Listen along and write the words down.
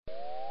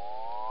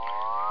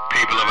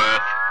people of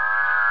Earth.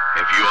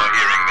 If you are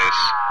hearing this,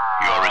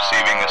 you are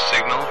receiving a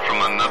signal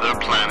from another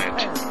planet.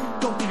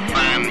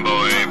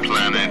 Fanboy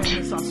Planet.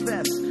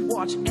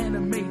 Watch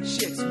anime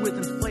chicks with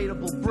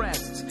inflatable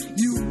breasts.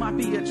 You might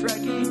be a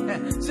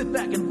Trekkie. Sit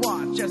back and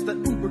watch as the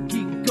uber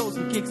geek goes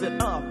and kicks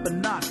it up a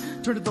notch.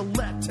 Turn to the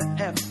letter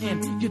F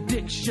in your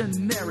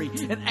dictionary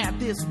and add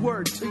this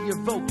word to your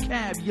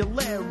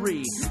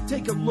vocabulary.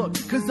 Take a look,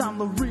 cause I'm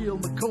the real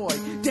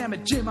McCoy. Damn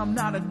it, Jim, I'm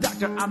not a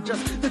doctor. I'm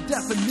just the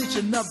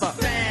definition of a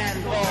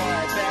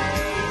fanboy,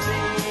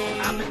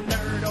 baby. I'm a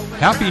nerd over.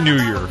 Happy New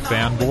Year,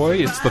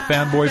 fanboy. It's the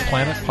Fanboy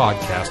Planet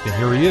podcast, and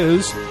here he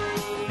is.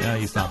 Yeah,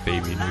 he's not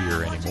Baby New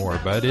Year anymore,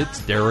 but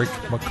it's Derek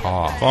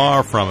McCaw.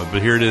 Far from it,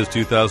 but here it is,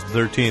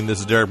 2013. This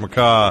is Derek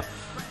McCaw,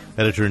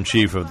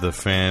 editor-in-chief of the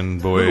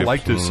Fanboy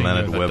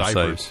Planet website.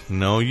 Diapers.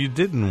 No, you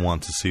didn't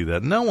want to see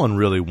that. No one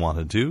really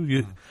wanted to.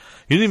 You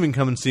didn't even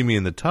come and see me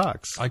in the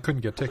tux. I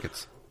couldn't get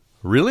tickets.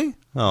 Really?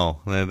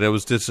 Oh, that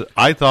was just.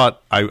 I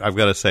thought I've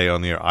got to say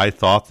on the air, I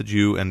thought that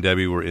you and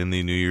Debbie were in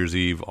the New Year's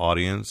Eve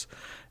audience,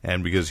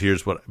 and because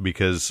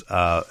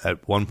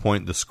at one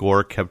point the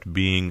score kept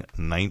being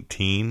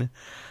 19.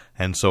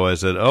 And so I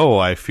said,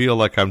 I feel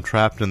like I'm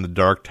trapped in the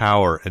Dark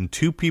Tower. And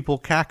two people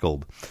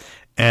cackled.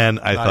 And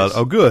I thought,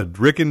 oh, good.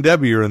 Rick and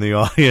Debbie are in the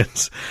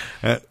audience.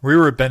 We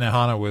were at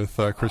Benihana with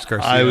Chris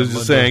Garcia. I was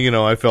just saying,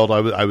 I felt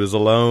I was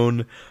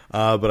alone,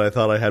 but I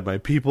thought I had my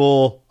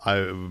people.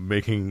 I was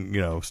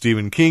making,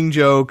 Stephen King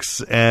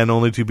jokes, and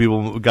only two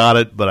people got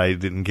it, but I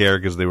didn't care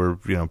because they were,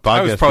 podcast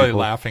I was probably people.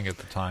 laughing at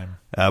the time.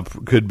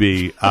 Could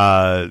be,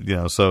 so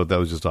that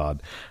was just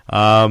odd.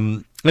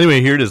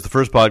 Anyway, here it is, the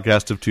first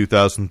podcast of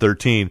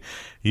 2013.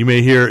 You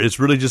may hear it's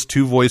really just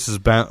two voices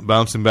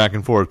bouncing back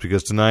and forth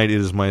because tonight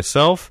it is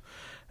myself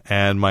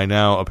and my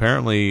now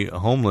apparently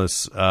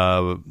homeless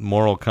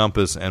moral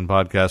compass and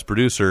podcast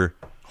producer.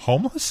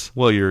 Homeless?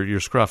 Well, you're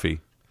scruffy.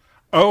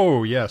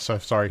 Oh, yes, I'm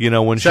sorry.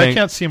 When I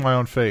can't see my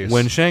own face.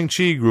 When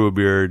Shang-Chi grew a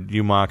beard,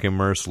 you mock him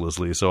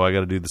mercilessly, so I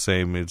got to do the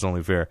same. It's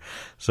only fair.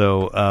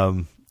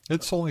 So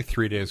it's only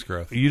 3 days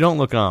growth. You don't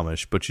look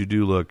Amish, but you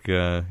do look,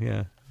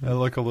 I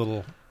look a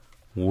little.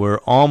 We're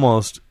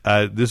almost.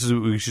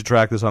 We should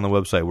track this on the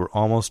website. We're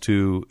almost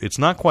to. It's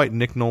not quite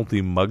Nick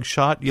Nolte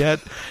mugshot yet,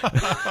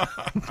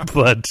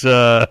 but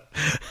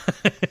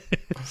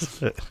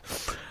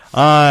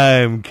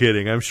I'm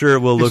kidding. I'm sure it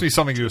will Gives look. me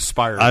something to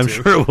aspire to. I'm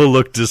sure it will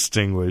look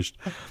distinguished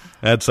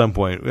at some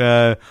point.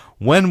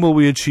 When will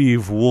we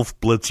achieve Wolf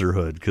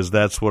Blitzerhood? Because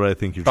that's what I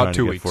think you're trying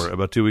to get for it.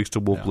 About 2 weeks to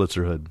Wolf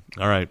Blitzerhood.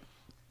 All right.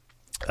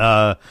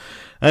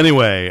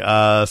 Anyway,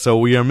 so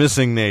we are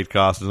missing Nate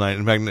Costa tonight.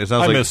 In fact,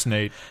 I miss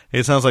Nate.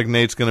 It sounds like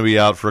Nate's going to be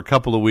out for a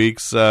couple of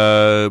weeks,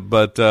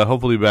 but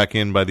hopefully back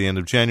in by the end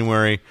of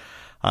January.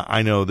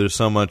 I know there's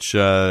so much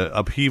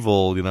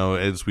upheaval,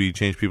 as we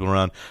change people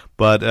around.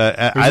 But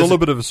there's a little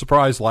bit of a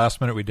surprise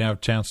last minute. We didn't have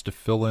a chance to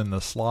fill in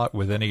the slot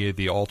with any of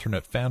the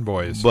alternate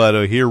fanboys. But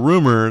I hear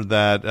rumor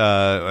that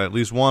at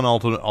least one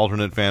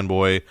alternate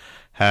fanboy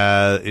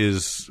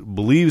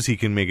believes he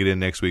can make it in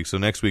next week. So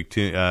next week,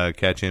 to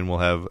catch in, we'll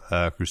have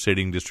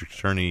Crusading District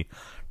Attorney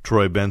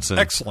Troy Benson.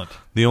 Excellent.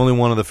 The only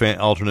one of the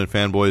alternate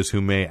fanboys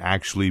who may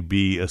actually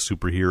be a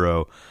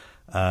superhero.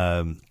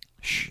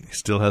 He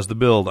still has the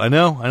build. I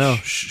know.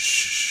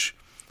 Shh.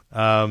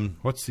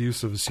 What's the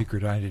use of a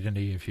secret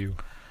identity if you...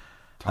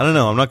 I don't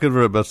know. I'm not good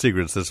about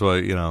secrets. That's why,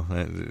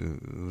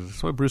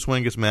 that's why Bruce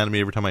Wayne gets mad at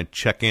me every time I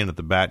check in at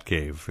the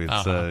Batcave.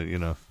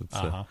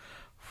 It's,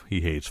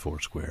 he hates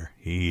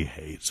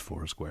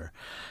Foursquare.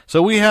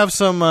 So we have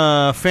some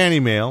fan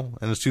email,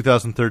 and it's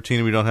 2013,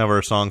 and we don't have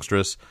our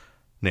songstress,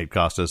 Nate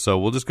Costa. So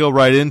we'll just go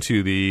right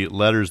into the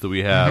letters that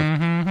we have.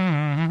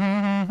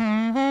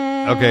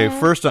 Okay,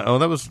 first, that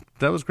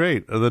was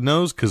great. The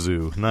nose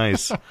kazoo,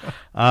 nice.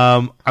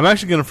 I'm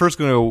actually going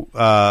to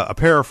a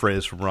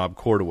paraphrase from Rob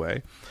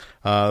Cordaway,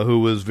 who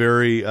was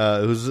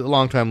who's a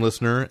longtime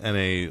listener and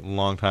a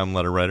longtime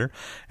letter writer,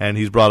 and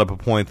he's brought up a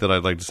point that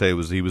I'd like to say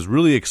he was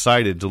really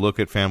excited to look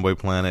at Fanboy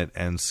Planet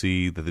and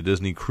see that the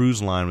Disney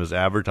Cruise Line was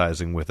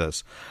advertising with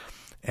us.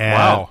 And,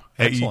 wow,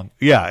 excellent.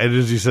 Yeah, and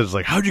as he said, it's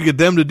like, how'd you get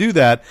them to do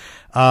that?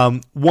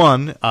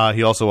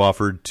 He also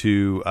offered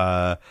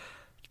to.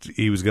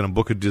 He was going to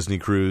book a Disney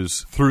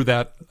cruise through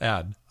that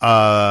ad.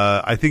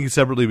 I think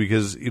separately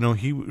because he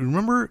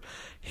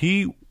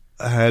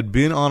had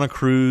been on a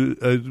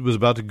cruise, was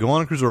about to go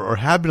on a cruise, or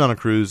had been on a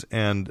cruise,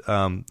 and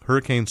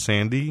Hurricane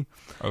Sandy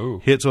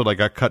hit, so it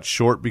got cut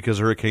short because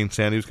Hurricane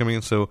Sandy was coming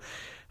in. So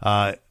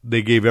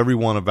they gave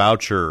everyone a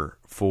voucher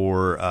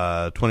for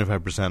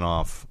 25%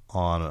 off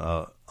on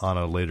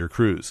a later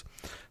cruise.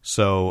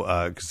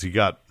 So because he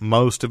got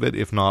most of it,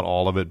 if not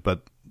all of it,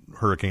 but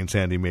Hurricane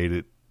Sandy made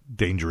it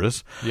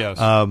dangerous. Yes.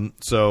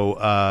 So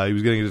he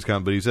was getting a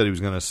discount, but he said he was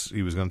going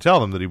to tell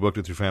them that he booked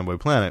it through Fanboy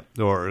Planet,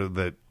 or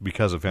that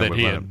because of Fanboy Planet. That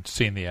he Planet. had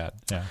seen the ad.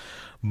 Yeah.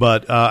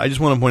 But I just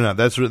want to point out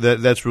that's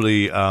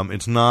really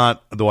it's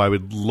not, though I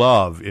would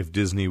love if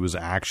Disney was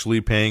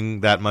actually paying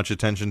that much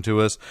attention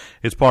to us.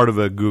 It's part of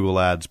a Google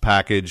Ads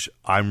package.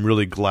 I'm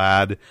really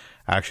glad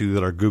actually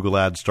that our Google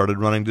Ads started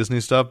running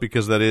Disney stuff,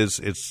 because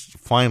it's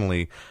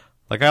finally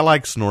Like, I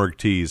like Snorg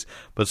teas,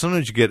 but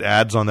sometimes you get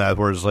ads on that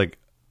where it's like,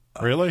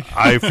 really?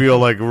 I feel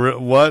like,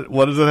 what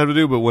does that have to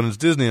do? But when it's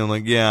Disney, I'm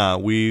like, yeah,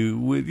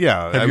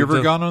 yeah. Have you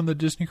ever gone on the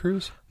Disney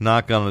cruise?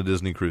 Not gone on a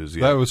Disney cruise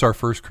yet. That was our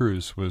first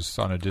cruise, was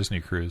on a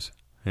Disney cruise.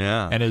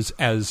 Yeah. And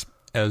as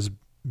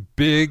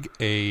big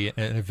an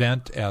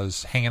event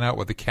as hanging out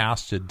with the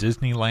cast at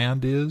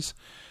Disneyland is,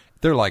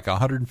 they're like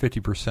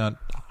 150%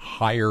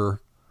 higher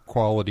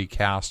quality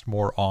cast,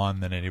 more on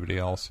than anybody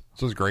else.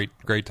 So it was a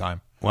great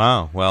time.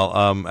 Wow. Well,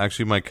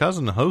 actually, my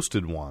cousin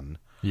hosted one.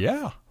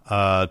 Yeah.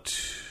 A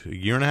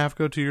year and a half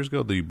ago, 2 years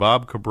ago, the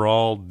Bob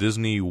Cabral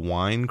Disney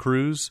Wine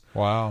Cruise.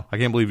 Wow. I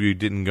can't believe you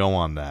didn't go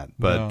on that.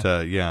 But, No.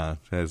 yeah,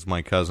 as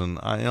my cousin,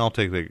 I'll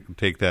take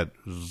that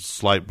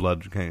slight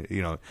blood,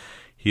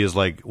 he is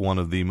like one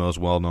of the most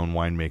well-known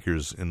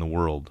winemakers in the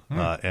world,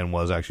 and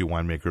was actually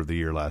winemaker of the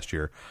year last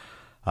year.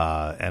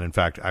 And in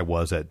fact, I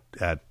was at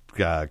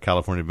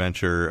California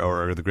Adventure,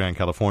 or the Grand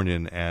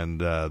Californian, and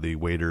the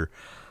waiter,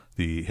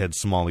 the head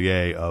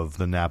sommelier of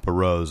the Napa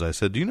Rose, I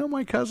said, "Do you know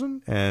my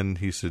cousin?" And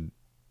he said,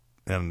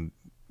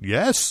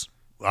 "Yes."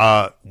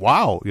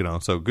 Wow,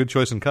 so good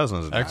choice in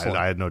cousins. Excellent.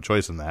 I had no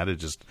choice in that; it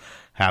just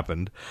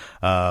happened.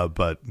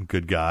 But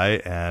good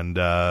guy, and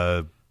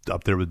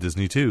up there with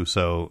Disney too.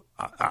 So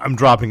I'm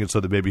dropping it so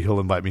that maybe he'll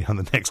invite me on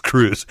the next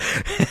cruise.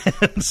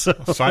 So,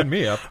 sign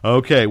me up.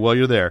 Okay, well,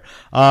 you're there.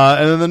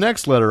 And then the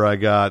next letter I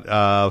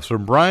got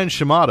from Brian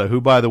Shimada, who,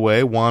 by the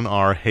way, won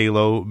our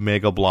Halo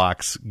Mega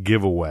Blocks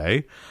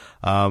giveaway.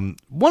 One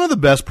of the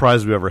best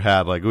prizes we ever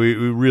had. Like, we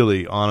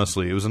really,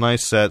 honestly, it was a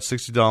nice set,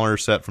 $60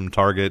 set from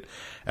Target.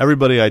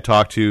 Everybody I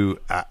talked to,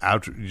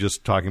 after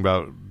just talking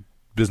about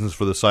business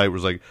for the site,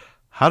 was like,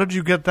 "How did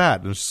you get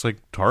that?" And it's just like,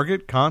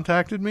 Target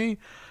contacted me.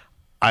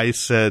 I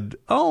said,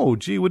 "Oh,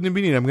 gee, wouldn't it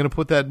be neat? I'm going to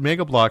put that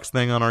Mega Blocks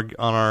thing on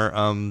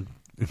our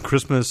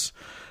Christmas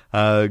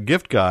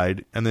gift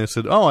guide." And they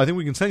said, "Oh, I think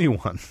we can send you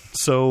one."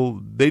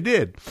 So they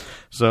did.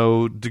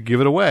 So to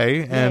give it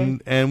away,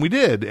 and we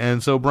did.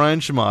 And so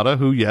Brian Shimada,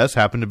 who, yes,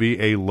 happened to be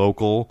a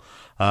local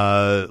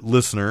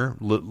listener,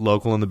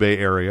 local in the Bay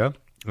Area,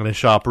 and a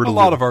shopper. A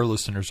lot of our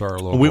listeners are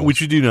local.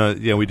 Which you do know.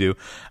 Yeah, we do.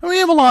 And we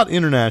have a lot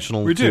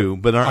international, we too. do.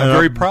 But I'm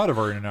very proud of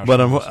our international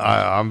But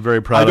I'm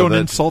very proud of I don't that.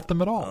 insult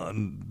them at all.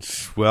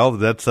 Well,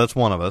 that's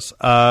one of us.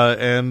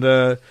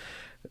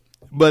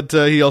 But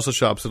he also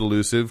shops at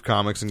Elusive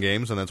Comics and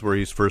Games, and that's where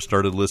he first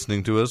started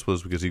listening to us,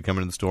 was because he'd come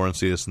into the store and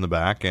see us in the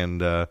back.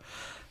 And,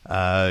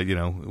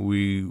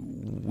 we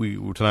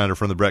tonight are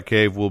from the Brett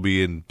Cave. We'll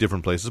be in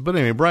different places. But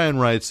anyway, Brian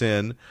writes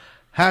in,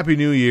 "Happy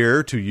New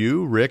Year to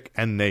you, Rick,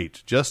 and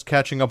Nate. Just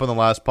catching up on the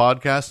last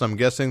podcast. I'm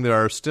guessing there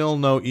are still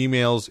no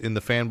emails in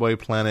the Fanboy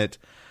Planet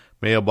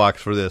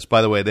mailbox for this."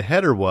 By the way, the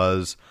header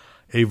was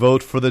a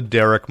vote for the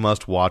Derek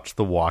Must Watch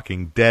The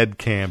Walking Dead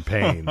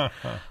campaign.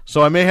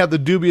 So I may have the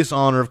dubious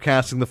honor of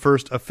casting the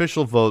first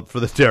official vote for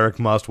the Derek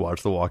Must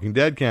Watch The Walking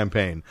Dead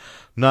campaign.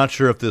 Not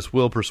sure if this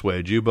will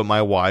persuade you, but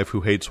my wife,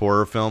 who hates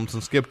horror films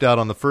and skipped out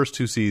on the first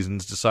 2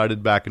 seasons,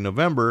 decided back in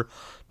November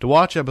to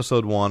watch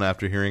episode 1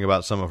 after hearing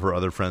about some of her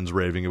other friends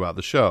raving about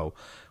the show.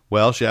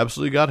 Well, she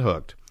absolutely got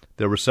hooked.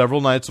 There were several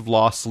nights of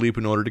lost sleep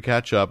in order to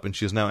catch up, and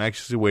she is now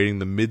anxiously awaiting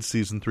the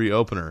mid-season 3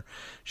 opener.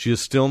 She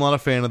is still not a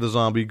fan of the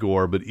zombie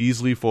gore, but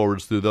easily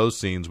forwards through those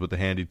scenes with the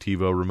handy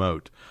TiVo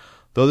remote.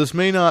 Though this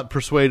may not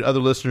persuade other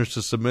listeners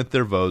to submit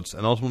their votes,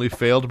 and ultimately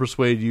fail to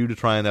persuade you to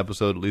try an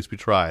episode, at least be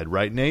tried.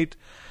 Right, Nate?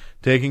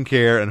 Taking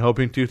care, and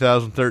hoping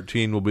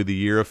 2013 will be the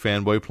year of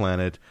Fanboy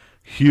Planet.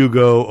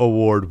 Hugo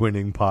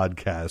Award-winning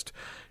podcast.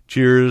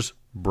 Cheers,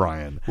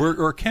 Brian.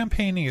 Our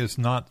campaigning is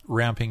not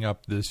ramping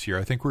up this year.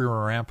 I think we're going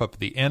to ramp up at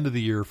the end of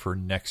the year for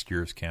next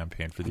year's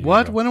campaign for the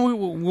What? year. When are we?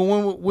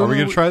 Are we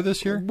going to try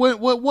this year?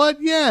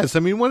 What? Yes. I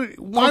mean, what?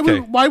 Why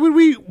Okay.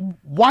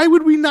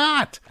 would we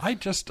not? I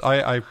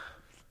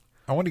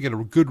want to get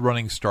a good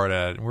running start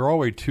at it. And we're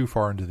already too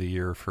far into the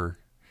year for.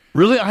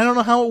 Really, I don't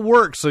know how it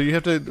works. So you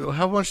have to.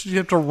 How much do you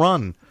have to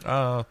run?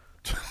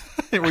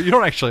 Well, you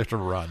don't actually have to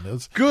run.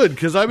 It's Good,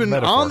 because I've been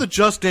metaphor. on the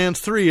Just Dance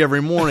 3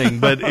 every morning,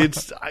 but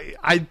it's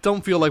I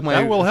don't feel like my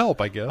that will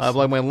help, I guess.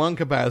 like my lung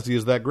capacity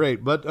is that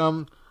great. But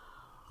I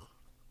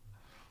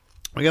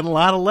got a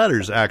lot of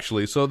letters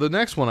actually. So the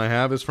next one I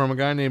have is from a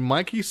guy named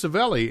Mikey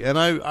Savelli, and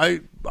I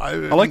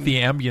like the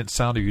ambient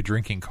sound of you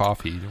drinking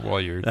coffee while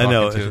you're talking I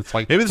know to. It's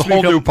like maybe this a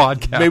whole become, new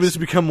podcast. Maybe this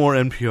become more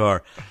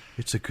NPR.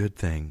 It's a good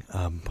thing.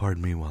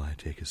 Pardon me while I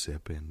take a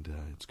sip, and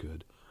it's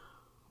good.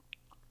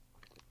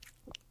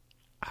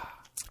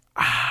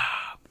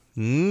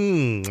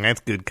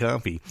 That's good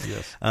coffee.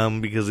 Yes.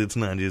 Because it's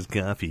not just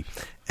coffee.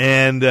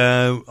 And,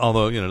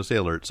 although, to say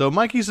alert. So,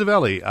 Mikey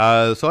Savelli.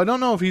 So, I don't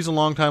know if he's a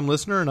longtime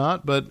listener or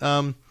not, but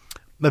I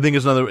think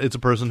it's a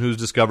person who's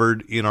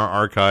discovered in our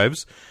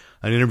archives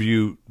an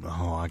interview,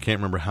 I can't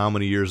remember how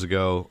many years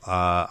ago,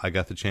 I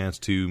got the chance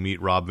to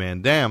meet Rob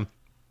Van Dam,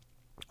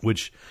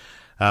 which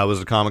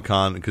was at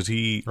Comic-Con, because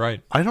he...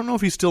 Right. I don't know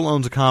if he still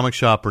owns a comic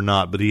shop or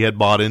not, but he had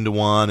bought into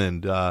one,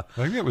 and... I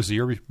think that was the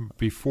year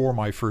before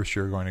my first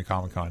year going to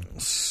Comic-Con.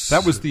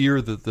 That was the year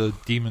that the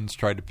demons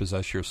tried to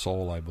possess your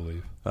soul, I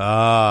believe.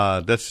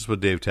 That's just what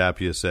Dave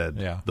Tapia said.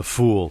 Yeah. The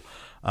fool.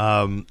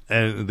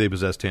 and they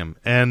possessed him.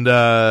 And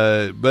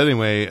but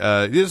anyway,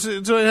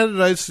 so I had a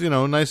nice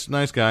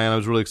guy, and I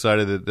was really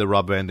excited that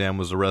Rob Van Dam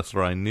was a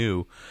wrestler I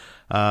knew.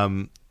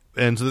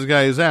 And so this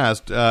guy is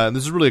asked, this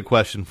is really a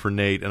question for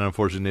Nate, and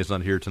unfortunately Nate's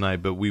not here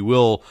tonight, but we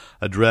will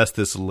address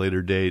this at a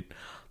later date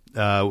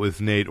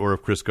with Nate, or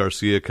if Chris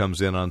Garcia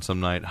comes in on some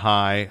night.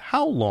 Hi,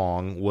 how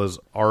long has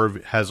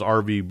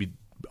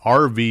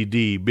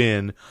RVD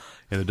been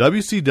in the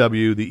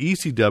WCW, the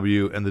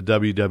ECW, and the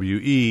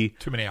WWE,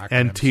 too many acronyms,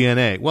 and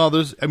TNA? Well,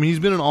 he's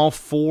been in all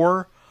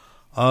four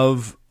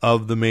of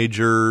the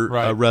major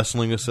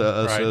wrestling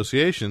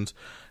associations.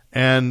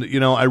 And,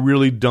 I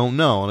really don't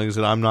know. Like I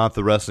said, I'm not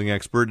the wrestling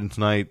expert, and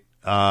tonight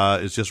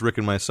it's just Rick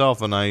and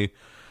myself, and I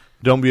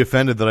don't be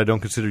offended that I don't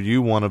consider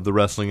you one of the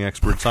wrestling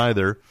experts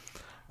either.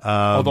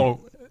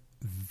 Although,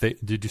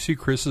 did you see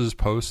Chris's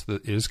post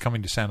that is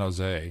coming to San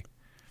Jose,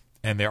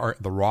 and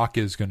The Rock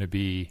is going to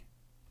be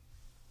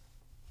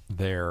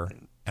there,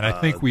 and I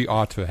think we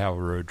ought to have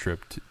a road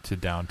trip to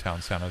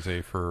downtown San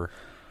Jose for...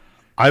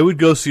 I would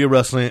go see a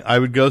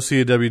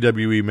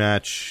WWE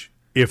match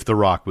if The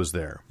Rock was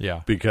there.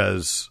 Yeah.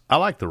 Because I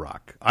like The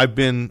Rock. I've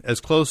been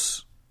as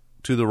close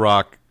to The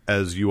Rock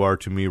as you are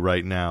to me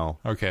right now.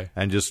 Okay.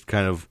 And just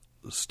kind of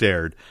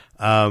stared.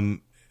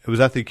 It was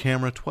at the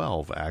Camera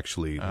 12,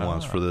 actually,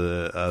 once for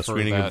the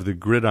screening of The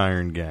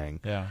Gridiron Gang.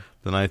 Yeah.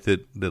 The night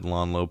that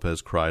Lon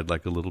Lopez cried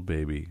like a little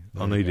baby.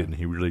 He didn't.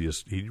 He really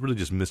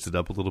just missed it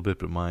up a little bit,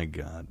 but my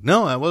God.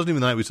 No, it wasn't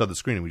even the night we saw the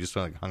screening. We just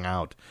hung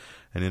out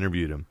and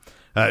interviewed him.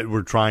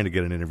 We're trying to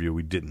get an interview.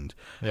 We didn't.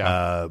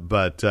 Yeah.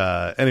 But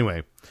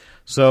anyway,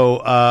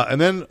 so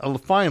and then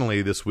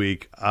finally this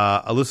week,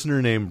 a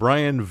listener named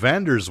Brian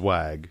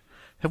Vanderswag.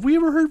 Have we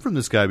ever heard from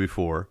this guy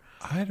before?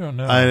 I don't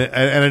know.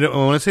 And I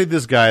don't, when I say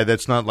this guy,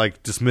 that's not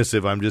like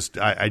dismissive. I'm just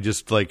I'm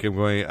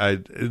going.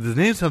 The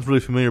name sounds really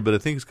familiar, but I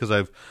think it's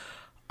because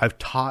I've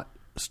taught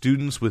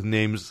students with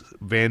names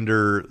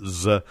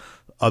Vander's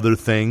other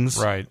things.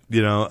 Right.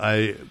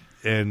 The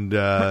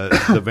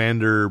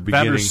Vander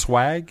beginning.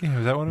 Vanderswag?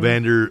 Is that what it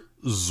is?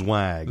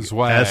 Vanderswag.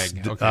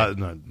 Swag. Okay.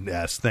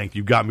 Yes, thank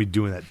you. You got me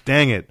doing that.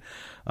 Dang it.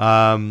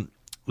 ZWAAG.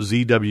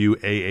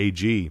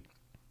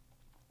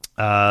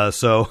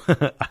 So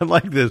I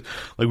like this.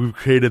 Like, we've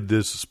created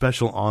this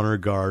special honor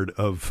guard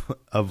of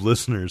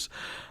listeners.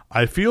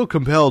 I feel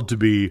compelled to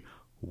be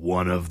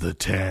one of the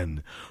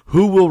 10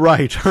 who will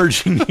write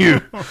urging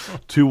you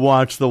to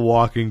watch The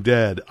Walking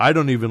Dead. I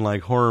don't even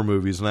like horror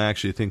movies, and I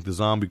actually think the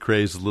zombie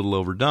craze is a little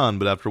overdone,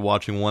 but after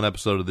watching one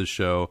episode of this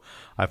show,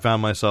 I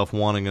found myself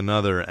wanting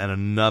another,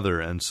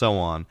 and so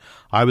on.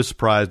 I was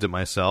surprised at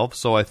myself,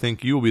 so I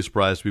think you will be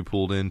surprised to be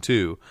pulled in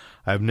too.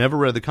 I've never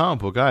read the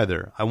comic book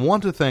either. I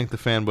want to thank the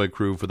Fanboy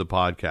crew for the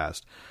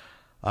podcast.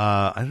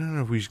 I don't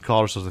know if we should call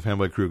ourselves the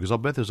Fanboy Crew, because I'll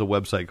bet there's a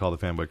website called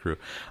the Fanboy Crew.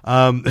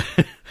 I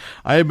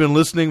have been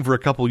listening for a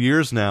couple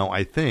years now,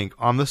 I think,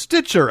 on the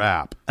Stitcher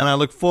app, and I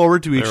look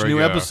forward to each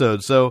new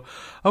episode. So,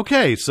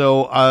 okay,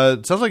 so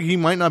it sounds like he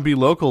might not be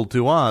local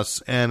to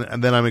us, and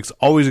then I'm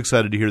always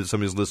excited to hear that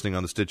somebody's listening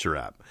on the Stitcher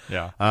app.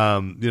 Yeah.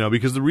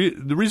 Because the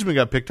reason we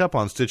got picked up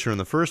on Stitcher in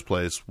the first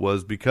place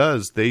was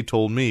because they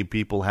told me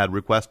people had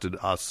requested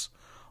us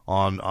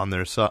on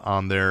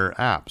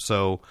their app.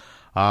 So.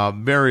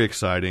 Very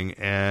exciting,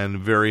 and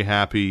very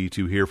happy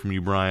to hear from you,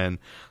 Brian.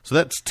 So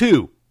that's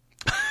 2.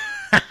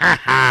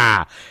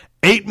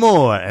 8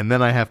 more, and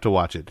then I have to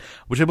watch it,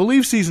 which I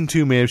believe season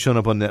 2 may have shown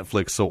up on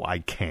Netflix, so I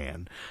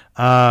can.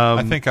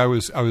 I think I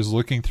was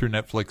looking through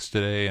Netflix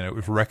today, and it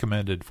was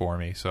recommended for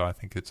me, so I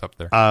think it's up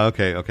there.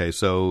 Okay,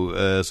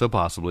 so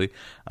possibly,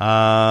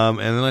 and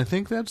then I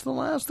think that's the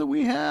last that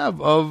we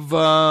have of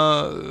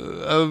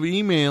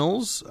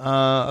emails.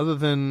 Other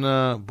than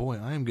boy,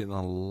 I am getting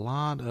a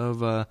lot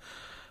of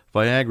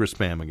Viagra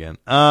spam again.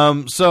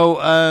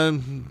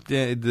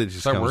 It just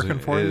is that working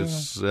for you?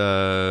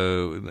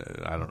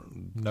 I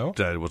don't know.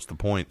 What's the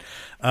point?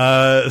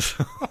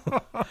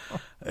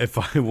 If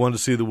I want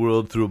to see the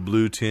world through a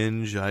blue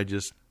tinge, I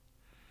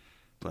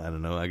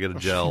don't know. I get a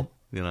gel,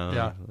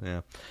 Yeah.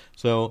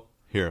 So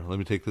here, let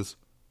me take this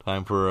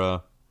time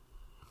for.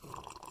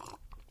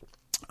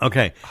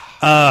 Okay,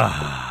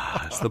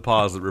 it's the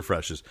pause that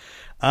refreshes.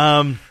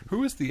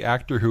 Who is the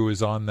actor who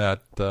was on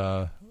that?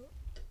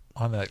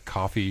 On that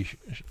coffee,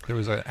 there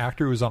was an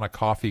actor who was on a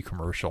coffee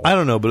commercial. I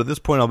don't know, but at this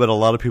point, I'll bet a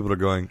lot of people are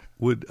going,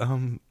 would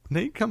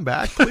Nate come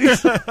back,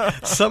 please?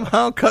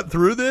 Somehow cut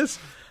through this?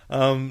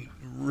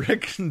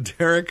 Rick and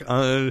Derek,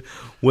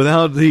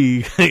 without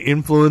the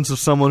influence of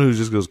someone who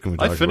just goes, can we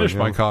talk I finished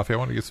about my coffee. I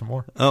want to get some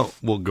more. Oh,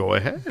 well, go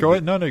ahead. Go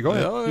ahead. No, go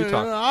ahead. You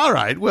talk. All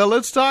right. Well,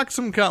 let's talk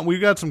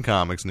we've got some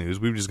comics news.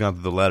 We've just gone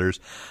through the letters.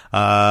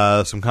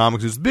 Some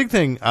comics news. The big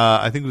thing,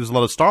 I think there's a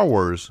lot of Star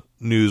Wars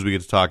news we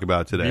get to talk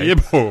about today.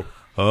 Yep.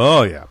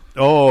 Oh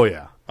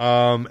yeah.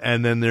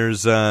 And then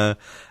there's the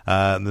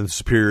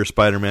Superior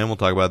Spider-Man. We'll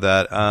talk about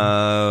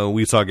that.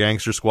 We saw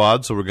Gangster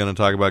Squad, so we're going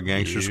to talk about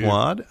Gangster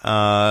Squad.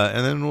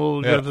 And then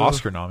we'll get to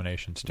Oscar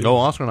nominations too. Oh,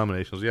 Oscar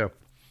nominations, yeah.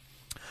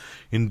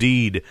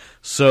 Indeed.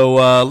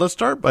 So let's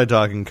start by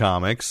talking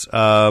comics.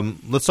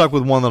 Let's talk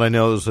with one that I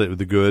know is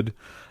the good.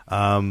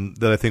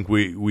 That I think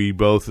we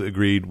both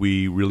agreed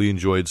we really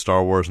enjoyed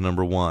Star Wars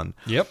 #1.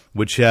 Yep.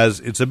 Which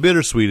it's a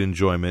bittersweet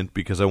enjoyment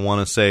because I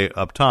want to say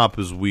up top,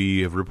 as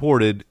we have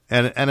reported,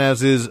 and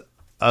as is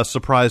a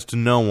surprise to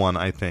no one,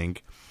 I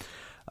think,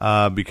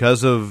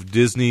 because of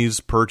Disney's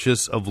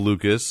purchase of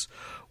Lucas,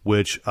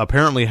 which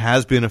apparently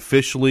has been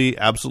officially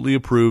absolutely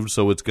approved,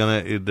 so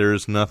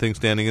there's nothing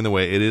standing in the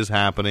way. It is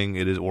happening.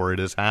 It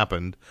has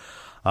happened.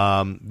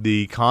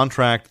 The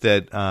contract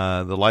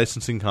the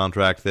licensing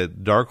contract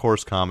that Dark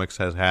Horse Comics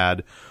has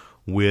had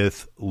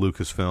with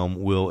Lucasfilm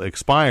will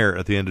expire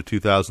at the end of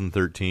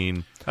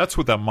 2013. That's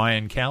what that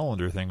Mayan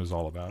calendar thing was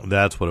all about.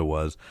 That's what it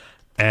was.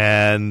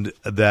 And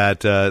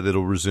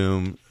that'll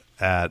resume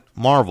at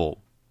Marvel.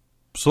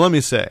 So let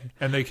me say,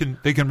 and they can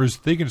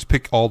just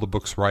pick all the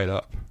books right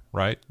up,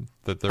 right?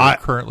 That they're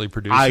currently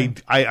producing.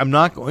 I'm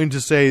not going to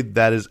say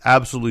that is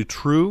absolutely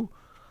true.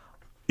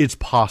 It's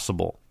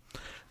possible.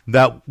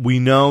 That we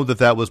know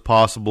that was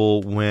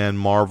possible when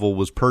Marvel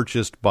was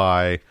purchased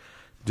by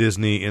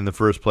Disney in the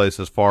first place,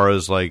 as far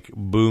as like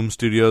Boom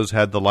Studios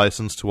had the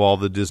license to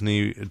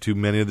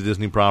many of the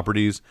Disney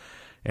properties,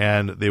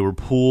 and they were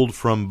pulled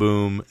from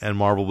Boom, and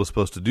Marvel was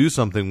supposed to do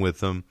something with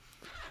them,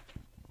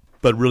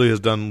 but really has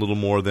done little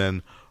more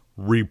than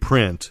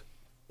reprint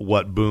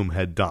what Boom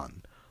had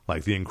done,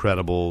 like The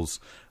Incredibles,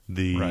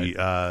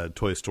 the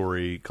Toy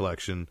Story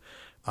collection,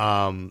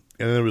 and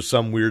there was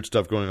some weird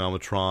stuff going on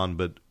with Tron,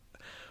 but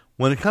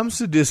when it comes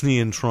to Disney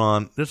and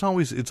Tron, it's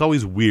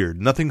always weird.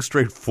 Nothing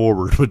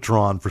straightforward with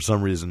Tron for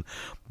some reason.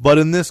 But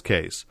in this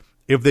case,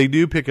 if they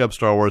do pick up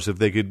Star Wars, if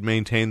they could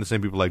maintain the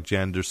same people like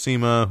Jan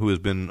Duursema, who has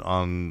been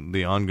on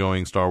the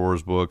ongoing Star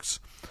Wars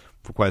books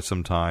for quite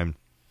some time,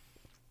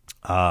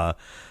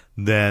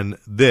 then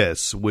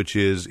this, which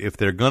is, if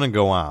they're going to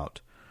go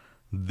out,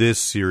 this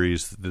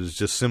series that is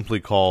just simply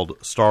called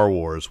Star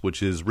Wars,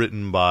 which is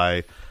written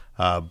by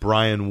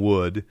Brian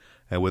Wood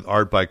and with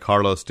art by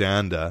Carlos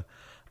D'Anda.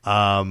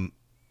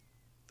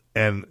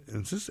 And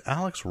is this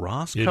Alex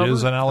Ross cover? It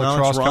is an Alex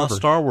Ross cover.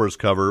 Star Wars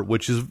cover,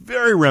 which is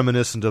very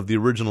reminiscent of the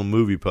original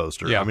movie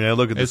poster. Yeah. I mean, I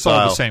look at the it's style.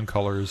 All the same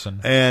colors,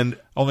 and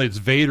only it's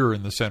Vader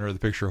in the center of the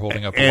picture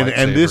holding up a lightsaber.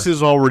 And this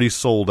is already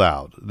sold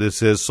out.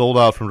 This is sold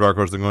out from Dark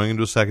Horse. They're going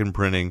into a second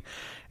printing.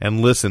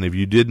 And listen, if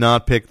you did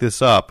not pick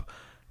this up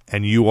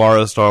and you are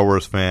a Star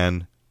Wars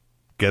fan,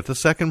 get the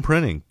second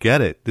printing. Get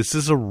it. This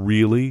is a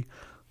really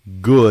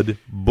good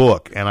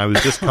book. And I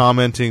was just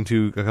commenting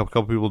to a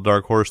couple people at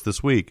Dark Horse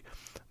this week.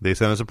 They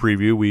sent us a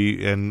preview. We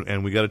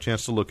got a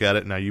chance to look at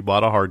it. Now, you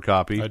bought a hard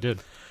copy. I did.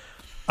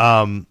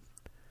 I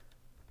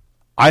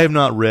have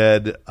not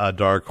read a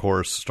Dark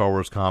Horse Star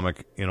Wars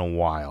comic in a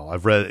while. I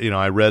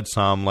read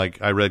some, like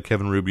I read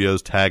Kevin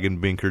Rubio's Tag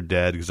and Binker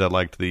Dead because I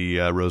liked the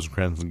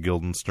Rosencrantz and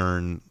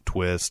Guildenstern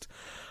twist.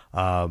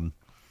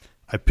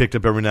 I picked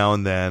up every now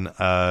and then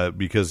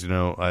because,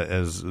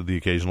 as the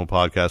occasional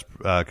podcast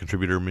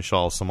contributor,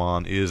 Michal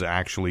Saman is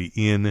actually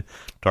in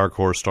Dark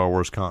Horse Star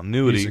Wars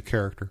continuity. He's a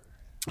character.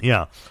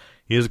 Yeah,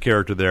 he is a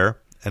character there,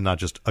 and not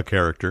just a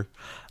character.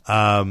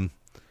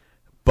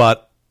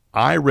 But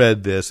I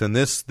read this, and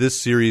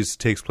this series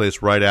takes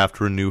place right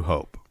after A New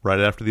Hope, right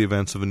after the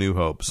events of A New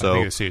Hope. So I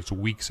think I say it's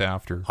weeks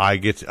after. I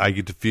get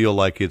to feel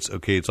like it's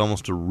okay. It's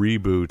almost a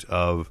reboot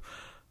of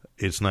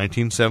it's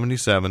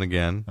 1977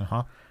 again,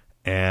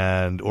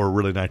 or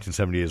really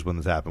 1978 is when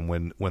this happened.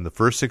 When the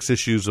first 6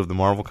 issues of the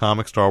Marvel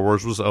comic Star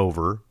Wars was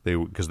over,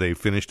 because they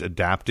finished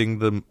adapting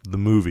the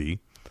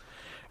movie.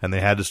 And they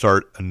had to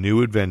start a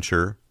new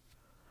adventure.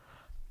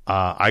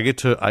 I get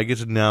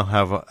to now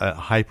have a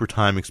hyper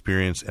time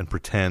experience and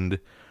pretend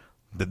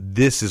that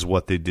this is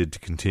what they did to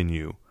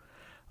continue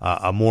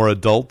a more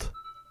adult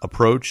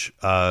approach,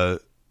 a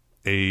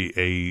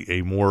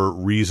more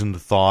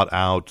reasoned, thought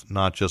out,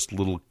 not just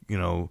little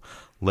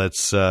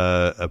let's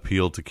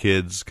appeal to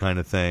kids kind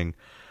of thing,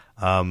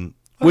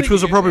 which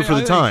was appropriate for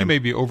the time. You may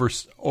be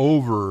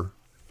over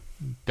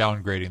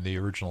downgrading the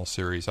original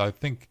series. I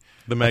think.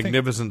 The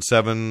Magnificent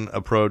Seven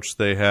approach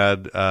they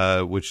had,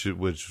 which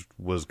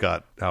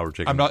got Howard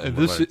Chaykin. I'm not.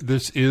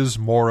 This is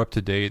more up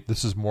to date.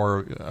 This is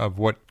more of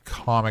what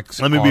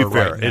comics. Let me be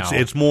fair. Right now.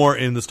 It's more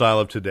in the style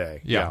of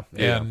today. Yeah.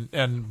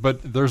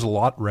 But there's a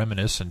lot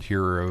reminiscent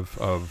here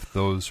of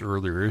those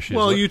earlier issues.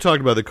 Well, you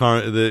talked about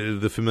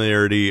the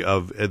familiarity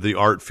of the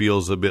art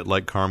feels a bit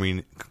like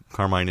Carmine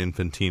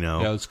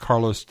Infantino. Yeah, it's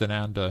Carlos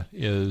D'Anda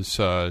is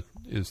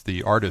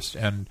the artist,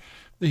 and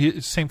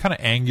same kind of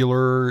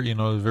angular,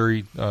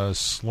 very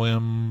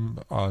slim,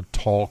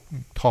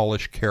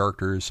 tallish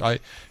characters.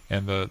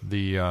 And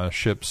the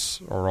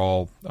ships are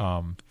all. I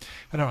don't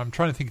know. I'm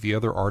trying to think of the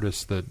other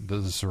artists that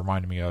this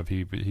reminded me of.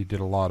 He did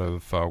a lot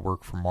of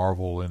work for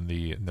Marvel in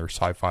their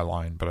sci-fi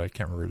line, but I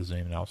can't remember his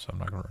name now, so I'm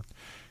not going to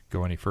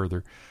go any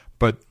further.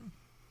 But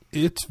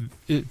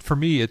for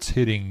me, it's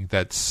hitting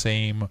that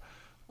same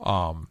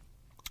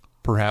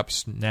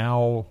perhaps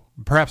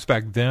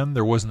back then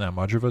there wasn't that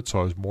much of it,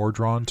 so I was more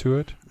drawn to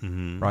it.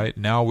 Mm-hmm. Right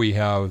now we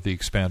have the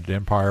expanded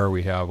empire,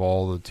 we have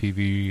all the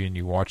TV, and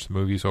you watch the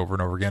movies over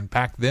and over again.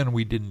 Back then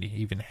we didn't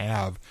even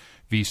have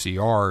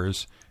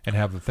VCRs and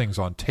have the things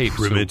on tape.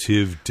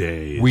 Primitive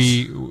days.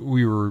 We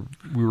were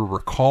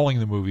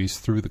recalling the movies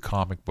through the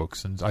comic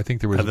books, and I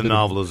think there was the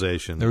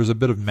novelization. There was a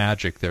bit of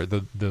magic there.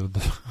 The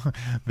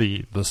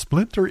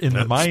splinter in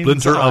the mind's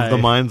splinter eye. of the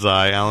mind's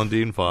eye. Alan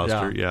Dean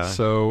Foster. Yeah.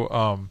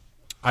 So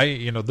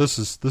this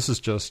is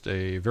just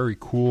a very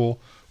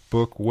cool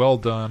book, well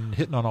done,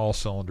 hitting on all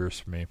cylinders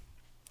for me.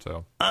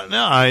 So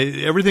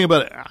everything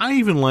about it. I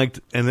even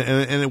liked, and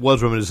it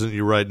was reminiscent.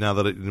 You're right. Now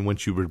that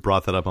once you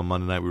brought that up on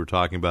Monday night, we were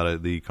talking about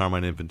it, the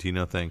Carmine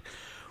Infantino thing.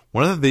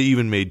 One of them, they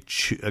even made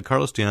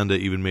Carlos D'Anda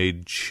even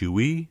made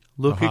Chewie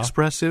look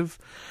expressive,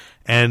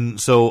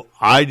 and so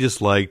I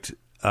just liked.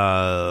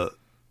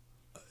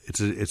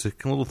 It's a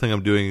little thing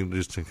I'm doing,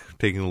 just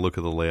taking a look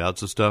at the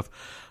layouts of stuff.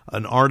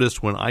 An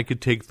artist, when I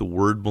could take the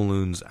word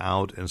balloons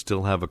out and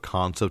still have a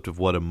concept of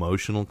what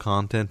emotional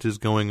content is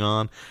going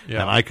on,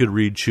 and I could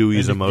read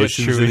Chewie's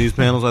emotions in these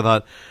panels, I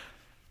thought,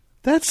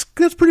 that's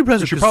pretty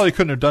impressive. Which you probably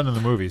couldn't have done in the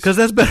movies. Because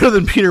that's better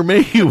than Peter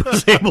Mayhew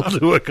was able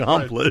to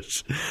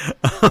accomplish.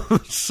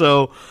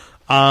 So,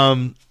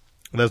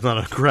 that's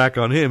not a crack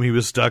on him. He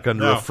was stuck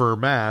under a fur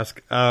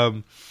mask.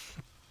 So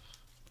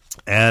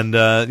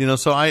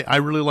I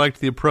really liked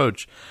the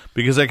approach,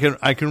 because I can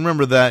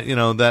remember that,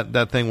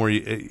 that thing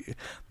where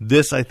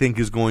this, I think,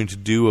 is going to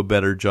do a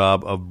better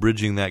job of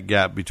bridging that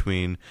gap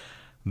between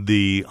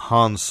the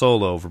Han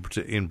Solo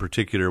in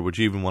particular, which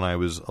even when I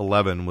was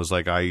 11 was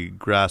like, I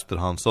grasped that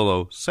Han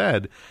Solo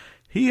said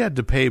he had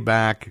to pay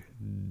back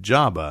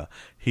Jabba.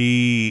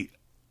 He,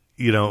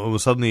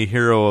 was suddenly a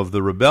hero of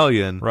the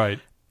rebellion. Right.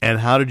 And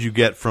how did you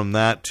get from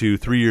that to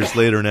 3 years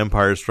later in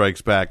Empire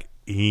Strikes Back,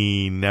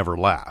 he never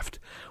laughed,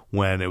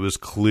 when it was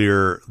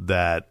clear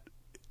that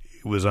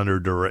it was under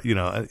direct,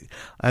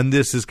 and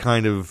this is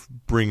kind of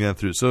bringing that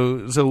through.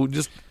 So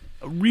just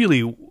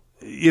really,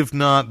 if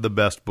not the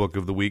best book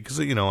of the week, because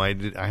I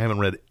haven't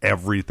read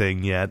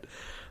everything yet,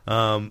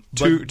 but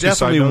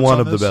definitely one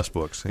of the best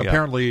books.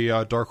 Apparently,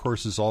 Dark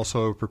Horse is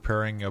also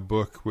preparing a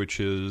book which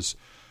is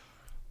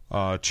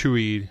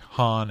Chewie,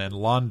 Han, and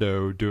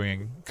Lando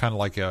doing kind of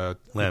like a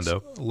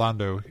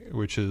Lando,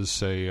 which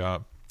is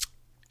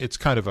it's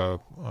kind of a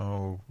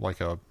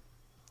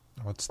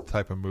what's the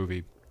type of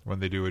movie when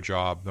they do a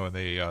job, when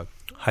they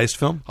heist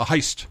film, a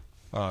heist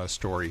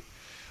story,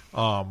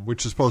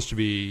 which is supposed to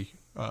be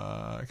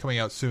coming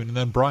out soon. And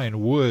then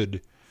Brian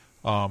Wood,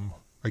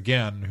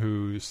 again,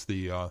 who's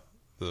the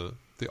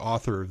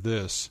author of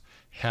this,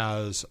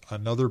 has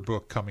another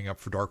book coming up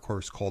for Dark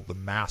Horse called The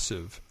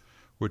Massive,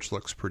 which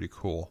looks pretty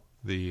cool.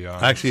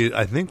 Actually,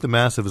 I think The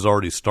Massive has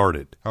already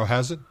started. Oh,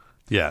 has it?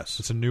 Yes,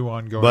 it's a new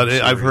ongoing. But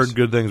series. I've heard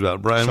good things about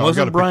it.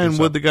 Wasn't Brian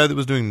Wood the guy that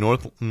was doing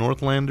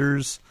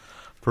Northlanders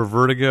for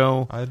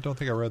Vertigo? I don't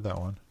think I read that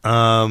one.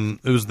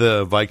 It was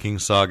the Viking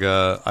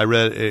saga. I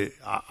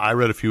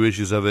read a few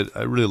issues of it.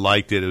 I really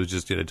liked it. It was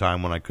just at a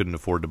time when I couldn't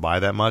afford to buy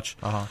that much.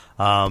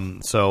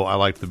 So I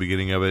liked the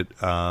beginning of it.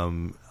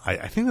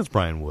 I think that's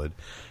Brian Wood,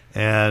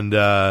 and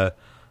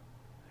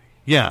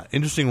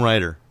interesting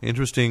writer,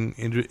 interesting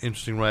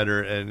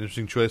writer, and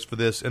interesting choice for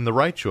this, and the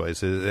right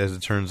choice as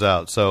it turns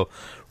out. So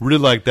really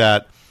like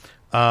that.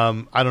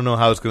 I don't know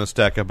how it's going to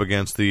stack up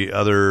against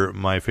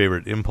my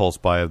favorite impulse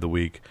buy of the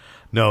week.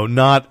 No,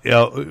 not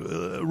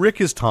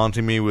Rick is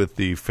taunting me with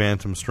the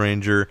Phantom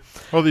Stranger.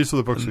 Oh, these are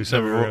the books we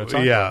said we were going to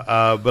talk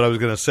about. But I was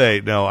going to say,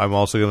 no, I'm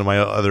also going to, my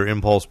other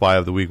impulse buy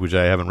of the week, which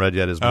I haven't read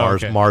yet, is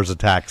Mars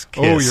Attacks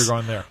Kiss. Oh, you're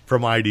going there.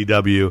 From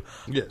IDW.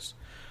 Yes.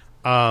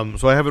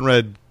 So I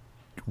haven't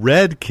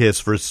read Kiss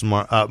versus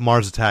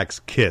Mars Attacks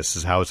Kiss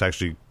is how it's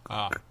actually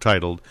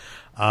titled.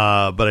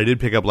 But I did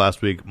pick up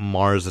last week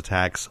Mars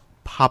Attacks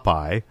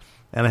Popeye,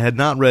 and I had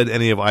not read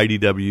any of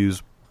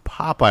IDW's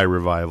Popeye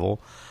revival.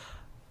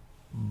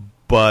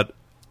 But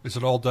is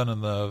it all done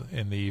in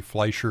the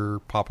Fleischer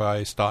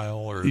Popeye style,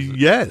 or is it?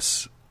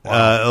 Yes?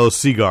 Wow.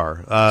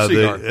 Seagar.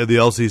 The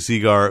LC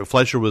Seagar.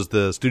 Fleischer was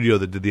the studio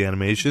that did the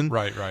animation.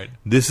 Right.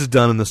 This is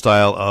done in the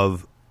style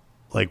of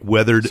like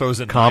weathered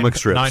comic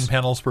strips. 9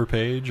 panels per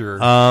page, or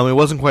it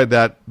wasn't quite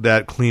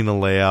that clean a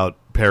layout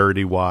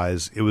parody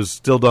wise. It was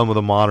still done with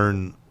a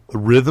modern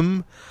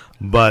rhythm,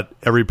 but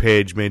every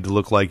page made to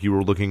look like you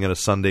were looking at a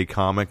Sunday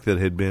comic that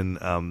had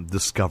been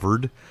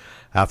discovered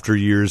after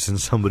years in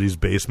somebody's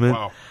basement.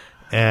 Wow.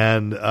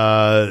 And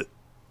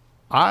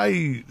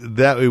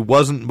it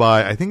wasn't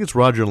by, I think it's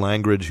Roger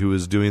Langridge who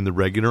is doing the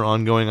regular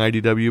ongoing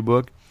IDW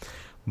book,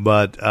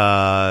 but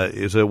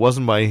it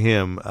wasn't by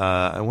him.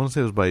 I want to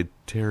say it was by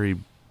Terry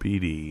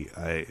Beatty,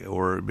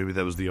 or maybe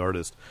that was the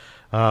artist.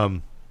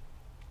 But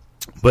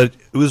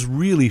it was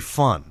really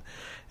fun,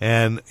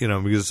 and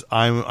because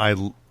I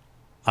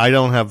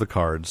don't have the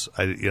cards,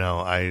 I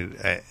don't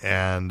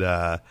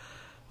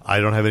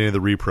have any of the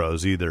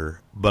repros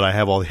either, but I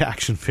have all the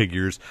action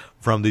figures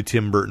from the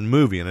Tim Burton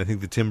movie, and I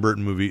think the Tim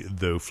Burton movie,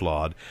 though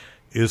flawed,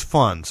 is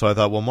fun. So I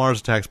thought, well, Mars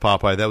Attacks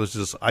Popeye, that was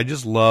just, I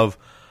just love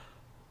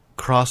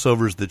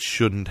crossovers that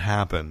shouldn't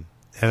happen.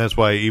 And that's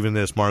why even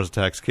this Mars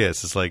Attacks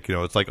Kiss, it's like,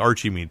 it's like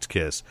Archie meets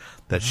Kiss.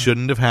 That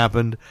shouldn't have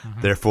happened,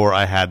 therefore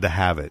I had to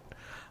have it.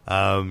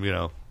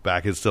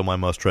 Back is still my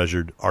most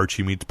treasured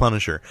Archie meets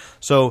Punisher.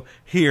 So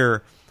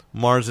here,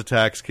 Mars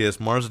Attacks Kiss,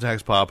 Mars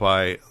Attacks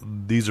Popeye,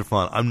 these are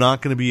fun. I'm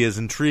not going to be as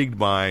intrigued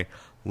by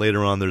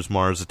later on there's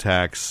Mars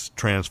Attacks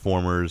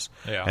Transformers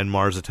and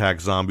Mars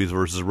Attacks Zombies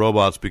versus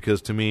Robots,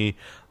 because to me,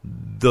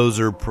 those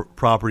are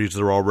properties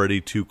that are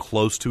already too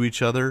close to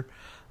each other.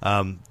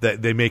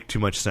 That they make too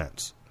much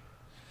sense.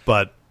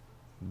 But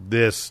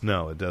this,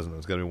 no, it doesn't.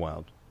 It's going to be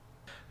wild.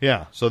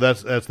 Yeah, so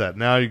that's that.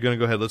 Now you're going to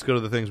go ahead. Let's go to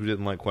the things we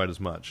didn't like quite as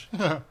much.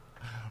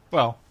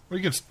 Well,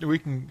 we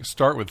can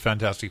start with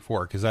Fantastic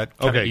Four, because that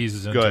kind of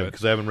eases into it. Go ahead,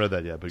 because I haven't read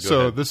that yet. But go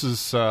ahead. This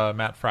is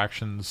Matt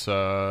Fraction's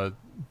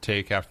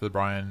take after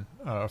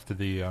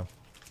the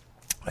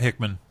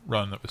Hickman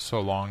run that was so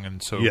long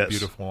and so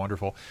beautiful and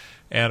wonderful.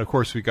 And, of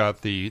course, we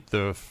got the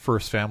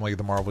first family of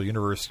the Marvel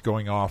Universe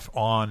going off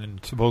on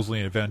and supposedly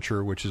an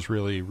adventure, which is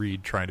really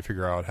Reed trying to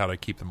figure out how to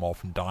keep them all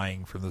from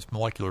dying from this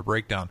molecular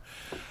breakdown.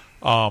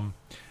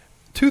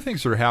 Two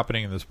things that are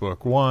happening in this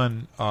book.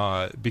 One,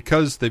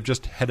 because they've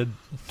just headed...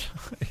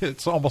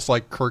 it's almost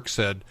like Kirk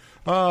said,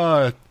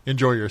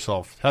 enjoy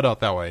yourself, head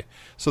out that way.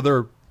 So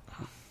they're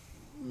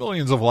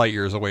millions of light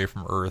years away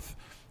from Earth.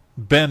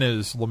 Ben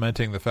is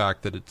lamenting the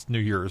fact that it's New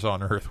Year's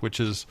on Earth, which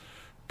is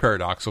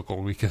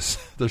paradoxical because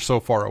they're so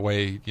far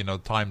away,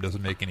 time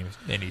doesn't make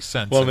any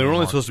sense. Well, they were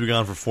only supposed to be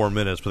gone for 4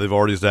 minutes, but they've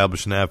already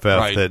established in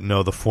FF that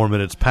no, the 4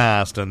 minutes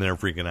passed and they're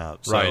freaking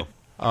out. So. Right.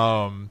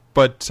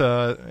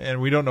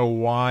 And we don't know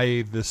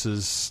why this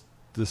is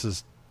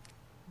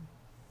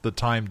the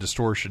time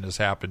distortion has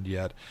happened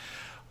yet.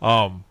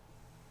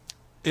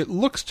 It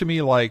looks to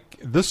me like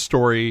this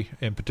story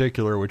in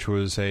particular, which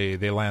was they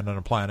land on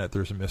a planet,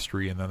 there's a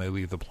mystery, and then they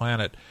leave the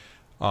planet.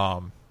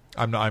 I'm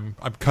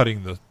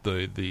cutting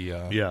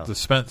the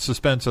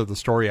suspense of the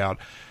story out.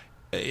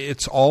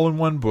 It's all in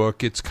one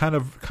book. It's kind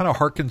of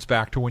harkens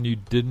back to when you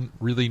didn't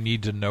really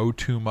need to know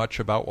too much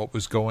about what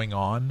was going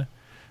on,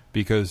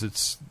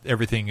 because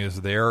everything is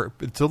there.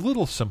 It's a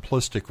little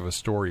simplistic of a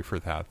story for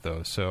that,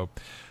 though. So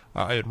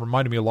it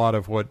reminded me a lot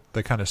of what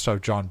the kind of stuff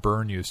John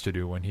Byrne used to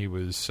do when he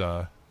was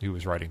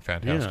writing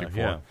Fantastic Four.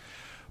 Yeah.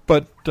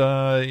 But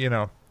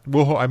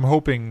I'm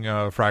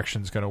hoping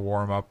Fraction's going to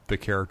warm up the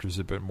characters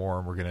a bit more,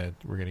 and we're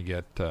gonna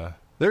get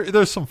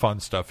there's some fun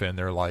stuff in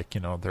there, like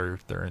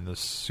they're in this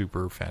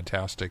super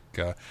fantastic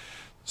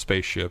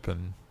spaceship,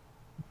 and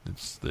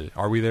it's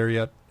Are we there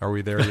yet? Are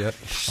we there yet?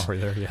 Are we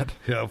there yet?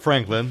 Yeah,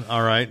 Franklin.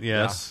 All right.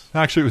 Yes.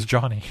 Yeah. Actually, it was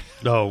Johnny.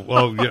 Oh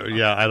well.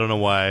 Yeah. I don't know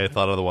why I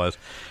thought otherwise.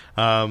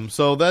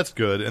 So that's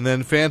good. And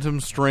then Phantom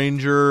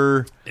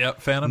Stranger.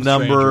 Yep, Phantom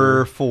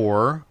number Stranger.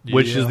 4,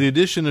 which is the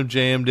addition of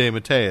J.M.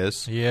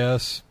 DeMatteis.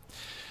 Yes.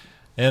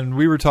 And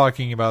we were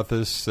talking about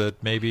this,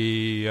 that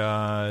maybe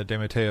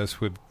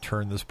DeMatteis would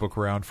turn this book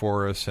around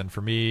for us. And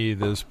for me,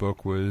 this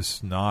book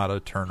was not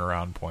a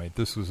turnaround point.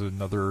 This was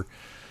another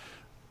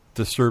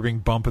disturbing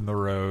bump in the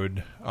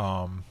road.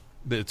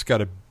 It's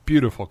got a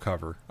beautiful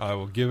cover. I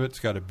will give it. It's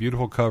got a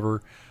beautiful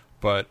cover,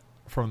 but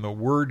from the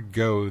word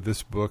go,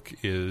 this book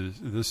is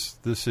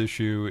this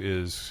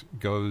issue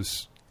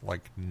goes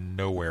like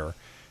nowhere.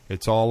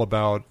 It's all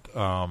about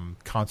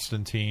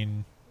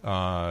Constantine.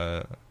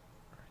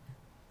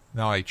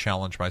 Now I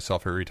challenge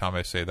myself every time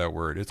I say that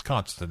word. It's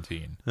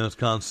Constantine. No, it's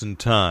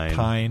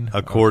Constantine.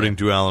 According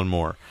to Alan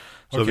Moore.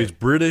 So if he's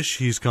British,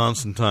 he's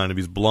Constantine. If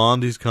he's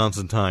blonde, he's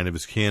Constantine. If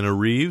it's Keanu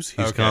Reeves,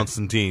 he's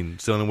Constantine.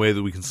 It's the only way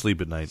that we can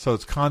sleep at night. So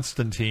it's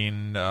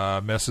Constantine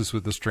messes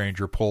with the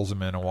Stranger, pulls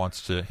him in, and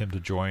wants him to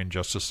join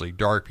Justice League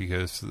Dark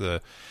because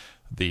the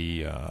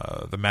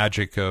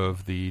magic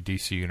of the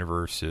DC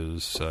universe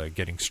is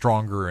getting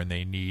stronger, and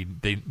they need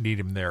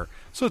him there.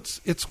 So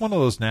it's one of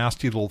those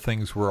nasty little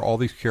things where all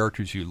these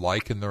characters you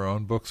like in their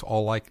own books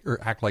all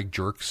act like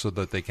jerks so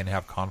that they can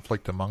have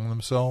conflict among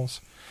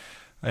themselves,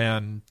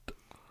 and.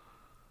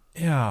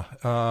 Yeah,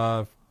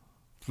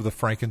 the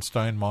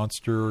Frankenstein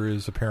monster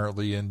is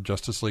apparently in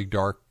Justice League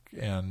Dark,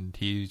 and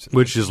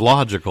which is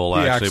logical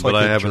actually, but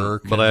like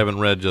I haven't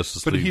read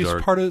Justice League Dark. But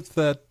he's part of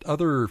that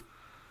other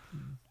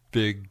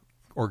big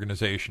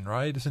organization,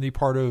 right? Isn't he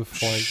part of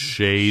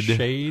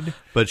Shade?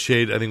 But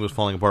Shade, I think, was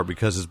falling apart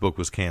because his book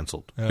was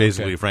canceled. Okay.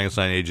 Basically,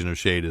 Frankenstein Agent of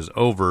Shade is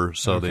over,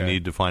 so they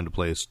need to find a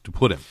place to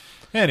put him.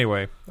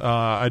 Anyway,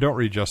 I don't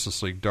read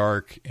Justice League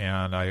Dark,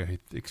 and I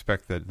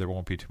expect that there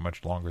won't be too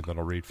much longer that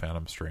I'll read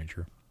Phantom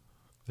Stranger.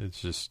 It's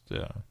just...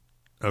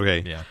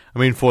 okay. Yeah. I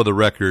mean, for the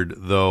record,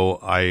 though,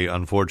 I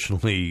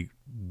unfortunately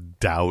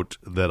doubt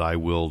that I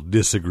will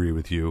disagree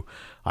with you.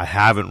 I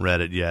haven't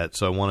read it yet,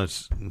 so I want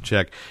to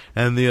check.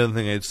 And the other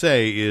thing I'd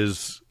say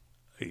is,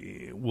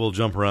 we'll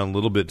jump around a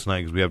little bit tonight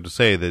because we have to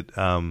say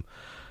that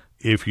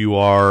if you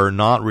are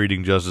not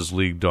reading Justice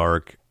League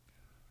Dark,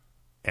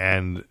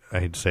 and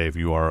I'd say if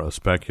you are a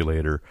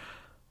speculator,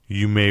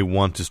 you may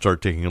want to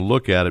start taking a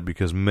look at it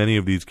because many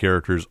of these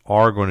characters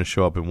are going to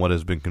show up in what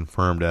has been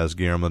confirmed as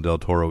Guillermo del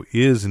Toro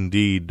is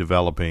indeed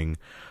developing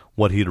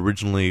what we'd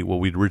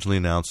originally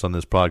announced on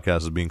this podcast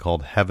as being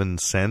called Heaven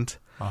Sent.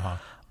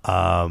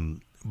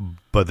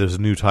 But there's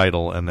a new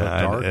title, and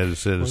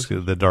it's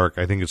The Dark.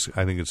 I think it's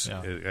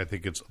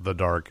The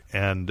Dark,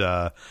 and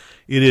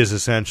it is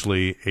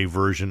essentially a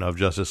version of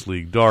Justice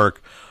League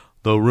Dark,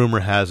 though rumor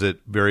has it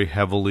very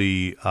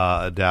heavily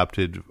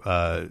adapted.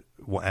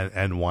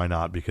 And why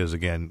not? Because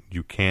again,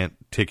 you can't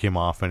tick him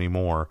off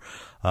anymore.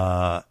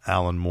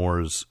 Alan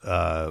Moore's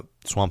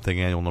Swamp Thing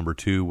Annual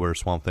 #2, where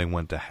Swamp Thing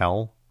went to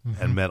hell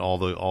and met all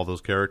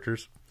those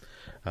characters.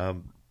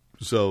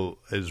 So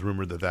it's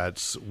rumored that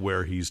that's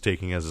where he's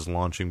taking as his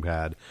launching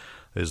pad,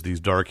 is these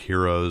dark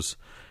heroes,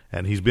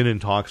 and he's been in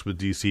talks with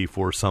DC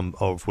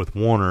with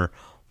Warner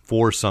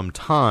for some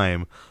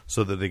time,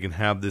 so that they can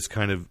have this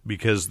kind of,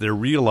 because they're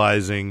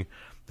realizing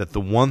that the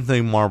one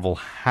thing Marvel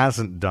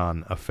hasn't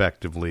done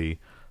effectively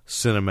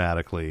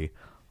cinematically.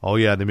 Oh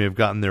yeah, they may have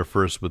gotten there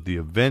first with the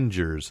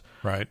Avengers,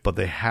 right? But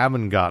they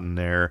haven't gotten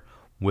there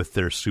with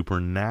their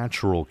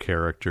supernatural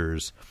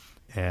characters,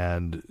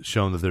 and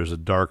shown that there's a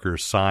darker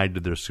side to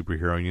their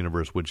superhero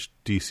universe, which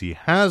DC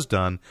has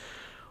done.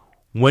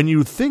 When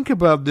you think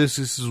about this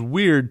is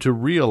weird to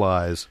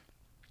realize,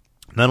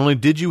 not only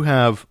did you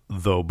have,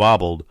 though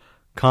bobbled,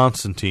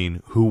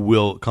 Constantine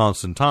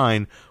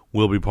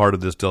will be part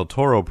of this Del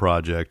Toro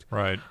project,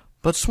 right?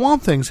 But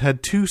Swamp Thing's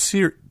had two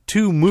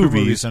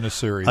movies and a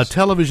series, a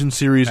television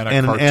series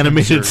and an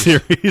animated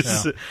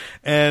series. Yeah.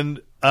 And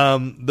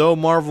though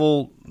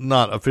Marvel,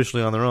 not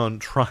officially on their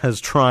own,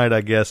 has tried, I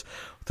guess,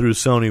 through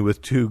Sony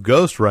with 2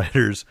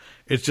 ghostwriters,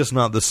 it's just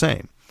not the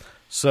same.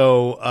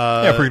 So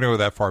if we're going to go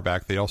that far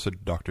back, they also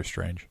did Doctor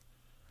Strange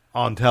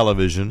on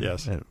television.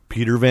 Yes,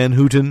 Peter Van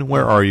Houten,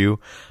 where are you?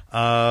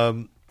 There's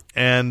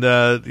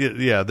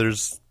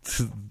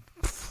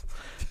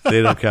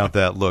they don't count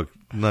that. Look,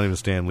 not even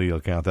Stan Lee will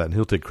count that, and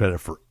he'll take credit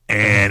for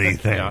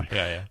anything.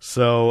 Yeah.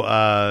 So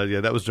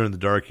that was during the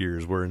dark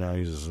years, where now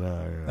he's just,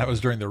 that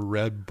was during the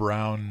red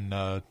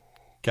brown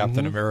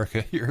Captain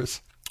America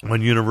years.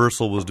 When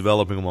Universal was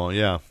developing them all,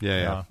 yeah.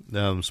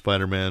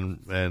 Spider-Man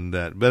and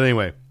that. But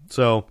anyway,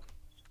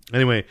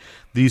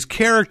 these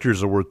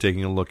characters are worth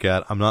taking a look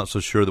at. I'm not so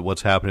sure that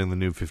what's happening in the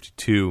New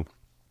 52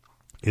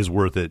 is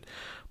worth it.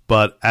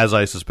 But as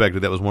I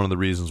suspected, that was one of the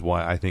reasons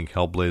why I think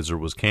Hellblazer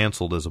was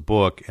canceled as a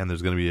book, and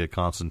there's going to be a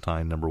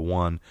Constantine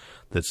 #1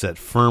 that's set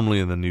firmly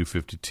in the New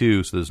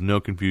 52, so there's no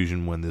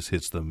confusion when this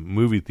hits the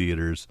movie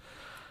theaters.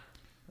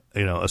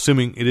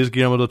 Assuming it is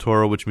Guillermo del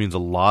Toro, which means a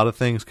lot of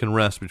things can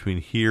rest between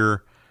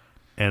here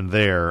and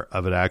there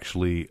of it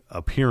actually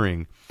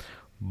appearing,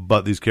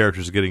 but these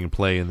characters are getting in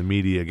play in the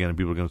media again, and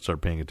people are going to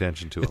start paying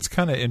attention to them. It's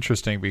kind of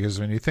interesting because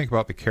when you think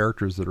about the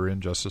characters that are in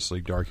Justice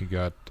League Dark, you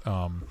got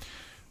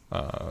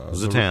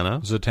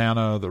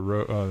Zatanna, the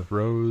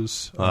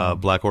Rose,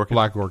 Black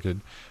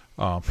Orchid,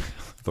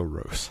 the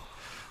Rose.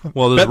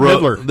 Well,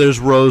 there's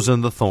Rose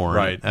and the Thorn,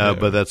 right?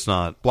 But that's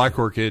not Black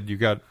Orchid. You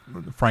got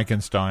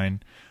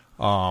Frankenstein,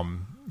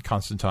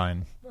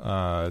 Constantine.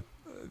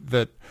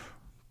 That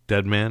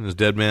Deadman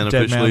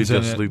officially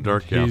Justice League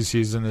Dark. Yeah.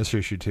 He's in this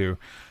issue too.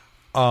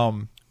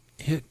 When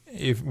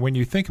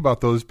you think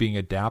about those being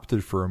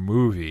adapted for a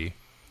movie,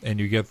 and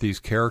you get these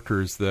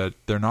characters that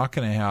they're not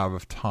going to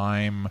have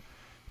time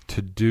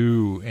to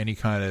do any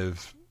kind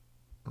of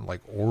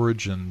like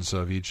origins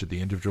of each of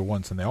the individual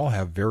ones, and they all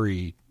have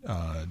very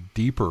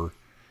deeper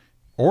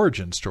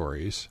origin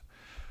stories.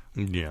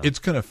 Yeah, it's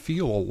going to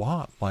feel a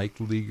lot like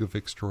League of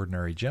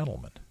Extraordinary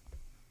Gentlemen.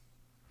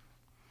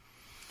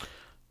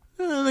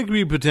 That could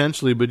be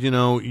potentially, but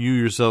you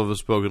yourself have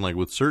spoken like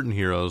with certain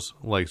heroes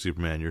like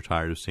Superman, you're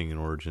tired of seeing an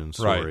origin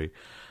story.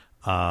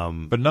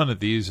 Right. But none of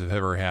these have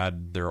ever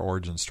had their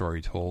origin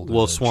story told.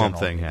 Well, Swamp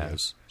Thing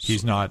has.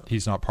 He's not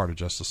part of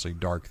Justice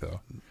League Dark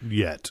though.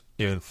 Yet.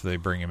 If they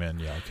bring him in,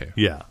 yeah, okay.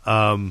 Yeah.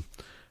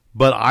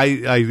 But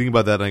I think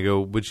about that and I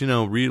go, but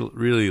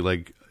really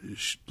like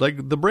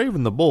The Brave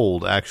and the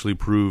Bold actually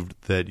proved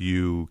that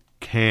you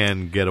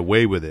can get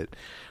away with it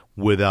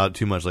without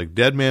too much. Like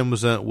Deadman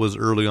was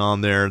early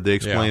on there. They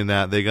explained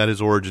that. They got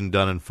his origin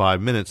done in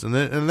 5 minutes, and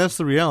that's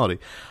the reality.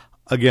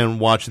 Again,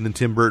 watching the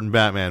Tim Burton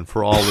Batman,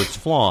 for all its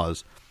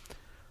flaws,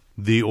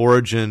 the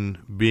origin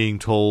being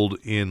told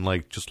in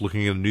like just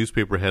looking at a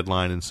newspaper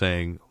headline and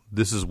saying,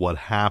 "This is what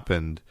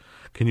happened."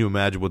 Can you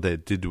imagine what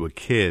that did to a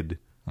kid?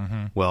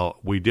 Mm-hmm. Well,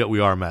 we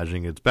are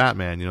imagining it's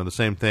Batman. The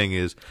same thing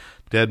is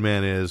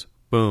Deadman is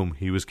boom.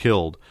 He was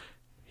killed.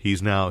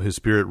 He's now his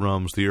spirit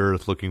roams the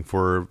earth looking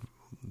for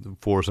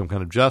some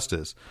kind of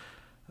justice.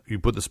 You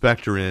put the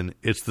Spectre in,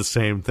 it's the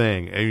same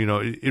thing. And,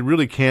 it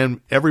really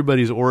can,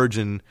 everybody's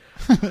origin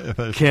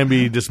can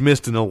be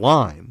dismissed in a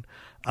line.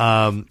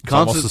 It's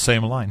almost the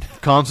same line.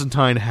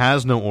 Constantine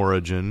has no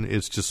origin.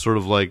 It's just sort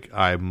of like,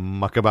 I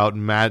muck about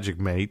in magic,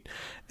 mate.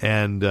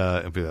 And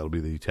that'll be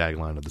the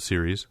tagline of the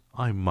series.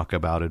 I muck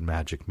about in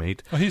magic,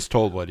 mate. Well, he's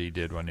told what he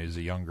did when he was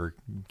a younger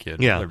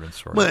kid. Yeah.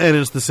 Well, and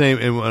it's the same.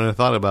 And when I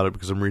thought about it,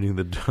 because I'm reading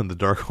the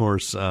Dark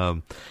Horse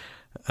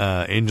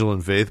Angel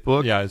and Faith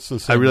book. Yeah, it's the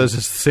same. I realized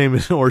it's the same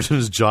origin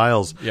as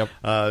Giles. Yep.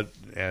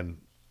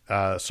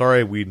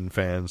 Sorry, Whedon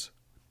fans.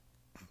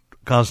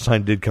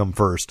 Constantine did come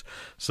first.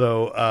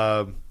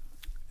 So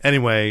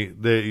anyway,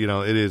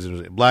 it is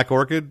Black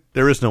Orchid.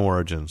 There is no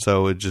origin,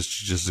 so it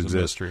just exists.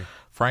 Mystery.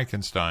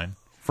 Frankenstein.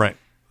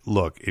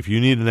 Look, if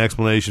you need an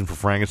explanation for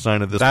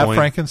Frankenstein at this That point,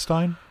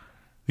 Frankenstein?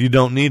 you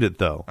don't need it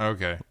though.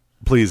 Okay.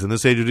 Please, in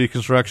this age of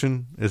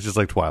deconstruction, it's just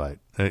like Twilight.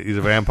 He's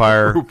a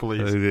vampire. Oh,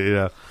 please.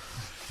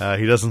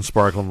 He doesn't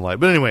sparkle in the light.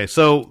 But anyway,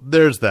 so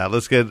there's that.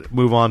 Let's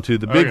move on to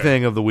the big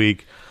thing of the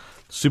week.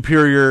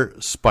 Superior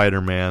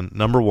Spider-Man,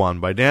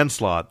 #1 by Dan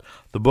Slott,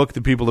 the book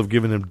that people have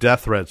given him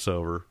death threats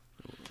over.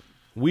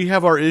 We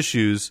have our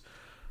issues.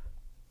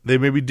 They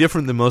may be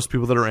different than most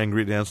people that are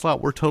angry at Dan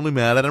Slott. We're totally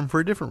mad at him for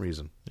a different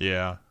reason.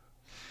 Yeah.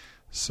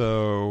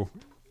 So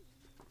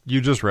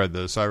you just read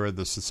this. I read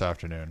this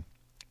afternoon.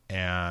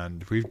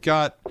 And we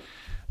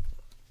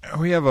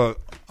have a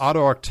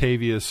Otto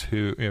Octavius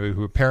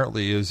who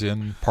apparently is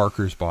in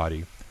Parker's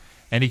body.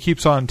 And he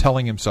keeps on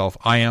telling himself,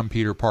 I am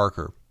Peter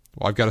Parker.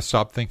 Well, I've got to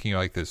stop thinking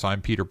like this.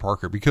 I'm Peter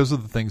Parker because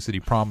of the things that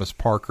he promised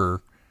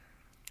Parker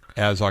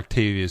as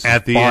Octavius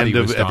at the end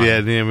of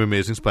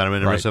Amazing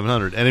Spider-Man number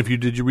 700. And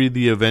did you read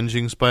the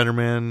Avenging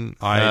Spider-Man?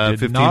 I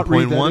did not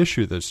read that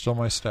issue. That's still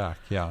my stack.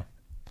 Yeah.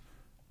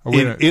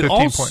 It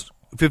also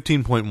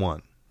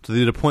 15.1. So they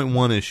did a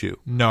 0.1 issue.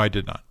 No, I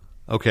did not.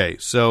 Okay,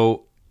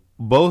 so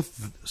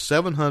both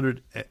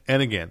 700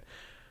 and again,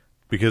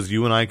 because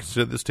you and I can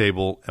sit at this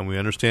table and we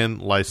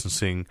understand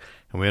licensing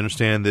and we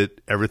understand that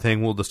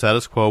the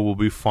status quo will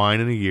be fine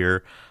in a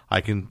year.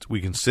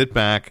 We can sit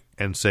back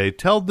and say,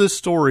 tell this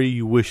story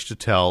you wish to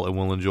tell and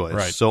we'll enjoy it.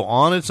 Right. So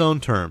on its own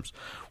terms,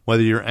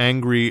 whether you're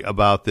angry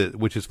about that,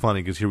 which is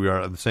funny because here we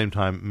are at the same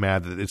time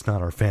mad that it's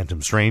not our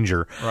Phantom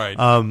Stranger. Right.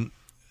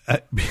 I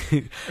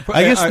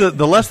guess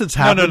the less that's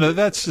happened. No.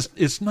 That's just.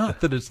 It's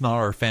not that it's not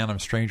our Phantom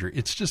Stranger.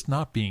 It's just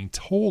not being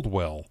told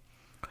well.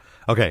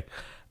 Okay,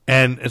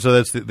 and so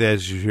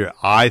as you hear,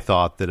 I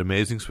thought that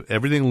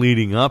everything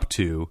leading up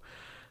to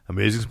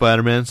Amazing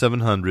Spider-Man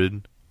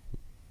 700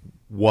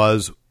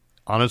 was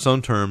on its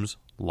own terms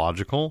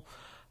logical.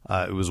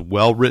 It was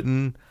well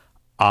written.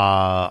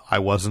 I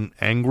wasn't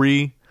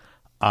angry.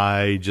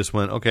 I just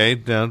went,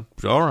 okay,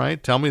 all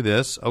right, tell me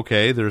this.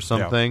 Okay, there's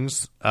some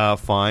things,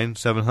 fine.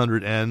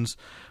 700 ends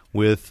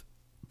with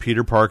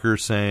Peter Parker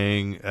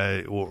saying,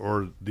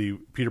 or the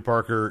Peter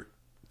Parker,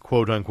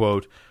 quote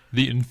unquote,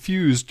 the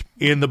infused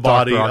in the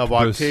body Dr. of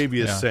Octopus,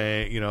 Octavius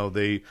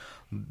saying,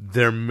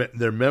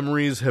 their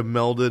memories have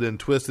melded and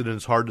twisted, and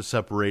it's hard to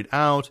separate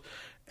out.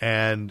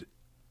 And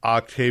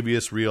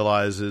Octavius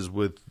realizes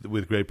with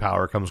great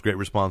power comes great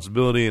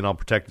responsibility, and I'll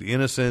protect the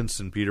innocents.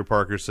 And Peter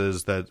Parker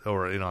says that,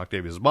 or in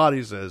Octavius'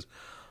 body says,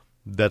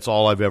 that's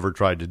all I've ever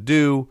tried to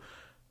do,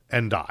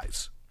 and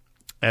dies.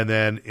 And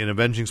then in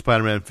Avenging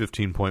Spider-Man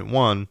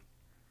 15.1,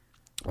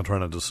 I'll try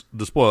not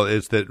to spoil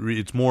it,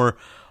 it's more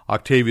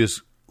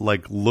Octavius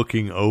like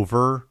looking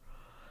over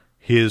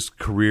his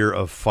career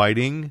of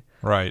fighting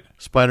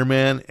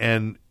Spider-Man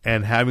and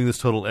having this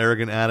total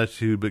arrogant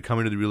attitude, but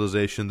coming to the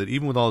realization that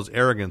even with all his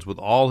arrogance, with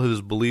all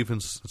his belief in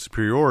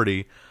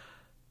superiority,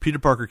 Peter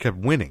Parker kept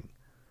winning.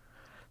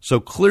 So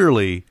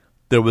clearly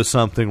there was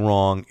something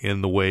wrong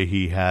in the way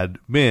he had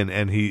been,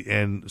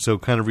 and so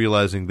kind of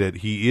realizing that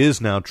he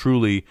is now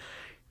truly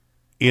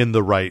in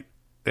the right,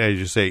 as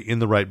you say, in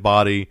the right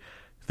body,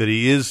 that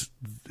he is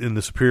in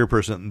the superior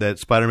person, that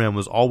Spider-Man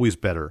was always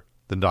better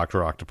than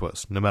Dr.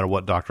 Octopus, no matter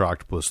what Dr.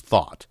 Octopus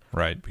thought.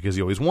 Right. Because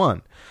he always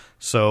won.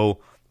 So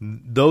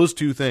those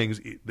two things,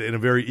 in a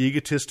very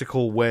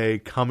egotistical way,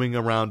 coming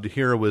around to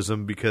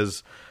heroism,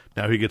 because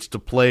now he gets to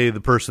play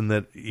the person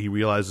that he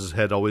realizes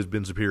had always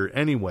been superior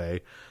anyway.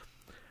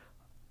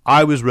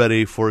 I was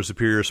ready for a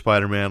superior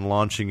Spider-Man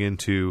launching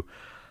into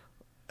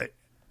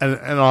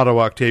an Otto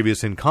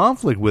Octavius in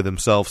conflict with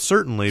himself,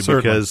 certainly,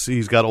 because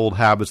he's got old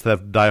habits that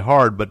have to die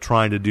hard, but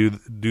trying to do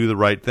the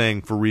right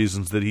thing for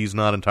reasons that he's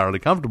not entirely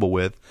comfortable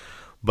with,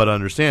 but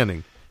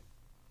understanding.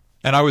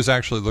 And I was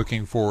actually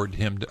looking forward to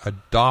him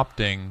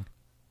adopting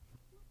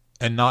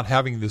and not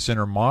having this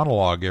inner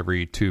monologue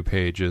every 2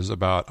 pages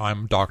about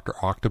I'm Dr.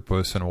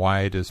 Octopus and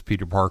why did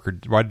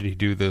he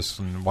do this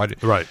and why did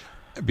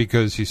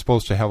because he's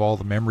supposed to have all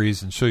the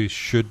memories, and so he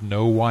should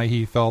know why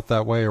he felt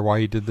that way or why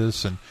he did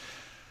this, and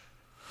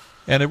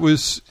it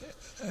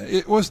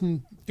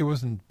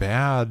wasn't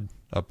bad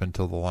up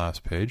until the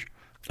last page,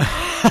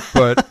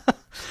 but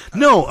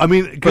no, I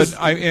mean because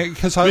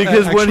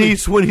when he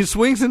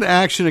swings into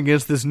action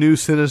against this new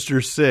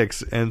Sinister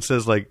Six and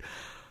says like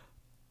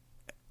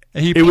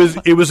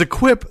it was a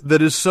quip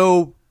that is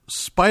so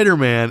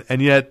Spider-Man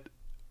and yet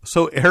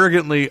so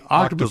arrogantly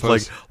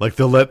Octopus. Like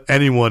they'll let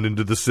anyone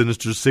into the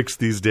Sinister Six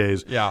these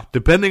days. Yeah,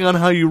 depending on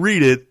how you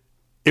read it,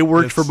 it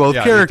worked for both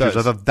characters.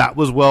 I thought that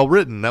was well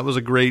written. That was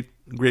a great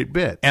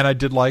bit. And I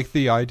did like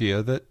the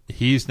idea that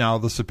he's now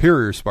the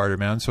superior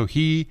Spider-Man, so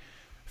he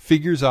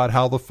figures out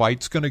how the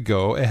fight's going to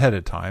go ahead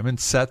of time and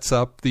sets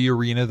up the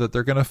arena that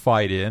they're going to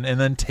fight in and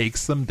then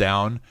takes them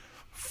down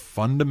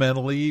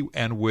fundamentally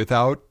and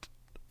without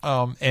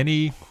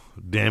any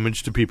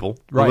damage to people,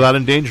 without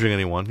endangering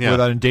anyone. Yeah.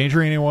 Without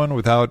endangering anyone,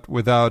 without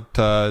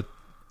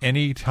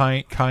any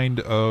kind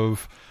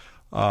of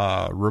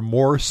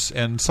remorse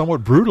and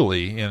somewhat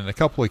brutally in a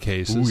couple of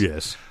cases. Ooh,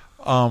 yes.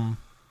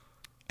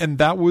 And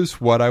that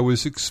was what I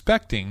was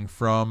expecting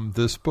from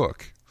this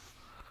book.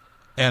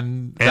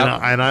 And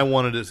I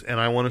want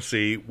to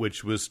see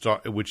which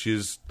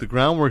is the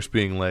groundwork's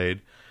being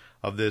laid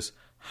of this.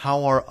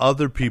 How are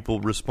other people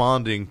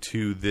responding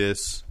to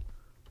this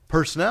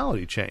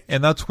personality change?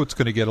 And that's what's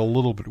going to get a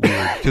little bit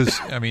weird because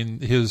I mean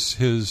his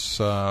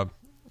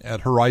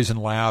at Horizon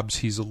Labs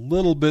he's a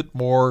little bit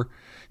more,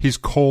 he's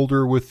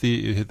colder with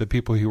the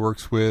people he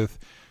works with,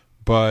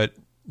 but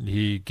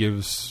he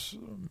gives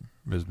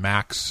his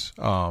Max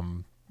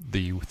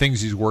the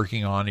things he's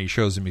working on. He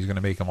shows him he's going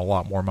to make him a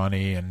lot more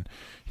money and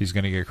he's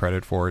going to get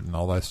credit for it and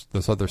all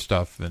this other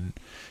stuff. And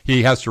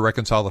he has to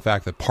reconcile the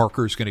fact that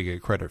Parker's going to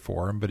get credit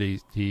for him, but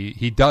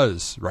he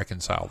does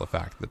reconcile the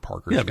fact that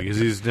Parker's because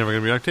he's never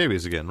going to be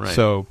Octavius again, right?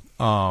 So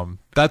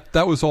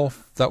that was all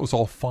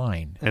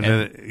fine.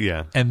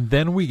 And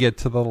then we get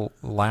to the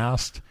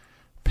last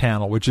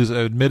panel, which is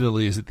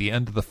admittedly is at the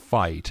end of the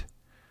fight,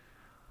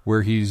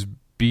 where he's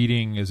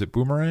beating. Is it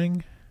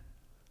Boomerang?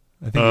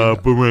 I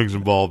think Boomerang's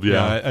involved.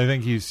 Yeah, I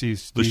think he's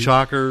the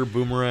Shocker,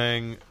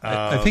 Boomerang.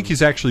 I think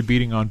he's actually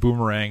beating on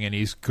Boomerang, and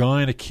he's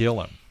going to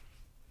kill him.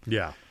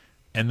 Yeah,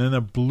 and then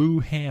a blue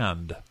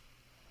hand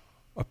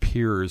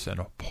appears and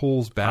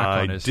pulls back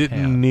on his hand. I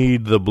didn't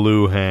need the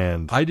blue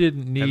hand. I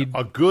didn't need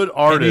a good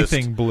artist.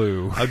 Anything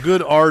blue. A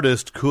good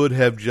artist could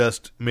have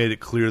just made it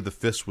clear the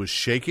fist was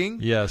shaking.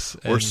 Yes,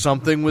 or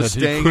something was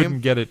staying. He couldn't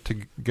get it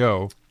to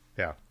go.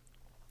 Yeah,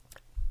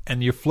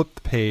 and you flip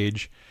the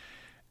page.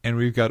 And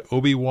we've got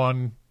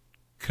Obi-Wan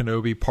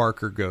Kenobi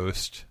Parker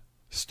Ghost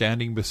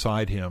standing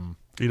beside him.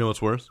 You know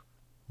what's worse?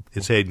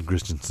 It's Hayden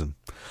Christensen.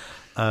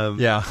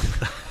 Yeah.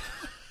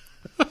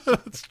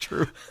 That's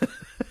true.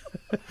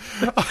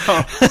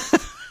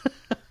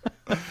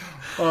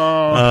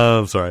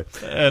 I'm sorry.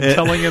 And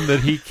telling him that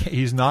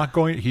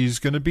he's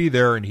going to be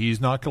there and he's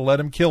not going to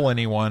let him kill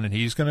anyone and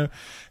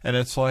and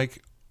it's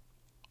like,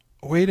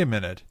 wait a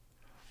minute.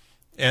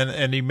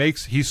 And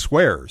he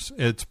swears.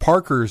 It's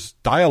Parker's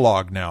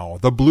dialogue now.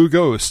 The Blue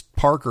Ghost,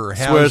 Parker,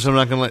 has swears I'm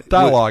not going to let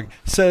dialogue.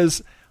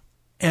 Says,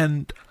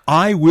 and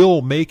I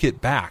will make it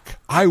back.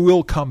 I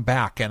will come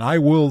back, and I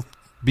will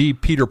be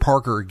Peter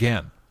Parker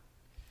again.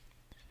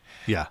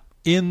 Yeah.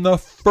 In the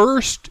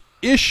first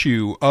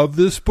issue of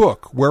this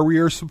book, where we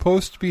are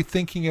supposed to be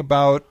thinking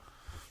about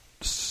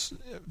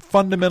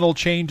fundamental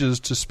changes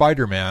to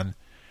Spider-Man,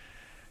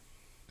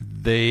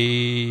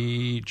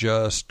 they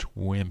just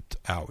wimped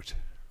out.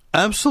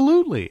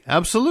 Absolutely.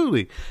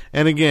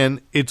 And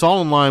again, it's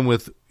all in line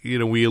with,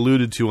 we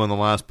alluded to on the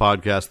last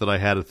podcast that I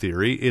had a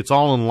theory. It's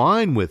all in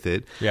line with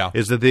it. Yeah.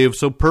 Is that they have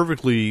so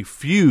perfectly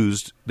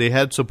fused,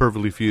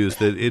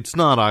 that it's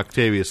not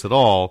Octavius at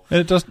all.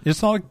 And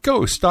it's not a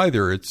ghost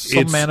either. It's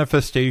some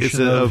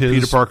manifestation of his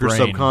Peter Parker's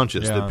brain.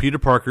 subconscious. Yeah. That Peter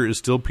Parker is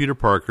still Peter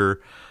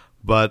Parker,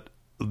 but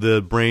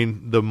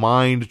the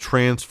mind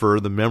transfer,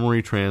 the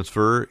memory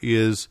transfer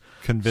is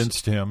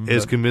convinced him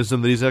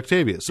that he's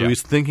Octavius. So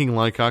he's thinking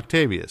like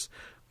Octavius.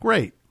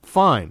 Great,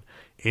 fine,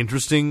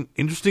 interesting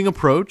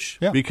approach.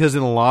 Yeah. Because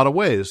in a lot of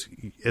ways,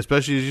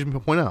 especially as you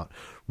point out,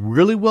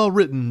 really well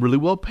written, really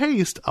well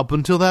paced up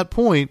until that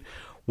point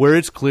where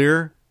it's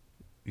clear,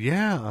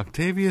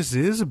 Octavius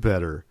is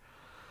better.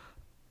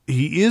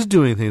 He is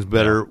doing things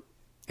better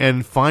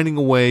and finding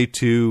a way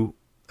to.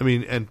 I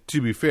mean, and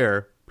to be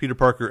fair, Peter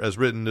Parker, as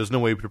written, there's no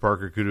way Peter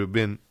Parker could have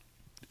been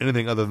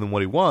anything other than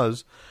what he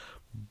was,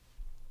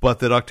 but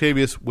that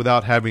Octavius,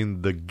 without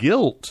having the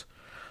guilt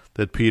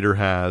that Peter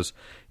has,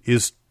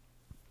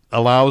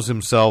 allows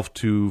himself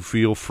to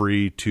feel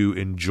free to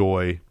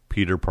enjoy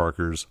Peter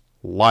Parker's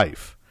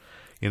life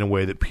in a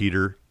way that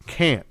Peter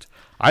can't.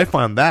 I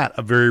find that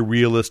a very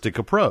realistic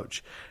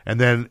approach. And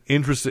then,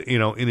 in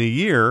a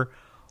year,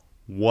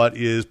 what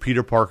is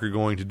Peter Parker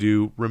going to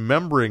do,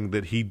 remembering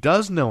that he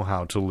does know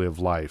how to live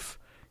life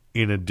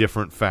in a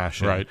different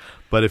fashion, right?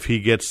 But if he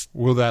gets,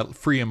 will that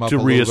free him up to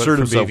a reassert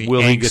little bit from himself?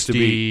 Will he get to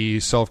be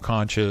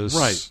self-conscious?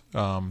 Right.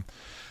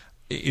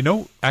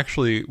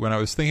 Actually, when I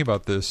was thinking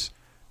about this,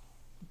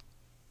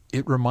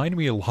 it reminded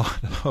me a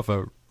lot of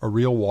a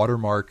real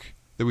watermark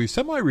that we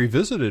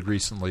semi-revisited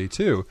recently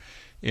too,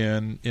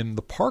 in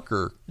the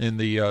Parker in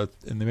the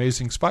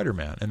Amazing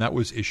Spider-Man, and that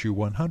was issue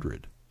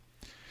 100.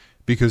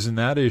 Because in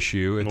that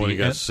issue, at the he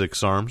got end,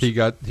 6 arms. He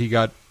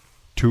got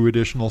 2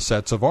 additional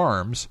sets of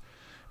arms.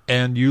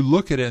 And you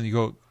look at it and you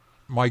go,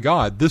 my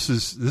God, this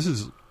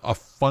is a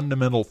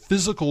fundamental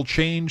physical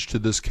change to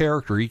this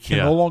character. He can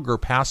no longer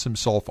pass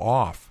himself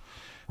off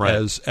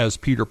as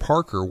Peter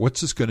Parker.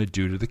 What's this going to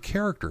do to the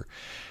character?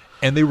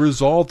 And they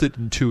resolved it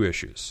in 2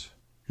 issues.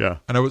 Yeah.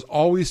 And I was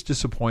always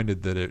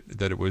disappointed that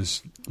it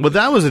was. But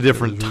that was a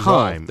different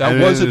time.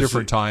 That was a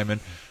different time.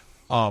 And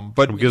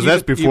But because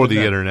that's before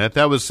the internet.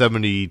 That was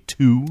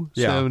 72,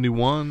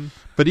 71.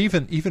 But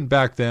even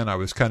back then, I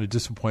was kind of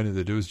disappointed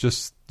that it was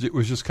just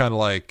kind of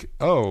like,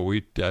 oh,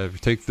 we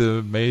take the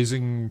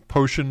amazing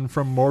potion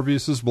from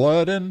Morbius's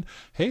blood, and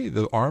hey,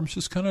 the arms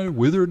just kind of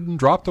withered and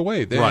dropped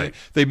away.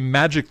 They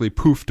magically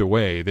poofed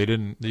away. They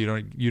didn't.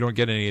 You don't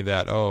get any of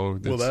that. Oh,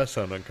 well, that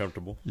sounds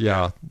uncomfortable.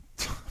 Yeah,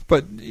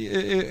 but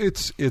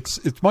it's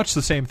much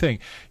the same thing.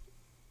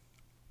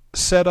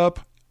 Set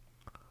up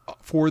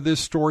for this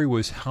story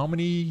was how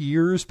many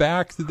years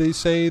back did they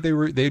say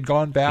they'd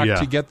gone back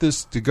to get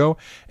this to go?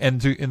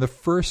 And in the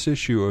first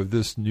issue of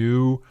this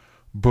new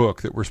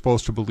book that we're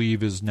supposed to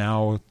believe is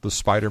now the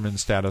Spider-Man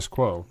status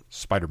quo.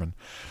 Spider-Man.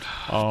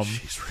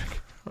 Jeez,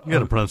 Rick. You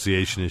got a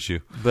pronunciation issue.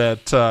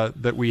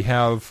 That we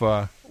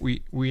have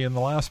we in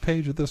the last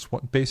page of this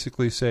one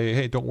basically say,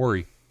 hey, don't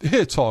worry,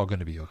 it's all going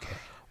to be okay.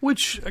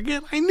 Which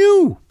again I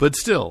knew, but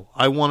still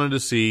I wanted to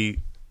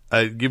see.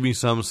 Give me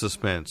some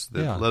suspense.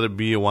 Let it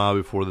be a while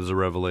before there's a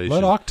revelation.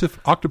 Let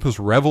Octopus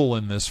revel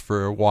in this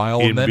for a while,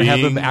 and then have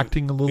him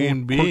acting a little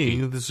in quirky.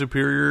 Being the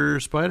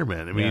superior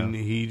Spider-Man. I mean,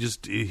 he's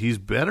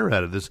better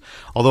at it. This,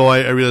 although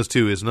I realize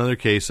too, is another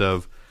case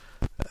of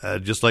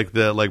just like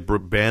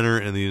Banner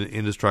and the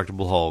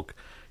Indestructible Hulk.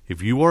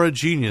 If you are a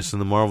genius in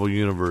the Marvel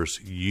Universe,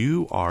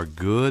 you are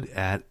good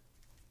at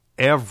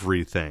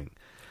everything.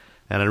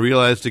 And I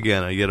realized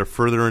again, I get a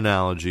further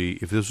analogy.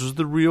 If this was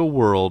the real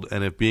world,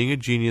 and if being a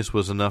genius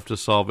was enough to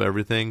solve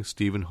everything,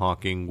 Stephen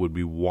Hawking would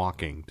be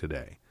walking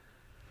today.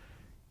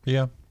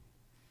 Yeah.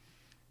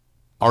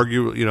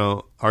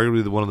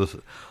 Arguably one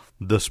of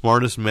the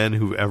smartest men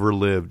who've ever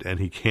lived, and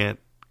he can't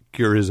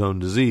cure his own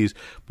disease.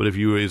 But if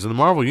he's in the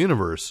Marvel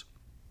Universe,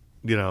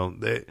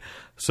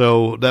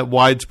 so that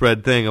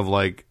widespread thing of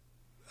like,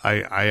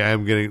 I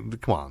am getting,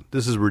 come on,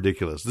 this is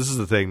ridiculous. This is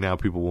the thing now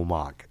people will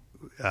mock.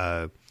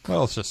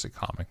 Well, it's just a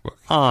comic book.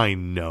 I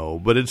know,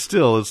 but it's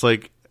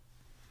like,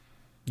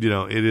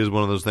 it is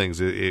one of those things.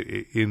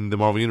 In the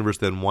Marvel Universe,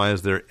 then why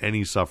is there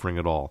any suffering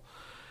at all?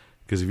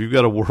 Because if you've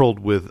got a world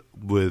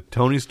with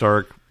Tony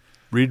Stark,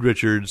 Reed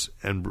Richards,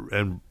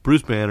 and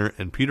Bruce Banner,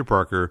 and Peter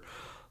Parker,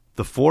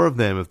 the four of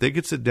them, if they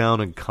could sit down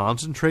and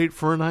concentrate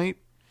for a night,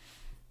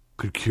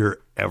 could cure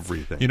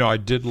everything. I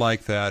did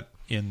like that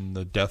in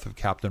the Death of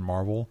Captain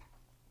Marvel,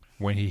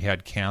 when he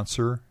had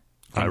cancer.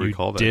 I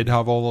recall that. Did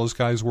have all those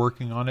guys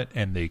working on it,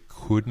 and they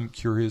couldn't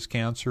cure his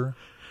cancer,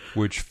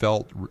 which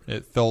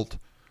it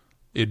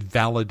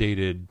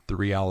validated the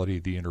reality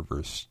of the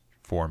universe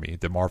for me.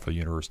 The Marvel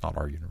universe, not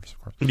our universe,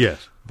 of course.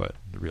 Yes, but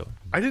the real.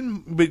 I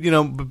didn't,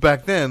 but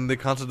back then the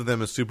concept of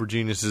them as super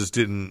geniuses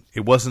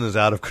it wasn't as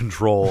out of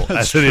control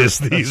as it is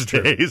these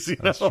days.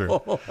 That's true.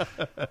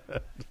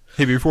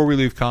 Hey, before we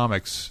leave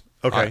comics.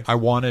 Okay. I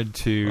wanted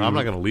to... I'm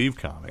not going to leave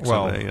comics.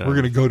 Well, we're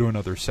going to go to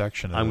another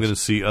section. I'm going to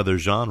see other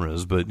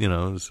genres, but,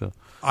 So.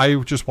 I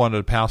just wanted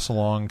to pass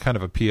along kind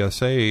of a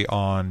PSA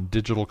on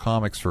digital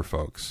comics for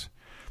folks.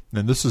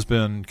 And this has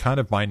been kind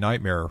of my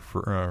nightmare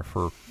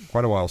for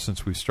quite a while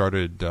since we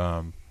started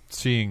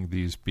seeing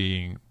these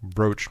being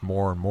broached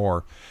more and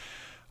more.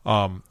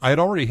 I had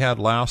already had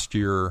last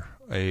year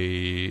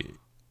a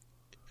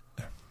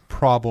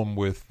problem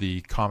with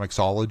the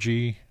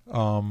Comixology.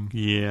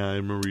 Yeah, I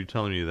remember you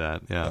telling me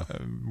that. Yeah,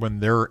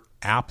 when their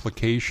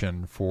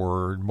application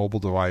for mobile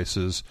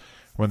devices,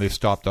 when they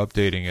stopped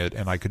updating it,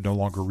 and I could no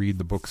longer read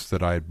the books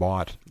that I had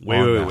bought.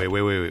 Wait.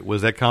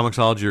 Was that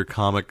Comixology or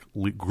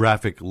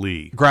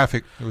Graphicly?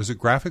 Was it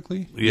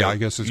Graphically? Yeah, I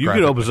guess it's. You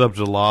could open up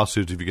to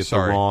lawsuits if you get the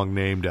wrong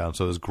name down.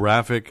 So it's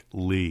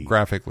Graphicly.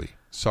 Graphically.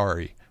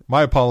 Sorry.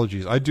 My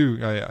apologies.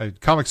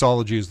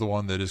 Comixology is the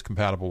one that is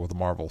compatible with the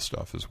Marvel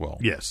stuff as well.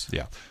 Yes.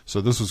 Yeah.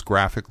 So this was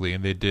Graphically,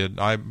 and they did.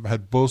 I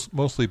had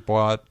mostly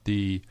bought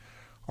the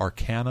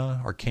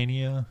Arcania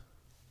books.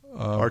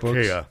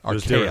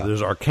 Archaea.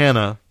 There's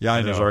Arcana. Yeah,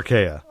 I know. There's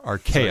Archaea.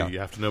 Archaea. So you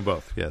have to know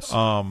both. Yes.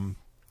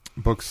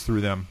 Books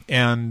through them.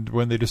 And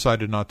when they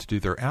decided not to do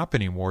their app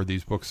anymore,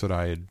 these books that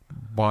I had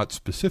bought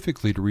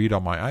specifically to read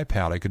on my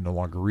iPad, I could no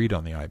longer read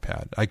on the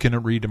iPad. I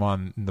couldn't read them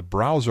on the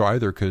browser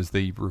either because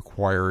they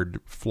required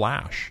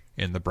Flash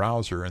in the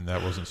browser, and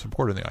that wasn't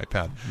supported in the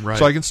iPad. Right.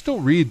 So I can still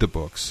read the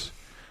books,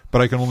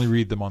 but I can only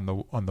read them on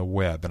the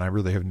web, and I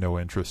really have no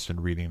interest in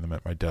reading them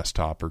at my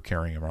desktop or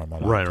carrying them around my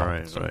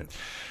laptop. Right.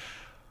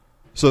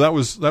 So that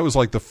was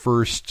like the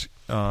first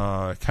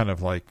kind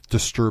of like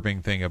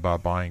disturbing thing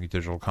about buying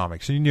digital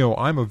comics. And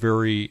I'm a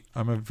very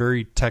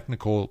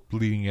technical,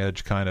 bleeding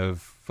edge kind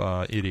of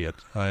idiot.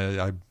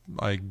 I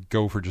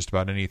go for just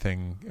about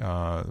anything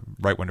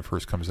right when it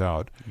first comes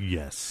out.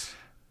 Yes.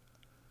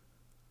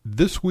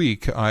 This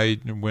week,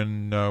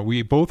 when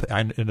we both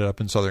ended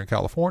up in Southern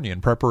California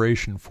in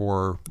preparation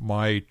for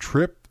my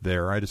trip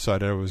there, I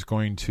decided I was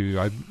going to.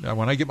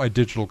 When I get my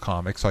digital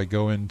comics, I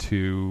go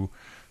into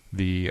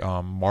the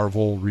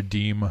Marvel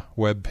Redeem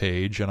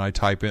webpage, and I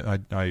type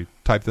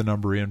the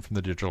number in from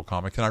the digital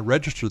comic, and I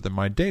register them in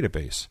my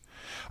database.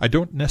 I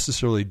don't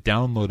necessarily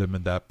download them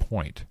at that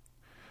point.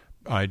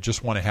 I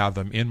just want to have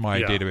them in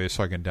my database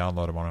so I can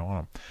download them when I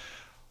want them.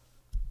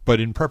 But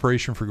in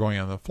preparation for going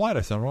on the flight,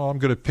 I said, well, I'm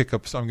going to pick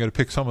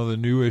some of the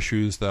new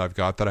issues that I've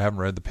got that I haven't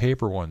read the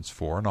paper ones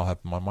for, and I'll have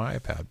them on my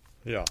iPad.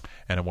 Yeah.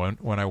 And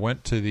when I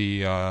went to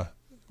the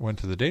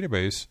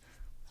database,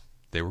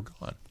 they were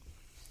gone.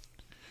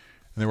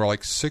 And there were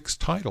like 6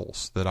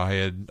 titles that I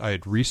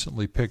had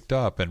recently picked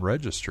up and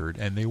registered,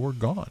 and they were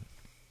gone.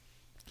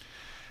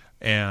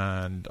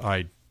 And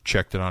I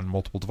checked it on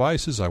multiple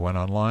devices. I went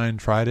online,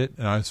 tried it,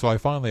 and so I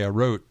finally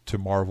wrote to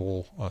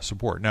Marvel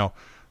support. Now,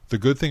 the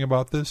good thing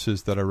about this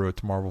is that I wrote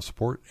to Marvel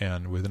support,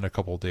 and within a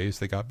couple of days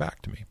they got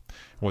back to me.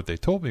 What they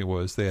told me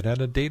was they had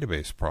a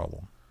database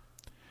problem,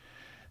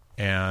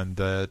 and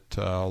that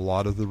a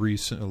lot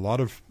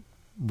of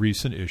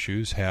recent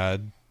issues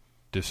had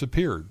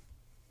disappeared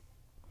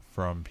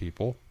from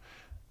people.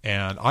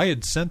 And I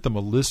had sent them a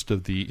list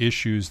of the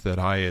issues that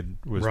I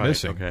was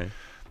missing. Okay.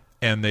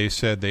 And they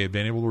said they had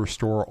been able to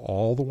restore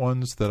all the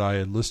ones that I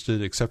had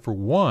listed except for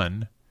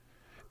one,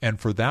 and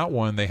for that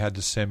one they had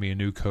to send me a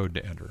new code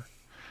to enter.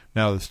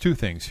 Now, there's 2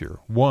 things here.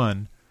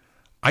 One,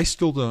 I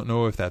still don't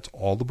know if that's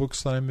all the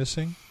books that I'm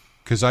missing,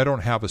 because I don't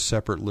have a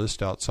separate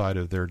list outside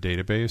of their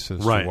database.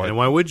 Right, and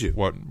why would you?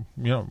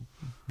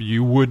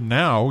 You would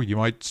now. You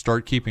might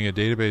start keeping a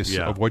database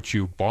of what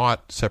you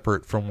bought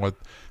separate from what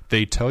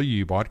they tell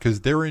you bought,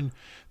 because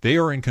they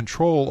are in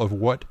control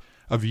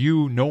of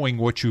you knowing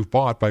what you've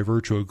bought by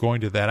virtue of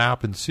going to that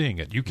app and seeing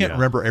it. You can't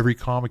remember every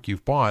comic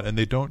you've bought, and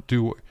they don't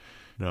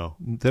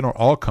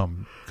all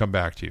come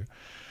back to you.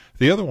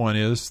 The other one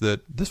is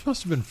that this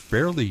must have been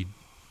fairly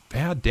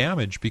bad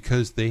damage,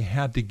 because they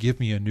had to give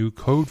me a new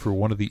code for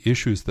one of the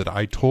issues that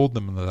I told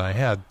them that I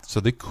had, so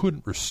they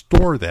couldn't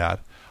restore that.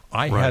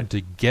 I had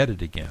to get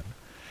it again.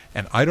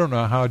 And I don't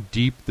know how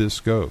deep this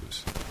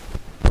goes.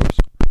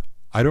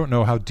 I don't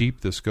know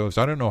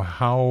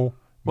how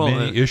how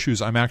many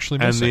issues I'm actually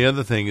missing. And the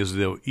other thing is,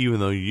 that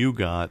even though you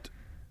got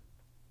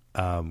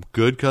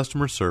good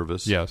customer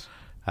service, yes,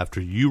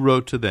 after you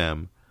wrote to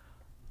them,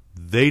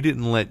 they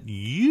didn't let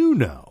you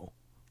know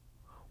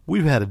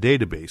we've had a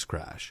database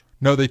crash.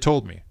 No, they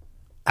told me.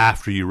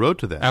 After you wrote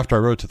to them? After I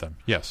wrote to them,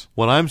 yes.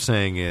 What I'm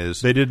saying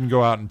is, they didn't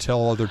go out and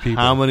tell other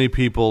people. How many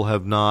people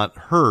have not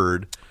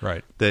heard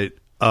that,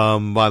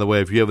 by the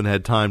way, if you haven't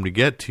had time to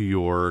get to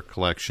your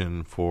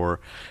collection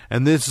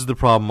and this is the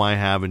problem I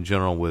have in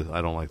general with,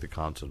 I don't like the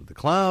concept of the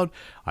cloud.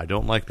 I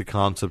don't like the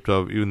concept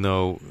of, even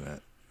though,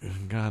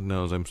 God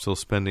knows, I'm still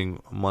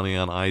spending money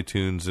on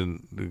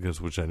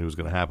iTunes, which I knew was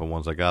going to happen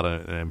once I got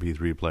an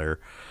MP3 player,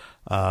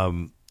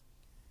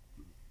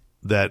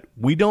 that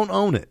we don't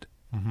own it.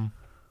 Mm-hmm.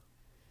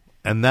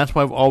 And that's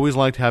why I've always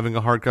liked having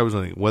a hard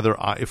copy.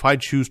 If I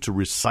choose to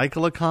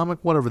recycle a comic,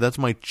 whatever, that's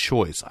my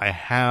choice. I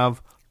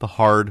have the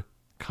hard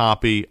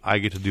copy. I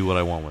get to do what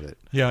I want with it.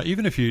 Yeah,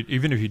 even if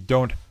you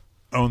don't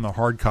own the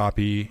hard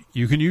copy,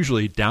 you can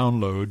usually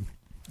download,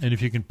 and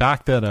if you can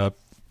back that up,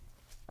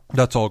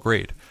 that's all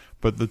great.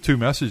 But the 2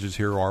 messages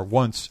here are: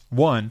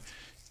 one,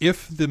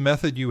 if the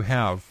method you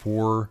have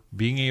for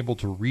being able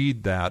to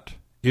read that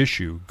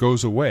issue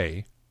goes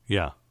away,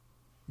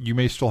 you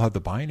may still have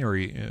the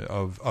binary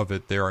of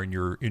it there in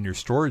your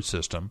storage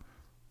system,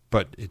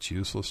 but it's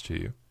useless to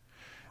you.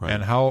 Right.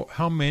 And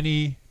how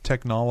many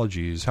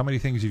technologies, how many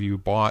things have you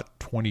bought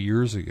 20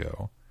 years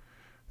ago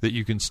that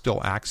you can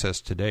still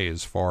access today?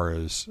 As far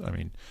as,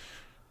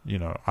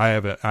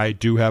 I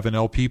do have an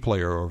LP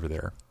player over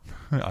there,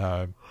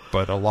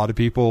 but a lot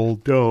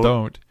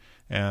don't.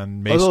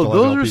 And although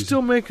those are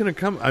still making a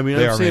comeback. I mean,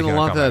 I'm seeing a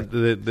lot that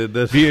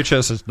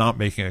VHS is not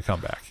making a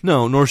comeback.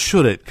 No, nor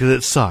should it, because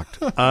it sucked.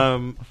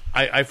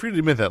 I freely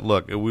admit that.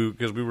 Look,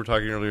 because we were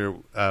talking earlier.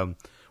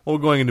 We're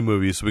going into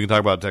movies, so we can talk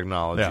about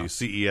technology. Yeah.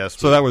 CES.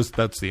 So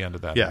that's the end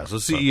of that. Yeah. So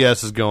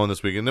CES is going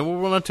this week, and then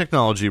we're on a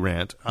technology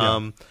rant.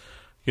 And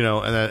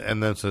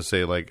then to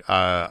say, like,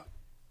 I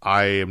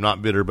am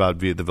not bitter about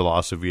the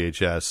Velocity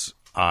VHS.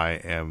 I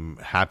am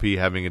happy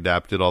having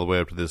adapted all the way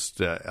up to this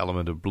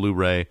element of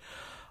Blu-ray.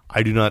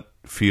 I do not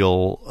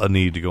feel a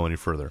need to go any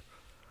further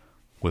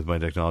with my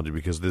technology,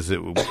 because this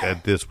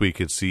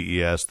week at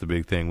CES, the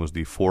big thing was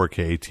the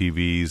 4K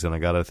TVs, and I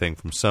got a thing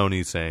from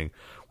Sony saying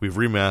we've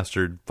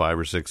remastered 5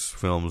 or 6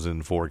 films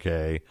in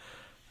 4K.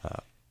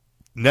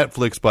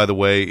 Netflix, by the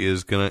way,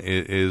 is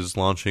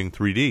launching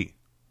 3D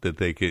that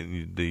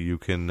you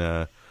can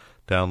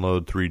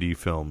download 3D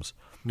films.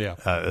 Yeah,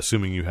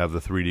 assuming you have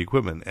the 3D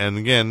equipment. And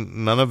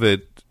again, none of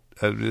it,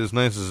 as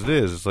nice as it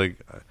is, it's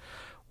like,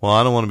 well,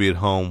 I don't want to be at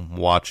home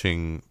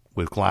watching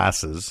with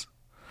glasses,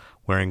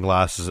 wearing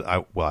glasses.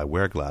 I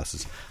wear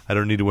glasses. I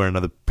don't need to wear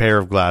another pair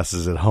of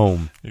glasses at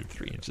home. You're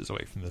 3 inches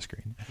away from the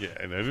screen.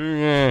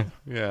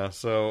 Yeah.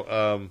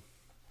 So,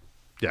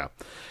 yeah.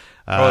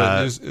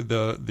 There's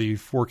the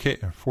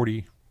 4K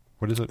 40.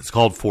 What is it? It's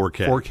called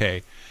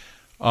 4K.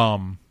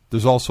 4K.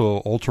 There's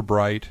also ultra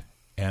bright,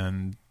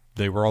 and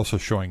they were also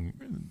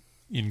showing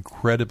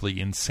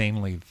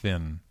insanely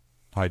thin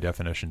high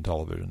definition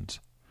televisions.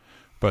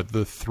 But the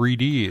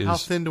 3D is... How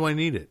thin do I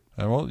need it?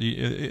 Well,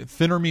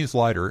 thinner means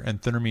lighter,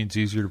 and thinner means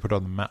easier to put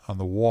on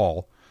the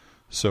wall.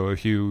 So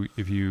if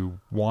you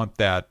want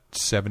that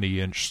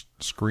 70-inch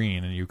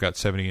screen and you've got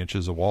 70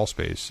 inches of wall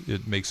space,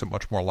 it makes it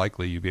much more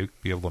likely you'll be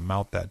able to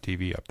mount that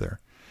TV up there.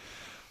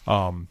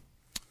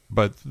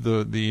 But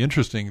the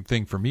interesting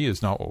thing for me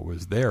is not what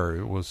was there;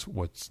 it was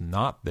what's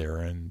not there,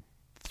 and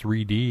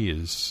 3D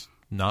is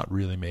not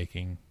really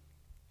making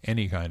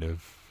any kind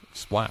of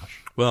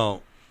splash.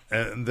 Well,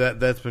 and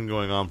that's been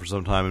going on for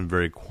some time, and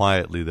very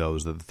quietly, though,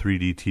 is that the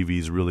 3D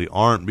TVs really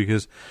aren't,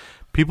 because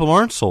people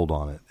aren't sold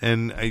on it.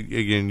 And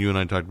again, you and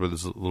I talked about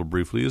this a little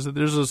briefly, is that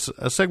there's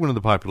a segment of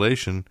the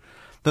population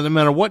that no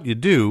matter what you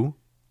do,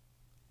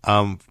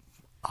 eye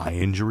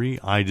injury,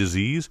 eye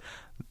disease,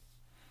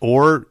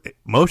 or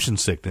motion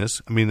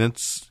sickness, I mean,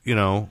 that's,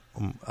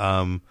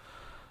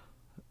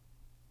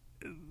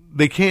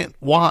 they can't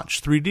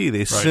watch 3D.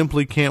 They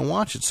simply can't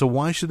watch it. So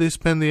why should they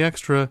spend the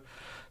extra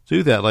to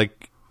do that?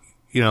 Like,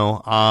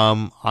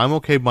 I'm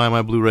okay buying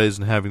my Blu-rays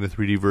and having the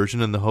 3D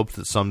version in the hopes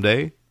that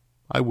someday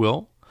I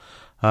will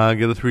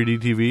get a 3D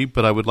TV,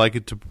 but I would like,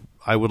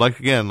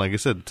 again, like I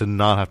said, to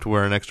not have to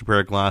wear an extra pair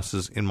of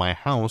glasses in my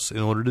house in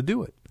order to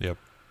do it. Yep.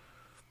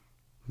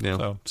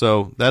 Yeah.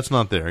 So that's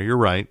not there. You're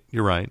right.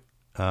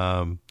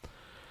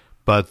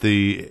 But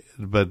these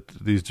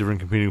different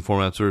competing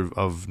formats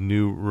of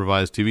new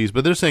revised TVs,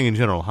 but they're saying in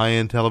general,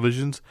 high-end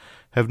televisions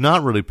have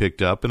not really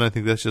picked up, and I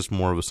think that's just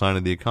more of a sign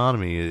of the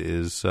economy.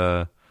 Is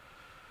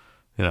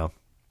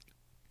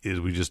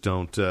we just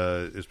don't,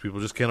 is people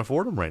just can't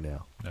afford them right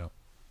now. No.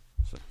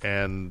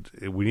 And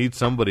we need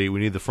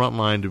the front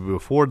line to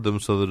afford them,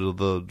 so that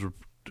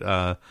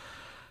the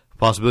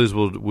possibilities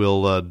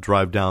will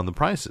drive down the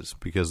prices,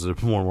 because there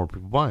are more and more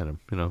people buying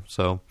them.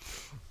 So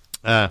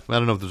I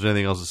don't know if there's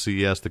anything else at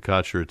CES that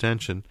caught your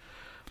attention,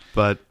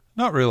 but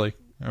not really.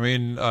 I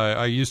mean,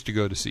 I used to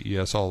go to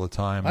CES all the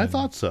time. I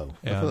thought so.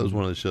 I thought it was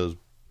one of the shows,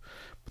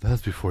 but that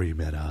was before you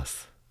met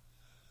us.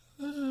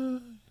 Yeah,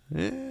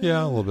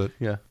 a little bit.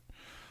 Yeah,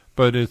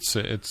 but it's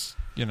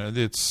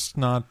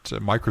not,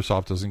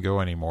 Microsoft doesn't go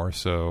anymore,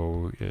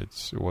 so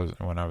it wasn't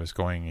when I was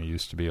going. I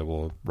used to be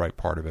able to write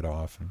part of it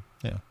off, and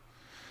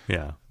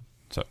yeah.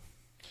 So,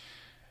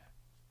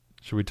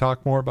 should we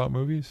talk more about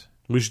movies?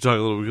 We should talk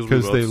a little,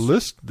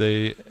 because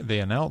they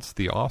announced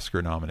the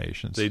Oscar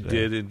nominations. They today.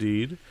 did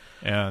indeed,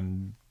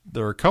 and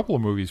there are a couple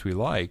of movies we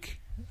like,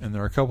 and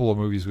there are a couple of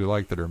movies we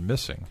like that are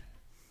missing.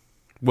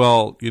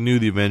 Well, you knew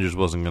the Avengers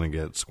wasn't going to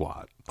get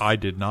squat. I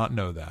did not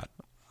know that.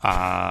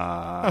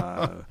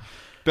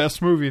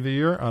 Best movie of the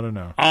year? I don't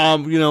know.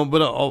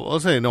 But I'll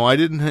say no. I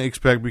didn't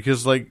expect,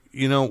 because,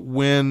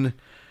 when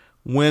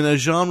a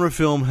genre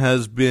film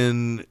has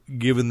been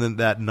given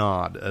that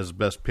nod as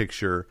Best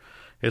Picture,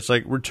 it's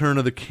like Return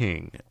of the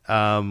King,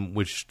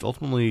 which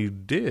ultimately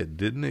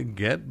didn't it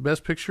get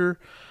Best Picture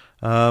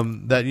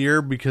that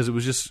year, because it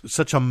was just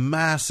such a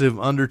massive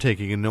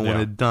undertaking and no one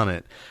had done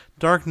it.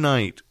 Dark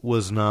Knight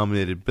was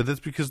nominated, but that's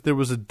because there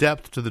was a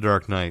depth to the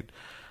Dark Knight.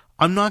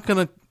 I'm not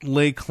going to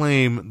lay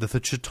claim that the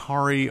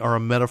Chitauri are a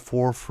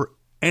metaphor for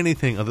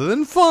anything other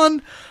than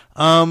fun.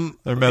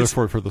 They're a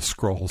metaphor for the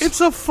Skrulls. It's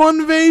a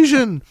fun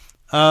invasion.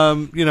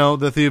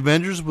 That the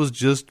Avengers was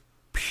just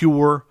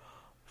pure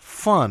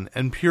fun,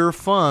 and pure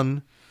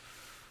fun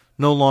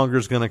no longer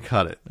is going to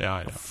cut it. Yeah,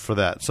 I know. For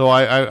that. So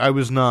I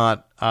was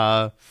not.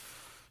 No.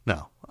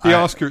 The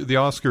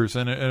Oscars,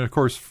 and of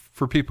course,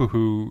 for people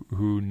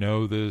who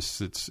know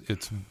this,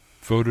 it's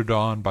voted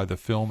on by the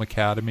Film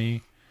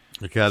Academy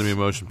of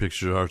Motion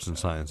Picture Arts and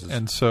Sciences,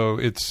 and so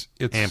it's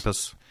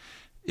AMPAS.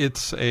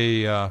 It's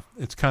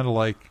kind of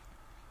like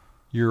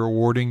you're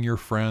awarding your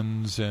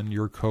friends and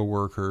your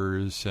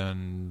coworkers,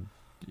 and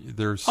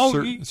there's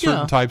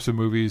certain types of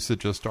movies that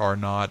just are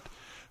not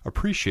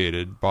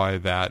appreciated by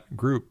that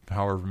group,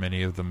 however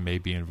many of them may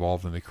be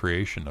involved in the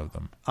creation of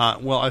them.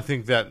 Well, I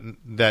think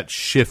that's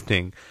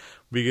shifting,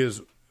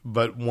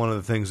 but one of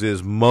the things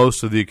is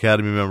most of the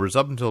Academy members,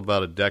 up until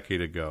about a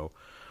decade ago,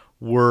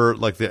 were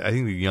I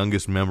think the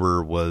youngest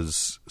member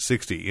was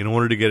 60. In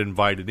order to get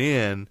invited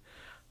in,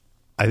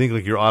 I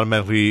think you're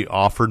automatically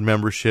offered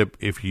membership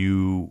if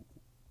you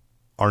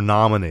are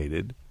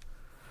nominated.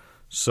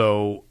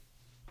 So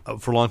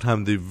for a long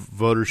time, the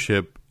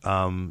votership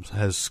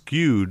has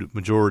skewed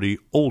majority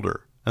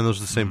older, and those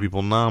are the same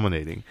people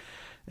nominating.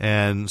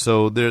 And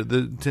so there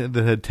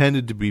had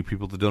tended to be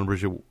people that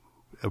don't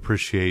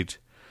appreciate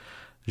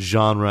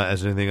genre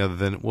as anything other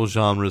than, well,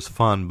 genre is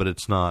fun, but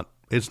it's not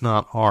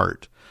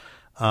art.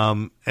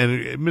 And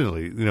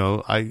admittedly,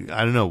 I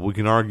don't know. We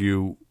can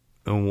argue,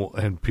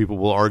 and people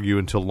will argue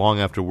until long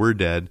after we're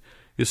dead.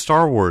 Is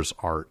Star Wars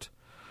art,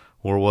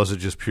 or was it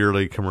just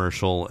purely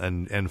commercial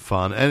and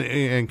fun?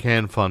 And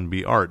can fun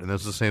be art? And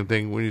that's the same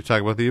thing when you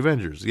talk about the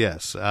Avengers.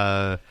 Yes,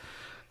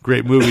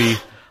 great movie.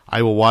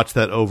 I will watch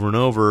that over and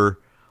over.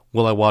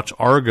 Will I watch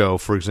Argo,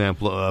 for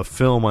example, a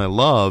film I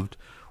loved?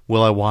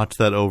 Will I watch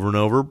that over and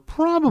over?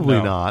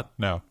 Probably not.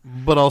 No.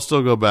 But I'll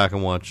still go back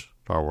and watch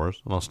Star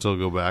Wars, and I'll still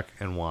go back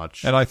and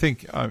watch. And I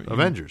think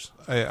Avengers.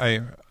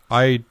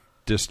 I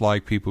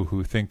dislike people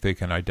who think they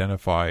can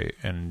identify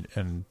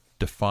and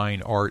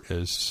define art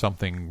as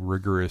something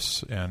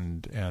rigorous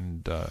and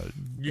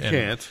You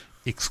can't.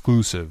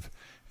 exclusive.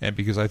 And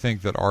because I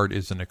think that art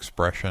is an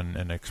expression,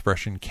 and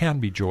expression can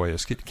be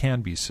joyous, it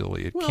can be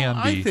silly, it can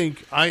be.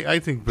 I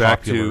think back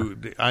popular.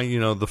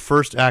 to the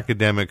first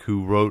academic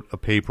who wrote a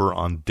paper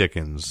on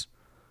Dickens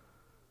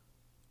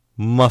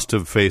must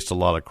have faced a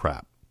lot of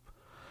crap.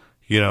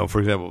 For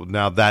example,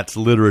 now that's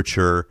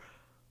literature,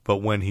 but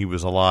when he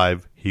was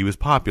alive, he was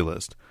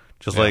populist.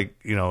 Just like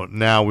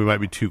now we might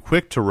be too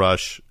quick to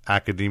rush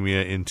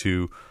academia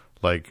into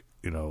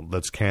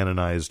let's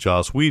canonize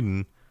Joss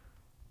Whedon.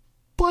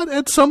 But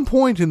at some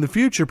point in the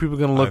future, people are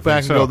going to look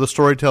back and go, the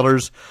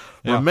storytellers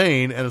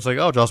remain, and it's like,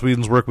 oh, Joss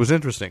Whedon's work was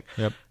interesting.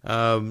 Yep.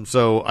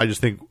 So I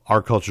just think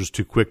our culture's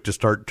too quick to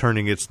start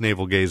turning its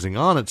navel-gazing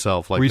on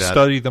itself like that. We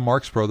studied the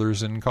Marx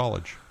Brothers in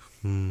college.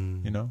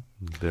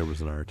 There was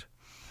an art.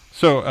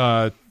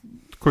 So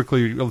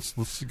quickly,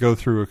 let's go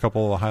through a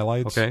couple of the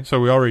highlights. Okay.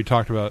 So we already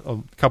talked about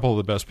a couple of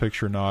the Best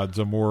Picture nods: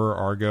 Amour,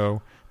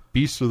 Argo,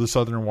 Beasts of the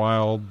Southern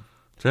Wild.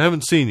 Which I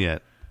haven't seen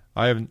yet.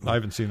 I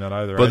haven't seen that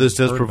either. But this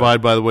does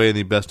provide, by the way, in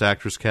the Best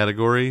Actress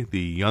category, the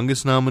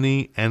youngest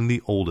nominee and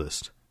the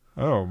oldest.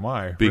 Oh,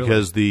 my.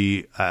 Because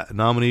the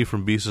nominee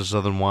from Beasts of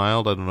Southern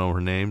Wild, I don't know her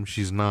name,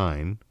 she's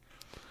 9.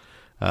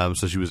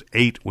 So she was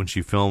 8 when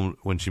she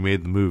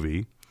made the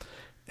movie.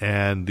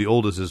 And the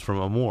oldest is from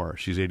Amour.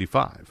 She's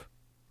 85.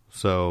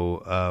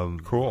 So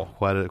cool.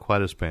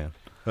 Quite a span.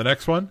 The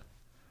next one?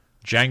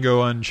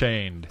 Django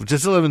Unchained. Which I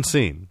still haven't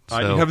seen. So.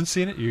 You haven't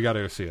seen it? You got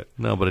to go see it.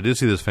 No, but I did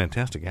see those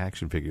fantastic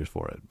action figures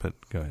for it. But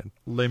go ahead.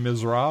 Les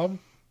Miserables,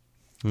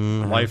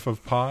 Life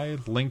of Pi,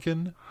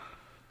 Lincoln,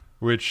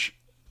 which,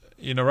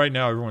 right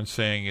now everyone's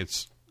saying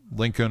it's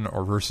Lincoln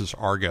or versus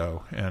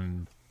Argo,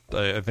 and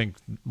I think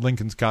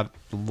Lincoln's got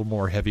a little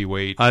more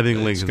heavyweight. I think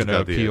Lincoln's going to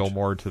got the appeal edge.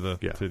 more to the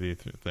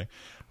thing.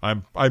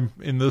 I'm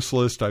in this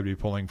list. I'd be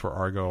pulling for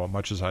Argo, as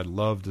much as I'd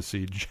love to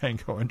see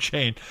Django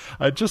Unchained.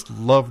 I'd just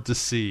love to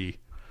see.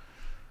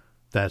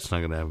 That's not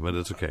going to happen, but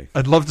it's okay.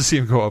 I'd love to see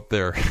him go up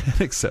there and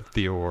accept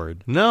the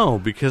award. No,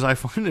 because I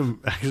find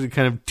him actually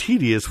kind of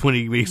tedious when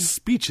he makes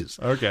speeches.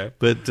 Okay.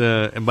 But,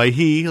 and by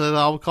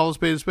I'll call a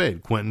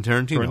spade. Quentin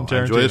Tarantino.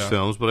 I enjoy his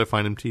films, but I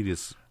find him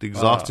tedious.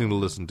 Exhausting to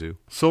listen to.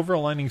 Silver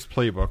Linings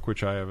Playbook,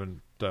 which I haven't...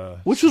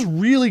 which was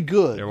really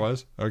good. It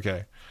was?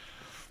 Okay.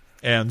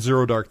 And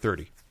Zero Dark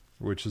 30,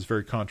 which is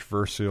very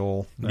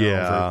controversial.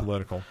 Very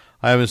political.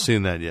 I haven't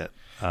seen that yet.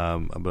 But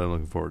I'm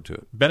looking forward to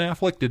it. Ben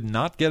Affleck did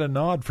not get a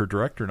nod for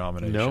director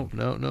nomination.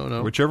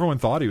 No. Which everyone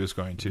thought he was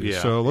going to.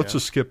 Yeah, so let's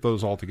just skip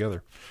those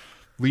altogether.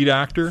 Lead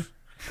actor.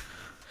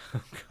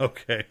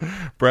 Okay.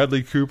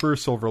 Bradley Cooper,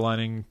 Silver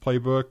Lining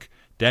Playbook.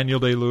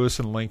 Daniel Day-Lewis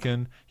and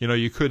Lincoln.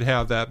 You could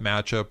have that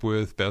matchup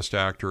with Best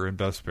Actor and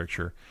Best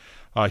Picture.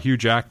 Hugh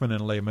Jackman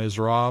and Les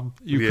Miserables.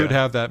 You could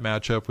have that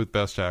matchup with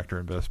Best Actor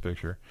and Best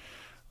Picture.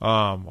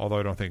 Although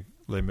I don't think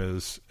Les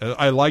Mis.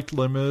 I liked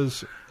Les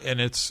Mis,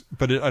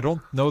 but I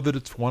don't know that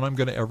it's one I'm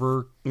going to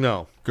ever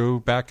go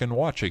back and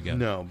watch again.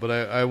 No, but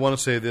I want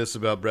to say this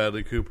about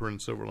Bradley Cooper and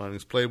Silver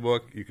Linings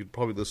Playbook. You could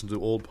probably listen to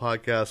old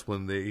podcasts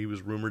when he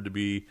was rumored to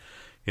be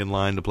in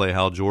line to play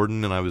Hal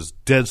Jordan, and I was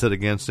dead set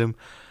against him.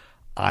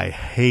 I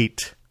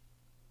hated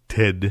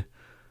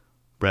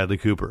Bradley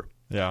Cooper.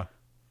 Yeah.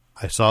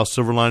 I saw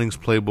Silver Linings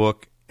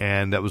Playbook,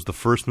 and that was the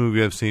first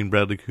movie I've seen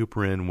Bradley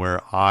Cooper in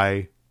where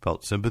I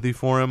felt sympathy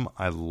for him.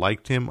 I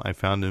liked him. I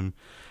found him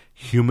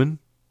human.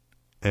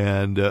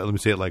 And let me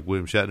say it like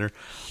William Shatner.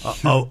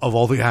 Of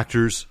all the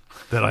actors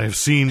that I have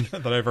seen,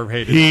 that I've ever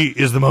hated, he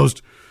is the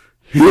most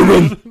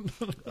human.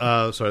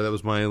 Sorry, that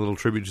was my little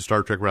tribute to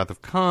Star Trek Wrath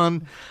of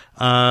Khan.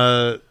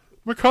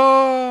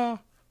 Macaw!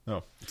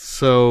 No.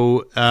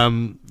 So,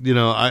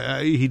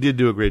 he did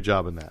do a great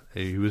job in that.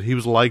 He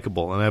was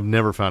likable, and I've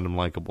never found him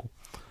likable.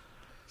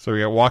 So we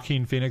got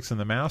Joaquin Phoenix in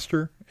The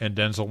Master and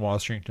Denzel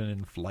Washington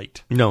in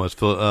Flight. No, it's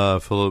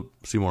Philip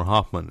Seymour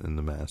Hoffman in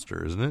The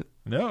Master, isn't it?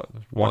 No,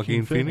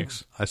 Joaquin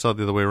Phoenix. I saw it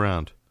the other way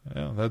around.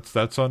 Yeah,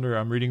 that's under.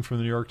 I'm reading from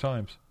the New York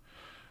Times.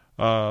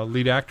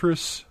 Lead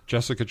actress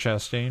Jessica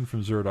Chastain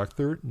from Zero Dark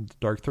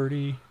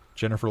 30.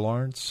 Jennifer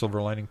Lawrence,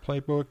 Silver Lining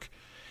Playbook.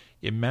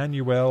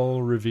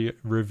 Emmanuel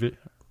Riva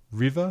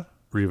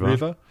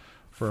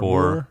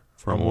for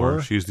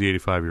Amour. She's the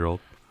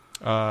 85-year-old.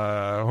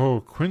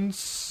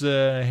 Quince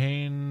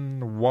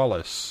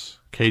Wallace,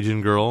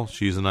 Cajun Girl.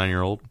 She's a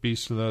 9-year-old.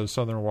 Beast of the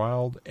Southern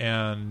Wild,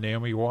 and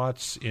Naomi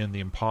Watts in The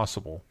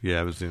Impossible. Yeah, I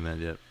haven't seen that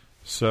yet.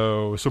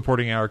 So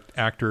supporting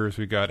actors,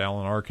 we got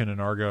Alan Arkin in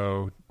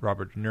Argo,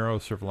 Robert De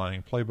Niro, Silver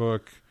Lining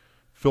Playbook,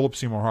 Philip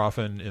Seymour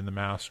Hoffman in The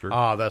Master.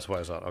 Ah, that's why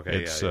I saw it.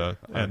 Okay,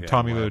 and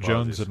Tommy Lee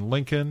Jones in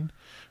Lincoln.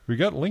 We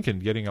got Lincoln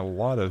getting a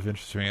lot of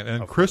interesting,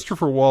 and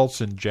Christopher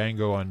Waltz in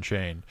Django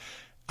Unchained.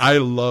 I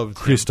loved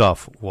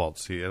Christoph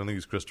Waltz. I don't think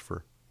he's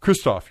Christopher.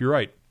 Christoph, you're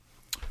right.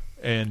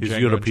 And he's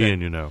Django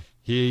European, Unchained.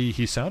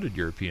 He sounded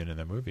European in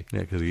that movie.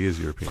 Yeah, because he is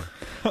European.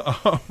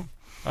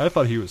 I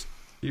thought he was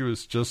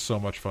just so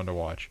much fun to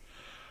watch.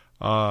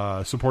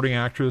 Supporting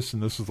actress,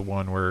 and this is the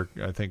one where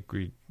I think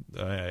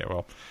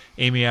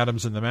Amy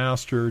Adams in The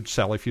Master,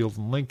 Sally Field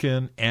in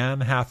Lincoln,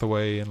 Anne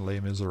Hathaway in Les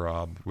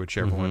Miserables, which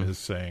everyone is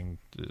saying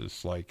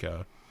is like,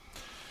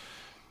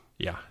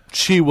 yeah.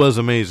 She was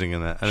amazing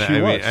in that. And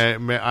she was.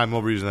 I'm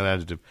overusing that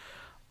adjective.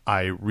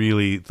 I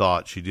really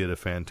thought she did a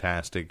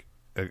fantastic,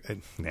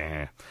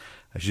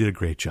 she did a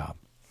great job.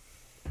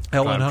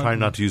 I'm trying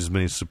not to use as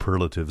many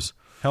superlatives.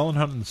 Helen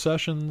Hunt and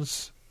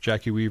Sessions,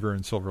 Jackie Weaver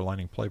in Silver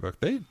Lining Playbook.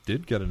 They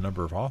did get a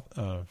number of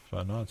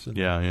nods.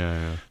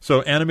 Yeah.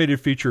 So, animated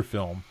feature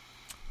film.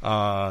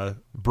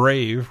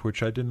 Brave,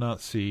 which I did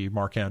not see.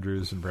 Mark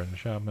Andrews and Brendan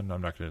Chapman.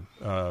 I'm not going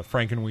to.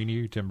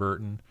 Frankenweenie, Tim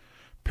Burton.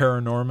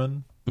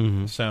 Paranorman,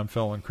 Sam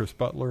Fell and Chris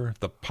Butler.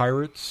 The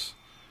Pirates.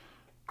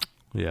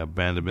 Yeah,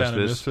 Band of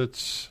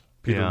Misfits.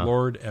 Peter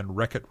Lord, and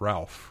Wreck-It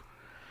Ralph.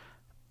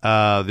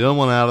 The only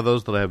one out of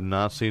those that I have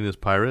not seen is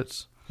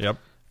Pirates. Yep.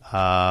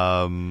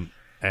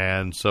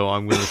 And so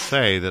I'm going to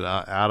say that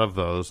out of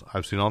those,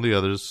 I've seen all the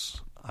others.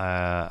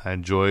 I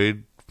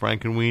enjoyed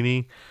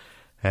Frankenweenie,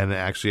 and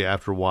actually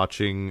after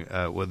watching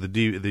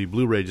the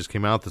Blu-ray just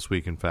came out this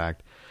week, in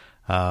fact,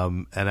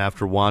 and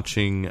after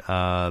watching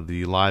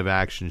the live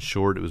action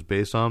short it was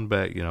based on,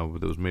 that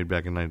was made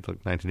back in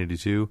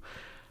 1982.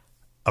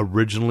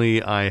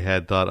 Originally, I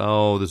had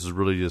thought, this is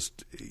really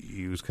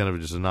it was kind of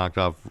just a knocked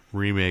off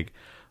remake.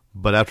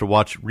 But after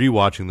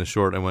rewatching the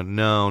short, I went,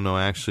 no,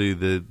 actually,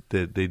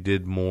 they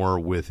did more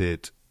with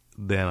it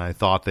than I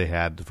thought they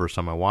had the first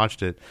time I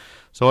watched it.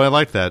 So I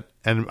liked that.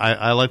 And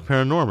I liked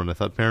Paranorman. I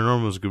thought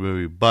Paranorman was a good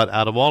movie. But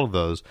out of all of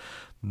those,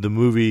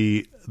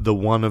 the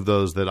one of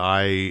those that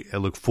I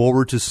look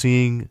forward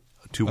to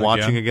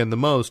watching again the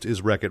most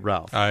is Wreck-It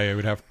Ralph. I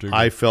would have to agree.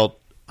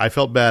 I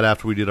felt bad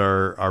after we did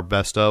our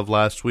best of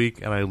last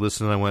week, and I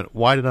listened and I went,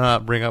 why did I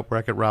not bring up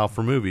Wreck-It Ralph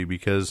for movie?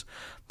 Because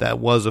that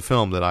was a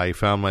film that I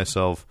found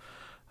myself,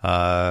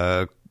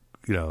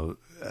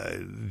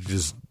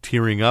 just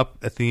tearing up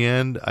at the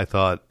end. I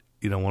thought,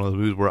 one of those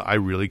movies where I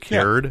really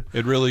cared. Yeah,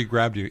 it really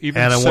grabbed you.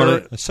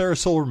 Even Sarah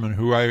Silverman,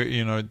 who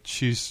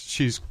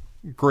she's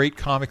great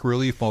comic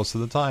relief most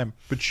of the time,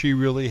 but she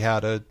really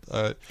had it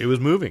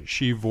was moving.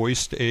 She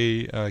voiced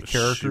a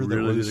character she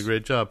really did a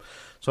great job.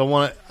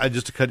 So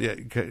just to cut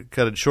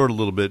it short a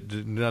little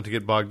bit, not to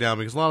get bogged down,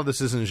 because a lot of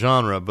this isn't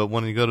genre, but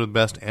when you go to the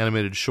best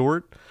animated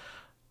short,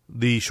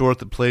 the short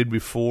that played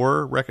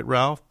before Wreck-It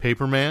Ralph,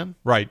 Paperman,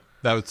 right?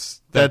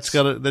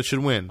 That should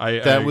win.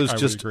 That was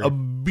just a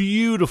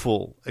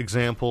beautiful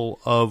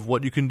example of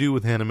what you can do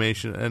with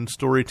animation and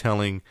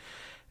storytelling,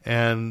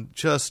 and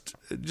just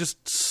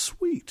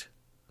sweet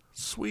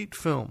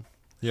film.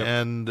 Yep.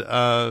 And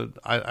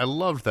I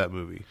loved that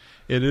movie.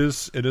 It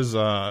is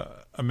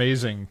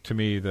amazing to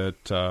me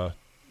that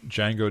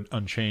Django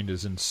Unchained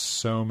is in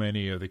so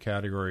many of the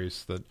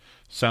categories, that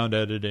sound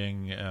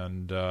editing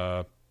and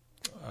I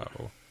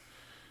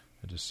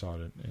just saw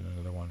it in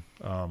another one.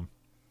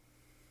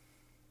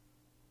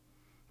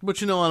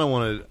 But I don't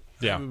want to.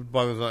 Yeah,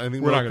 I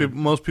think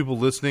most people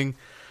listening,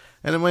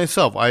 and then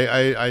myself, I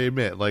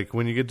admit, like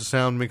when you get to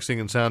sound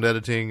mixing and sound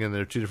editing, and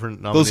there are two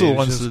different nominations. Those are the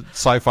ones that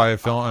sci-fi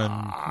film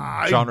and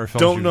genre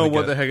films. I don't know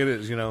what the heck it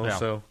is, Yeah.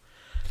 So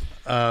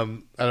I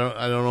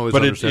don't always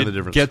understand the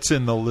difference. But it gets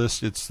in the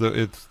list. It's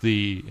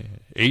the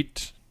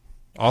 8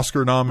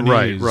 Oscar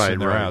nominees right, in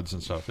their right. ads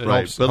and stuff. It right.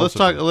 helps, but helps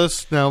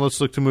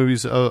let's look to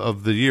movies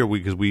of the year,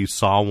 because we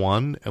saw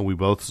one, and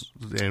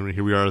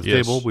here we are at the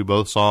table. We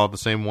both saw the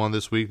same one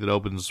this week that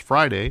opens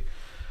Friday.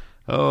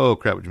 Oh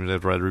crap! Which means I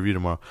have to write a review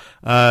tomorrow.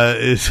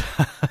 Is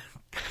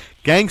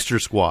Gangster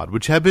Squad,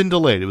 which had been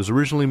delayed. It was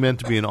originally meant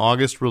to be an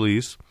August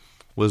release,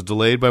 was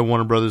delayed by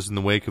Warner Brothers in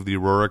the wake of the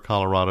Aurora,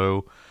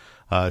 Colorado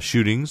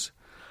shootings.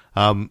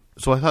 So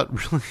I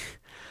thought, really,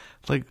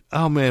 like,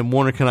 oh man,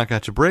 Warner cannot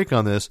catch a break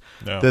on this.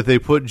 No. That they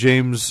put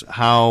James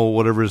Howe,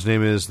 whatever his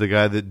name is, the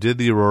guy that did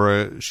the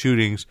Aurora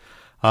shootings,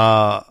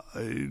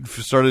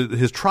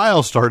 his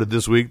trial started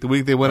this week. The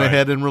week they went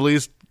ahead and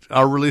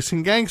are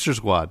releasing Gangster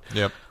Squad.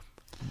 Yep.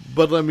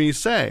 But let me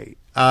say,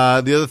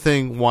 the other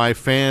thing why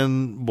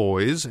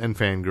fanboys and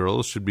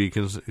fangirls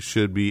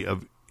should be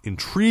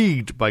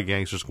intrigued by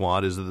Gangster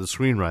Squad is that the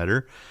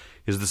screenwriter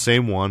is the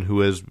same one who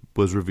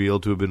was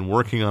revealed to have been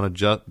working on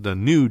the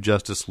new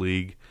Justice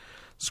League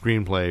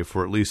screenplay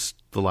for at least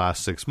the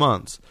last 6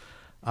 months.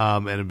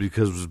 And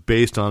because it was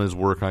based on his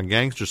work on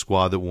Gangster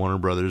Squad that Warner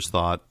Brothers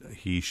thought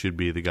he should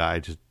be the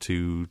guy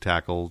to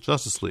tackle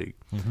Justice League.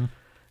 Mm-hmm.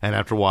 And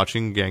after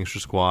watching Gangster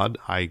Squad,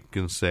 I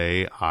can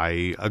say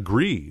I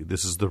agree.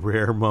 This is the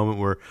rare moment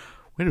where,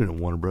 wait a minute,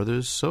 Warner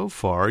Brothers, so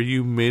far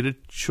you made a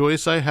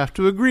choice I have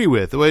to agree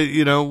with.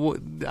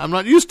 I'm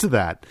not used to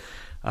that.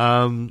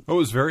 It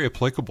was very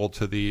applicable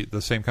to the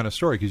same kind of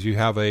story, because you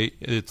have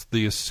it's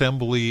the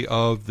assembly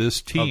of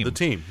this team. Of the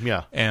team,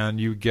 yeah. And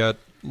you get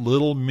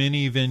little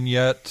mini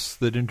vignettes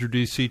that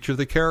introduce each of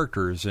the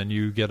characters, and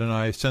you get a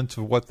nice sense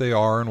of what they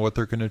are and what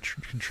they're going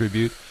to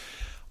contribute.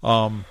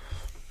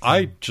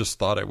 I just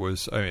thought it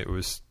was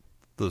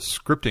the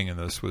scripting in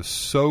this was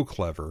so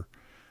clever.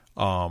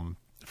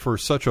 For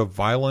such a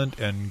violent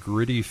and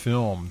gritty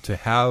film, to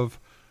have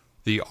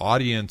the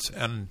audience,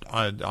 and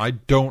I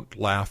don't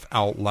laugh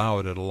out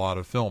loud at a lot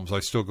of films. I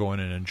still go in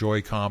and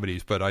enjoy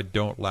comedies, but I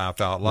don't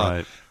laugh out loud.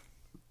 Right.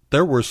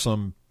 There were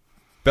some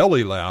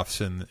belly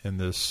laughs in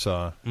this.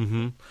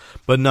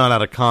 But not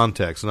out of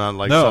context, not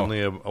like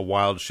suddenly a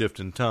wild shift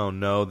in tone.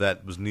 No,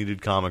 that was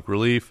needed comic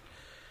relief.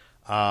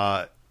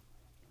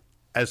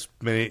 As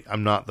many,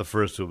 I'm not the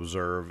first to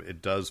observe,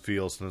 it does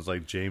feel sometimes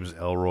like James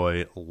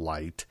Ellroy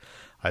light.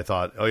 I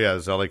thought, oh yeah,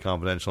 it's LA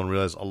Confidential, and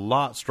realized a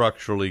lot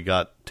structurally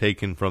got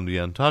taken from The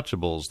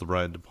Untouchables, the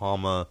Brian De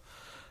Palma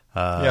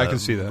I can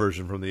see that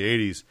version from the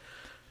 80s.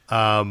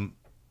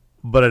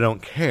 But I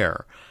don't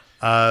care.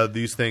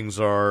 These things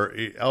are,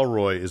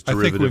 Ellroy is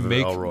derivative of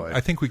Ellroy. I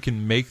think we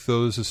can make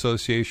those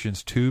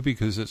associations too,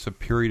 because it's a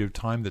period of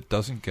time that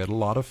doesn't get a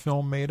lot of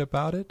film made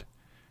about it.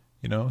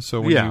 You know, so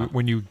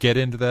when you get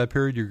into that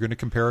period, you're going to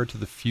compare it to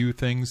the few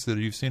things that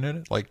you've seen in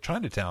it, like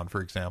Chinatown,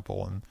 for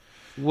example. And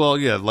well,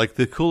 yeah, like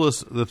the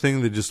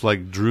thing that just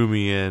like drew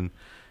me in,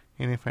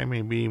 and if I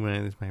may be,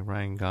 my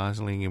Ryan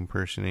Gosling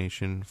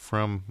impersonation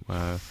from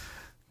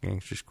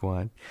Gangster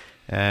Squad,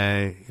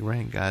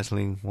 Ryan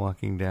Gosling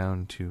walking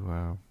down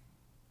to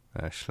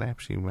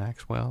Slapsy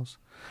Maxwell's.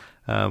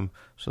 So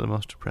the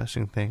most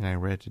depressing thing I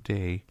read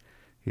today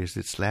is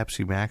that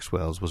Slapsy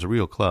Maxwell's was a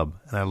real club,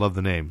 and I love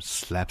the name,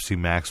 Slapsy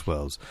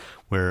Maxwell's,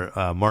 where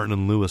Martin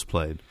and Lewis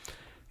played.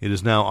 It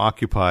is now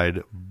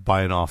occupied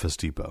by an Office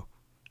Depot.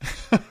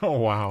 Oh,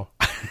 wow.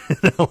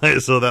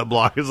 So that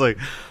block is like,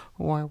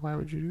 why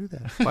would you do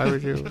that?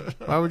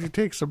 Why would you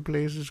take some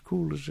place as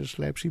cool as just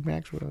Slapsy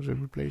Maxwell's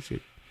and replace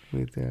it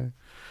with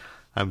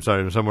I'm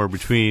sorry, somewhere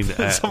between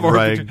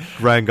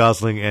Ryan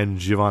Gosling and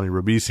Giovanni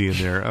Ribisi in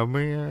there. I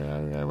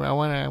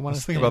want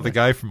to think about the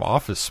guy from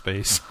Office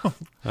Space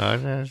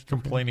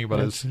complaining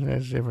about that's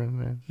different.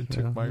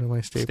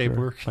 My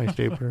stapler. My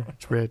stapler.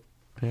 It's red.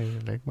 I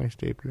like my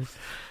stapler.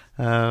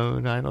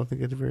 No, I don't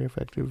think it's very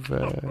effective.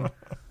 I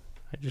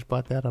just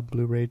bought that on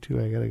Blu-ray too.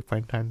 I gotta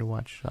find time to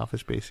watch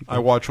Office Space again. I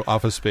watch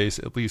Office Space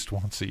at least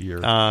once a year.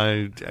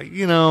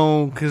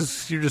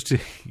 Because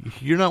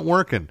you're not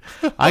working.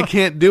 I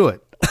can't do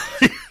it.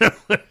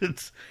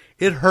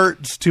 It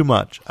hurts too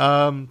much.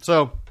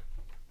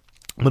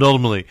 But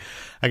ultimately,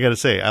 I got to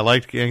say, I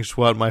liked Gangster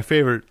Squad. My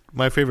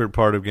favorite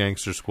part of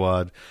Gangster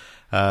Squad,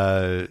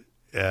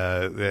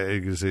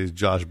 is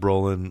Josh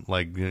Brolin,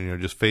 like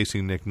just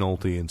facing Nick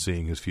Nolte and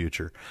seeing his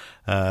future.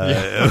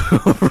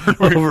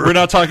 We're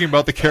not talking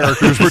about the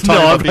characters. We're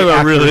talking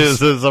about the really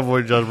is at some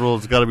point. Josh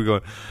Brolin's got to be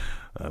going,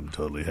 I'm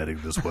totally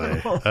heading this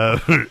way,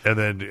 and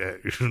then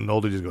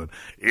Nolte just going,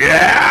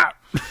 yeah.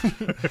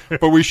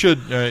 But we should.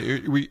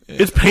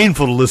 It's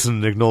painful to listen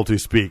to Nick Nolte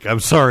speak. I'm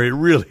sorry, it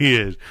really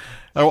is.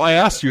 Oh, I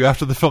asked you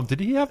after the film. Did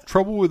he have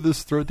trouble with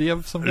his throat? Did he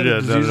have some kind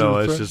of disease? No.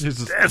 It's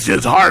just that's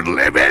his hard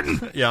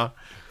living. Yeah,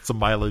 some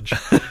mileage.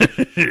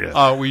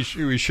 Yeah. We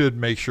should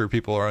make sure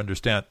people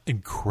understand.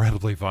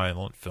 Incredibly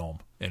violent film.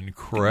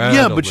 Incredibly.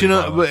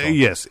 Yeah, but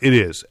yes, it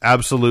is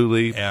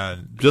absolutely,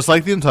 and just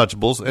like The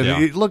Untouchables.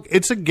 And look,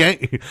 it's a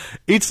gang.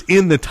 It's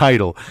in the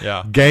title.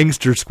 Yeah,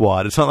 Gangster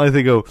Squad. It's not like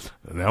they go,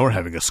 now we're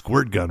having a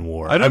squirt gun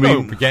war. I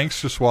mean,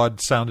 Gangster Squad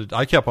sounded.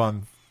 I kept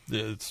on.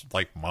 It's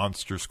like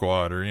Monster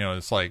Squad, or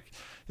it's like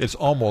it's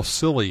almost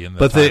silly in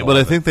the title. But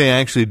I think they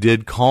actually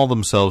did call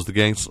themselves the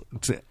Gangster,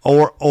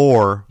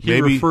 or he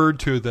maybe referred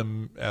to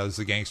them as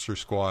the Gangster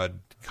Squad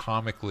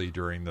comically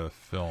during the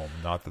film,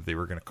 not that they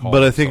were going to call.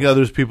 But I think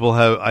others people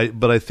have.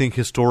 But I think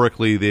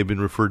historically they've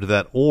been referred to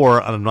that,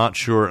 or I'm not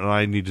sure, and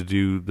I need to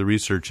do the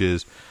research.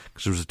 Is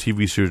because there was a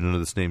TV series under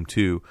this name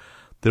too.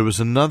 There was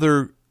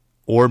another,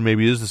 or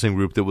maybe it is the same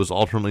group that was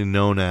alternately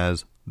known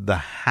as the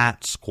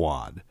Hat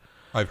Squad.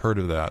 I've heard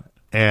of that.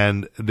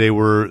 And and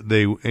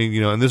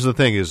this is the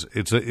thing is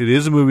it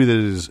is a movie that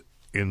is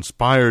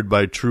inspired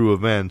by true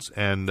events,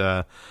 and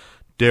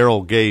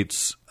Daryl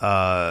Gates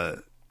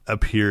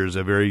appears,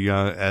 a very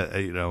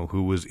young,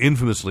 who was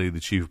infamously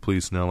the chief of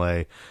police in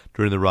L.A.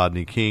 during the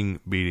Rodney King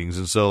beatings.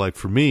 And so, like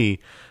for me,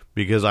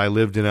 because I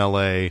lived in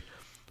L.A.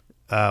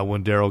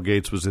 When Daryl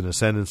Gates was in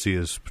ascendancy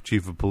as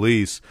chief of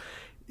police,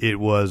 it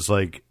was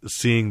like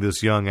seeing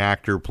this young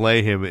actor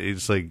play him.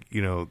 It's like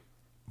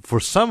for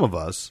some of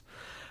us.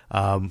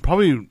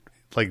 Probably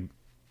like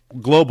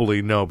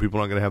globally, no,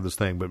 people aren't going to have this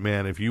thing. But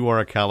man, if you are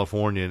a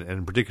Californian, and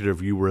in particular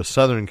if you were a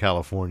Southern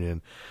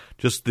Californian,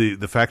 just the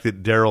fact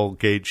that Daryl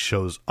Gates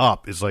shows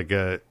up is like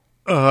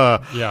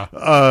love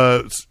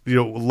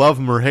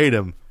him or hate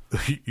him,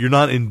 you're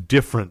not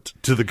indifferent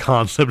to the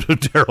concept of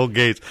Daryl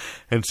Gates.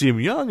 And see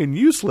him young and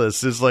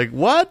useless is like,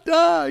 what?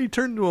 He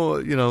turned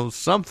into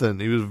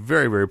something. He was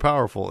very, very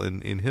powerful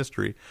in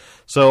history.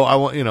 So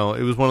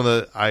it was one of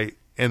the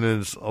And then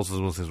it's also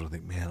one of those things where I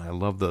think, man, I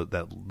love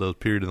those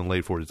period in the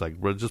late 40s, like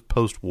just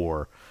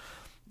post-war,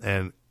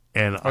 and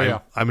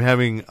I'm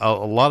having a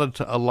lot of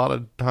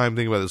time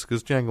thinking about this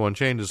because Django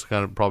Unchained is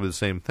kind of probably the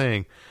same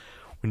thing.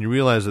 When you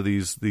realize that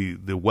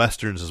the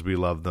westerns as we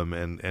love them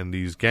and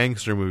these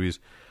gangster movies,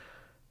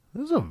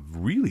 this is a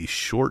really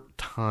short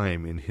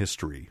time in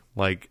history.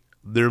 Like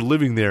they're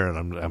living there, and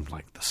I'm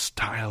like, the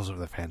styles of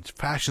the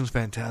fashion's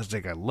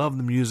fantastic. I love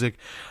the music.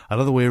 I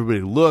love the way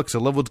everybody looks. I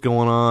love what's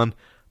going on.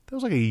 That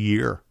was like a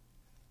year,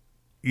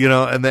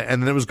 and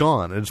then it was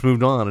gone. It's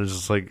moved on. It's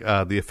just like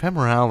the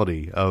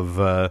ephemerality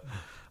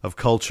of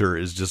culture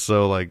is just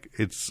so like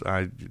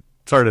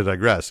sorry to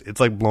digress. It's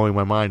like blowing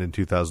my mind in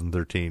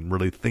 2013.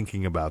 Really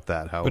thinking about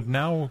that. But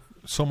now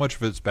so much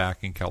of it's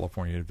back in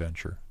California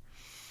Adventure.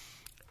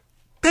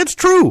 That's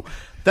true.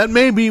 That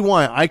may be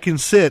why I can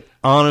sit,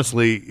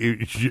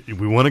 honestly,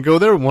 we want to go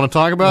there, we want to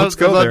talk about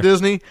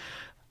Disney.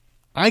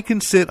 I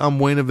can sit on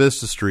Buena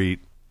Vista Street,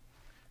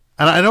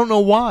 and I don't know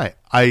why.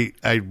 I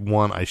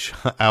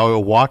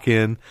will walk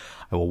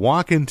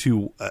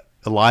into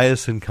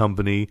Elias and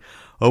Company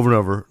over and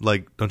over,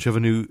 like, don't you have a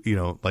new,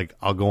 like,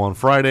 I'll go on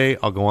Friday,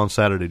 I'll go on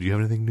Saturday. Do you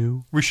have anything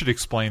new? We should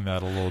explain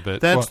that a little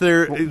bit. That's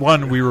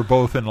One, we were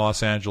both in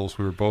Los Angeles.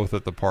 We were both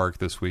at the park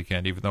this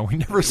weekend, even though we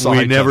never saw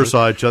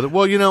each other.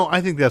 Well,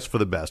 I think that's for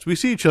the best. We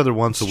see each other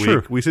once a week.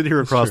 True. We sit here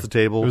across the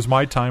table. It was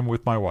my time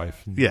with my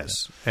wife.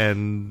 Yes,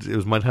 and it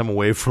was my time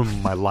away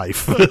from my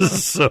life.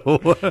 So,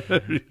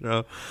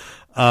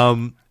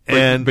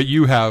 but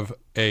you have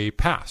a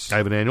pass. I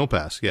have an annual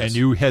pass, yes. And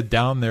you head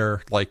down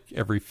there like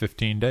every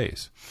 15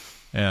 days.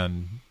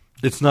 And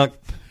it's not.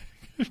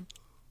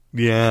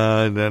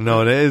 Yeah,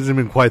 no, it hasn't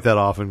been quite that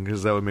often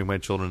because that would make my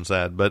children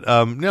sad. But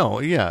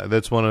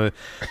that's one of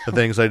the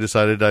things I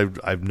decided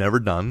I've never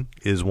done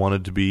is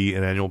wanted to be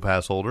an annual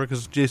pass holder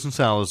because Jason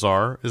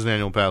Salazar is an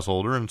annual pass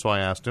holder, and so I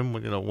asked him,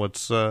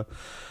 what's, what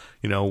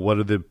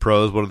are the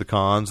pros, what are the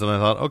cons, and I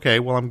thought,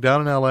 okay, well, I'm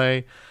down in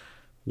L.A.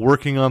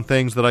 working on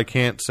things that I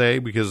can't say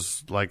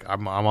because, like,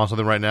 I'm on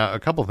something right now, a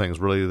couple of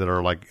things really that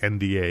are like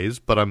NDAs,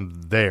 but I'm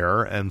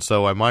there, and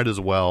so I might as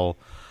well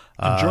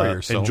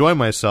enjoy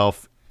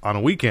myself on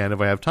a weekend if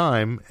I have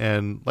time.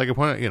 And like a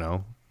point,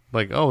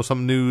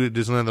 something new at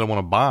Disneyland that I want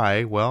to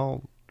buy.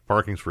 Well,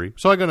 parking's free,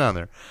 so I go down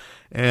there.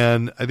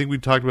 And I think we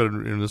talked about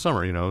it in the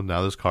summer.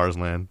 Now there's Cars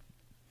Land,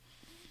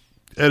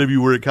 and if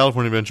you were at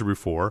California Adventure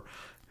before,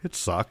 it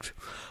sucked.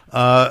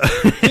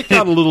 It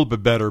got a little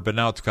bit better, but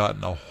now it's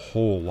gotten a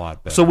whole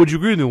lot better. So would you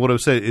agree with me? What I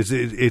would say is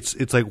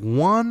it's like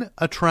one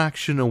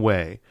attraction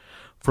away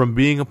from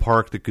being a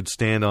park that could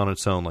stand on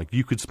its own. Like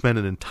you could spend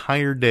an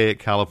entire day at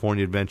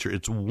California Adventure.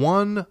 It's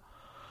one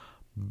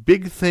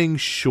big thing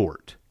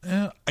short.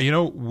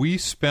 We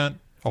spent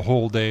a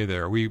whole day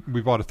there. We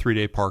bought a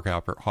 3-day park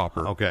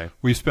hopper. Okay.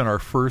 We spent our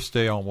first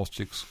day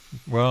almost.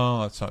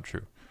 Well, that's not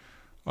true.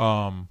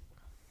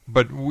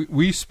 But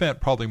we spent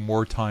probably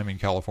more time in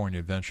California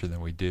Adventure than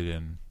we did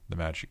in the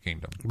Magic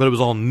Kingdom. But it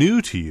was all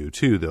new to you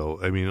too, though.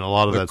 I mean, a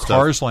lot of that stuff.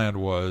 Cars Land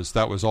was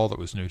all that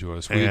was new to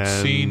us. We had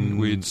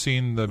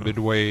seen the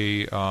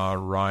Midway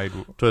ride,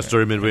 Toy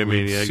Story Midway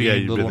Mania. Seen yeah,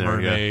 you've Little been there.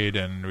 Mermaid,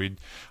 yeah. and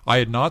I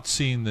had not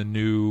seen the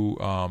new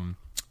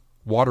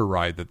water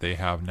ride that they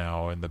have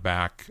now in the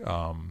back.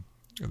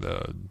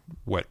 The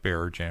Wet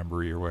Bear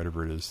Jamboree or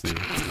whatever it is.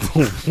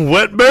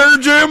 Wet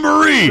Bear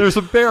Jamboree! There's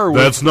a bear.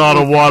 That's not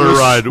a water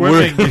ride.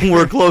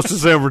 We're close to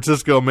San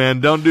Francisco, man.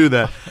 Don't do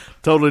that.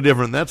 Totally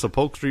different. That's a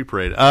Polk Street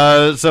Parade.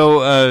 No.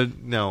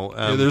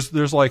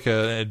 There's like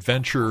an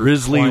adventure.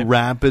 Grizzly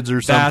Rapids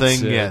or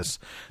something. Yes.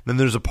 Then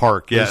there's a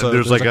park. Yeah.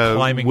 There's like a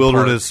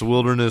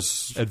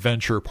wilderness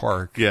adventure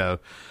park. Yeah.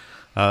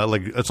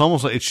 It's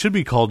almost like it should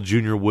be called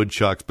Junior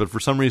Woodchucks, but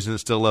for some reason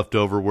it's still left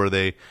over where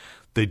they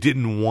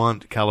didn't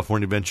want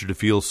California Adventure to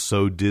feel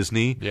so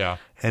Disney. Yeah.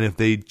 And if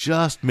they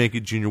just make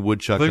it Junior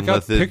Woodchuck They've and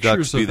let the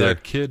ducks be there.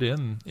 That kid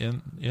in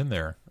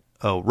there.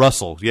 Oh,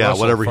 Russell. Yeah,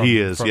 Russell whatever he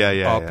is. From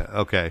Yeah.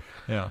 Okay.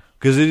 Yeah.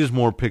 Because it is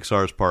more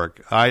Pixar's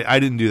park. I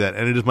didn't do that.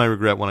 And it is my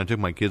regret when I took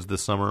my kids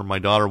this summer. My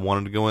daughter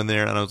wanted to go in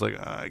there, and I was like,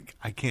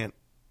 I can't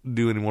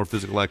do any more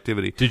physical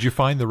activity. Did you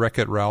find the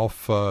Wreck-It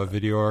Ralph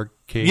video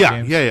arcade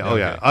games? Yeah. Oh,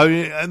 yeah. I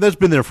mean, that's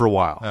been there for a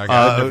while. Okay,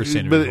 I've never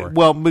seen it before.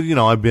 Well, but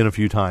I've been a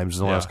few times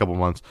in the last couple of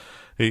months.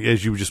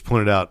 As you just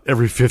pointed out,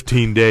 every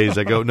 15 days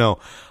I go, no.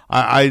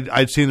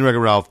 I'd seen the Wreck-It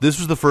Ralph. This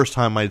was the first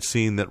time I'd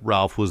seen that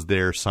Ralph was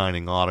there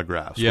signing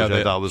autographs, which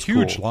I thought was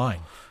huge cool. line.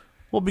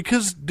 Well,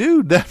 because,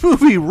 dude, that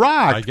movie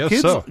rocked. I guess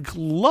Kids so.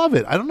 love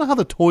it. I don't know how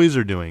the toys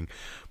are doing,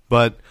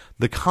 but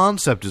the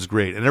concept is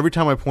great. And every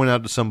time I point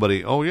out to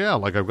somebody, oh, yeah,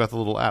 like I've got the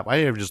little app. I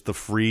have just the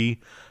free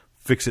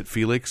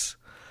Fix-It-Felix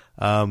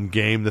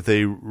game that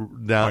they have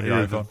on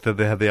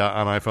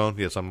iPhone.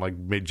 Yes, I'm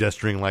like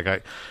gesturing like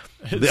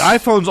the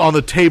iPhone's on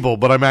the table,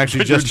 but I'm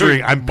actually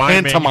gesturing. I'm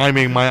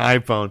pantomiming my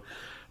iPhone.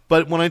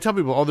 But when I tell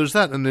people, oh, there's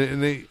that, and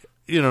they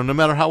no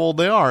matter how old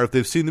they are, if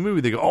they've seen the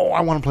movie, they go, oh,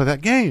 I want to play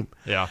that game.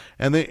 Yeah.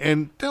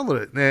 And tell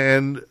it.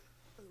 And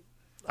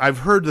I've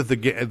heard that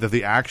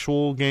the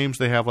actual games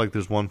they have, like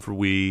there's one for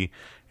Wii,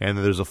 and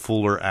there's a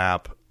fuller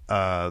app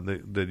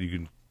that you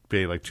can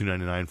pay like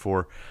 $2.99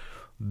 for.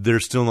 They're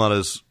still not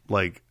as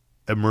like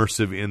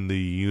immersive in the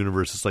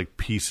universe. It's like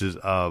pieces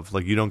of,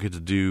 like, you don't get to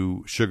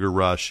do Sugar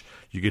Rush.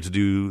 You get to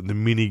do the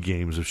mini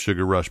games of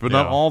Sugar Rush, but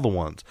not all the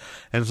ones.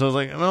 And so I was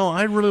like, no,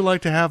 I'd really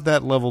like to have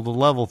that level to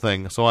level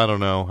thing. So I don't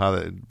know how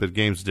that, but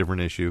game's a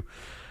different issue.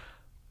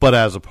 But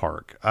as a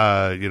park,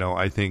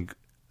 I think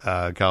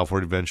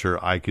California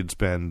Adventure, I could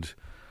spend.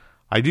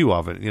 I do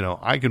often,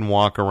 I can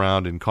walk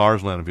around in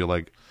Cars Land and feel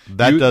like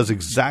that does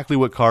exactly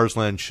what Cars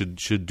Land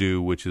should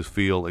do, which is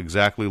feel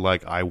exactly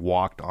like I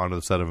walked onto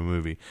the set of a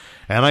movie.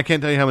 And I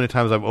can't tell you how many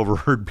times I've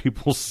overheard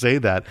people say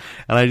that,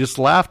 and I just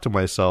laugh to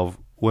myself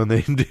when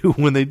they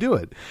do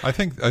it. I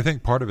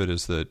think part of it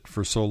is that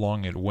for so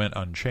long it went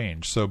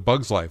unchanged. So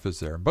Bugs Life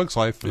is there. Bugs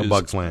Life is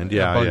Bugs Land,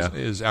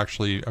 is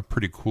actually a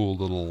pretty cool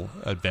little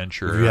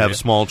adventure. If you have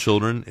small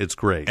children, it's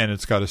great, and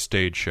it's got a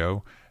stage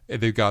show.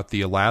 They've got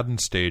the Aladdin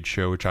stage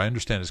show, which I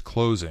understand is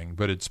closing,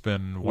 but it's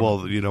been...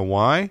 you know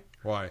why?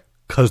 Why?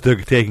 Because they're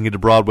taking it to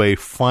Broadway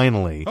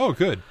finally. Oh,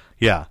 good.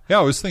 Yeah. Yeah,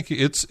 I was thinking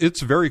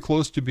it's very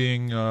close to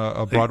being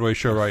a Broadway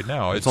show right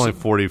now. It's only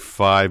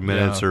 45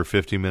 minutes or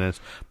 50 minutes,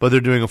 but they're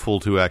doing a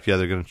full 2 act. Yeah,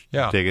 they're going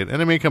to take it. And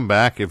it may come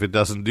back if it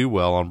doesn't do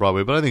well on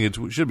Broadway, but I think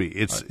it should be.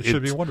 It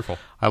should be wonderful.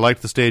 I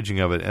liked the staging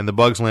of it. And the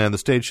Bugs Land, the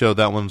stage show,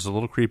 that one's a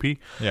little creepy.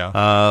 Yeah.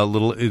 A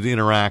little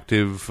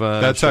interactive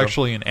That's show.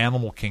 Actually in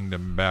Animal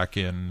Kingdom back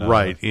in...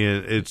 right.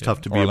 It's tough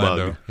to be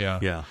Orlando. a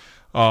bug. Yeah.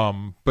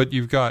 But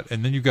you've got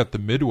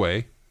the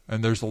Midway,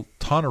 and there's a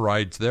ton of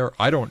rides there.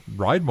 I don't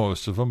ride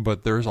most of them,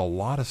 but there's a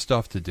lot of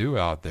stuff to do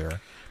out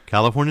there.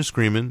 California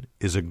Screamin'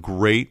 is a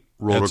great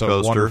roller coaster.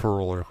 It's a wonderful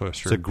roller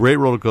coaster. It's a great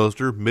roller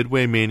coaster.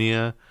 Midway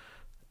Mania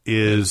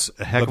is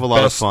a heck of a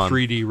lot of fun.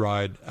 The best 3D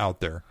ride out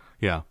there.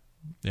 Yeah.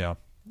 Yeah.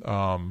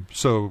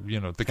 So,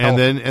 the and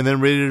then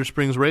Radiator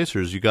Springs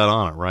Racers, you got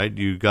on it, right?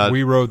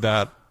 We rode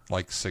that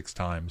like 6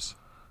 times.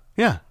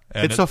 Yeah.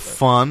 And it's a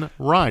fun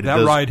ride.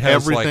 That ride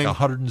has everything. Like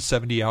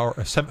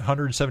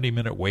 170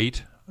 minute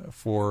wait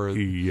for...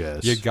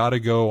 Yes. You got to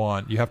go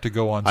on. You have to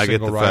go on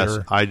single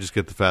rider. I just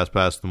get the fast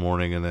pass in the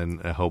morning, and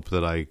then I hope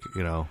that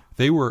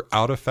They were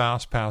out of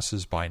fast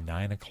passes by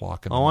 9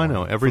 o'clock in the morning. I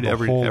know. Every time I've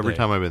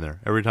been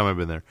there. Every time I've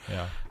been there.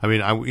 Yeah. I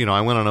mean, I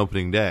went on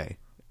opening day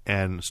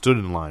and stood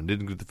in line.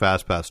 Didn't get the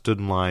fast pass. Stood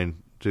in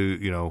line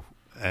to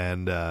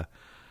and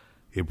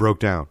it broke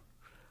down.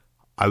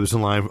 I was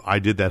in line. I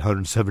did that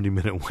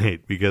 170-minute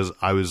wait because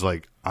I was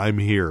like, I'm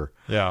here.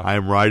 Yeah.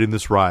 I'm riding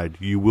this ride.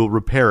 You will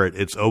repair it.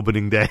 It's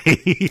opening day.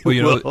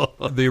 Well,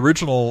 the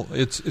original,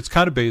 it's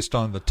kind of based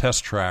on the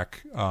test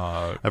track.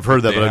 I've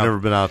heard that, but I've never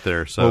been out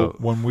there. So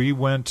when we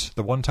went,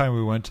 the one time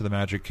we went to the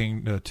Magic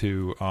Kingdom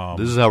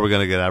this is how we're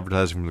going to get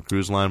advertising from the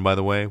cruise line, by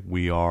the way.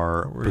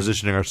 We're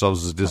positioning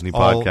ourselves as a Disney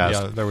podcast.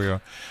 Yeah, there we go.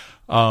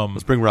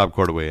 Let's bring Rob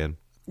Cordaway in.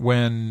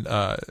 When,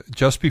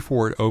 just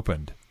before it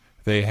opened,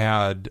 they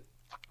had...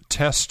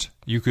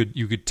 you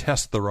could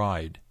test the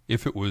ride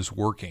if it was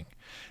working,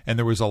 and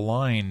there was a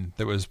line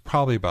that was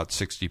probably about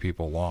 60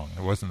 people long.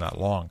 It wasn't that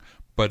long,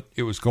 but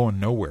it was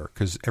going nowhere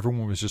because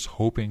everyone was just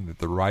hoping that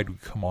the ride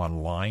would come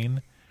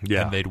online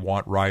and they'd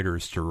want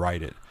riders to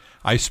ride it.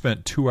 I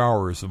spent 2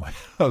 hours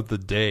of the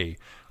day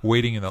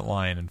waiting in that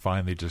line and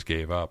finally just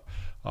gave up.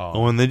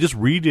 And they just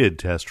redid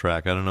Test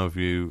Track. I don't know if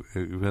you...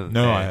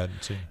 No, I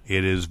hadn't seen it.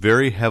 It is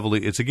very heavily...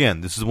 this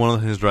is one of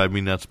the things that drive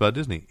me nuts about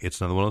Disney. It's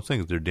another one of those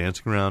things. They're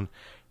dancing around.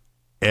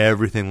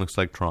 Everything looks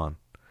like Tron.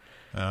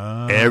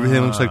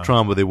 Everything looks like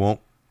Tron, but they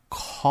won't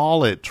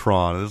call it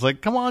Tron. It's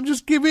like, come on,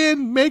 just give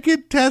in. Make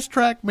it Test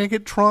Track. Make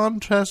it Tron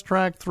Test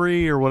Track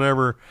 3 or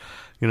whatever.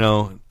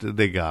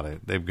 They got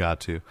it. They've got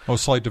to. Oh,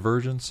 slight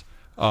divergence.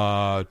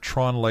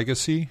 Tron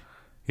Legacy.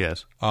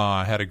 Yes.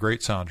 Had a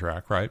great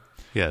soundtrack, right?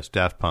 Yes,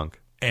 Daft Punk.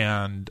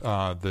 And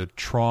the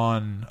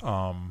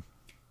Tron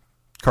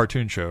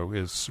cartoon show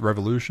is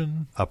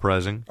Revolution?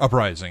 Uprising.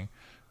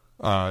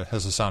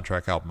 Has a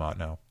soundtrack album out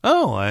now.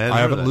 Oh, I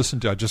haven't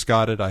listened to it. I just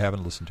got it. I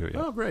haven't listened to it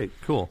yet. Oh, great.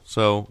 Cool.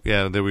 So,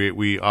 yeah,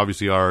 we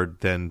obviously are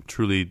then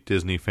truly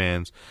Disney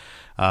fans.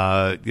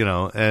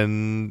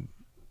 And,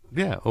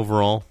 yeah,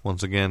 overall,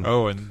 once again.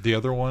 Oh, and the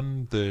other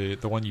one, the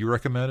one you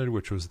recommended,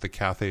 which was the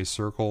Cathay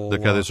Circle. The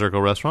Cathay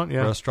Circle restaurant,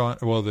 yeah.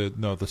 Restaurant. Well, the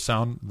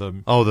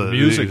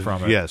music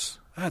from it. Yes.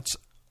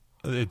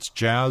 It's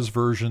jazz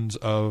versions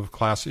of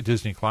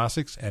Disney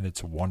classics, and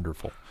it's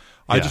wonderful.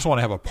 I just want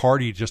to have a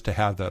party just to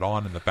have that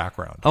on in the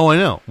background. Oh, I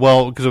know.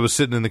 Well, because I was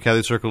sitting in the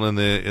Cathay Circle in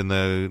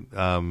the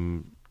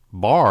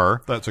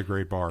bar. That's a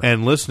great bar.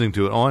 And listening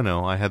to it. Oh, I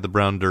know. I had the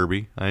Brown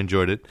Derby. I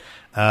enjoyed it.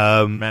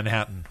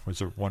 Manhattan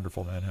was a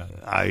wonderful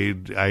Manhattan.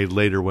 I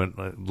later went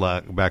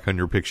back on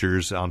your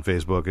pictures on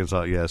Facebook and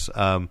saw yes.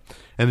 And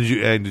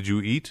did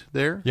you eat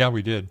there? Yeah,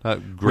 we did.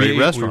 Great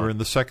restaurant. We were in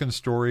the second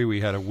story.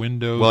 We had a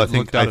window. Well, I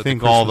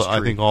think all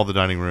the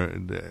dining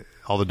room,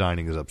 all the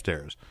dining is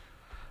upstairs.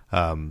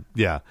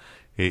 Yeah.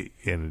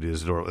 And it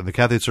is adorable. And the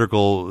Cathay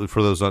Circle,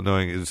 for those not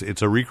knowing,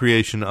 it's a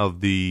recreation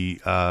of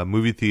the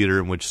movie theater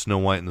in which Snow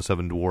White and the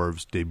Seven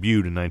Dwarfs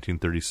debuted in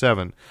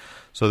 1937.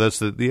 So that's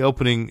the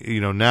opening.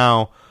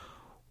 Now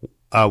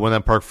when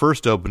that park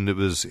first opened, it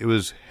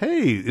was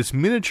hey, it's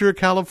miniature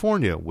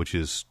California, which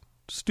is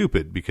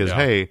stupid because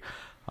hey,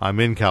 I'm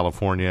in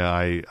California.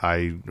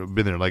 I've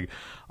been there. Like,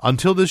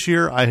 until this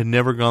year, I had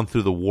never gone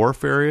through the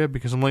wharf area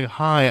because I'm like,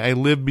 hi, I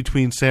live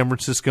between San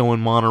Francisco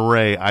and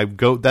Monterey.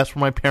 That's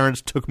where my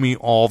parents took me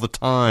all the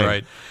time.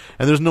 Right.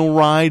 And there's no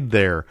ride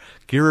there.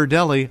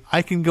 Ghirardelli,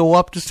 I can go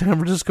up to San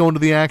Francisco into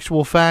the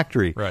actual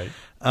factory. Right.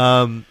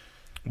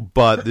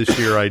 But this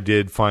year I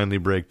did finally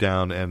break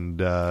down,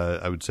 and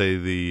I would say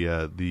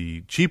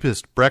the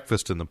cheapest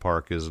breakfast in the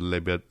park is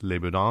Le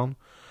Boudin,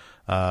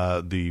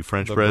 the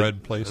French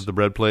bread place. The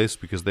bread place,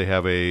 because they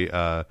have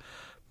a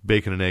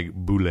bacon and egg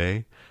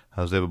boulet.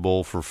 They have a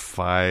bowl for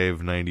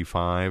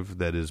 $5.95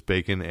 that is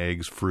bacon,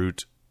 eggs,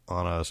 fruit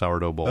on a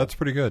sourdough bowl. That's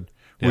pretty good.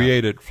 Yeah. We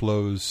ate at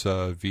Flo's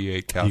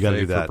V8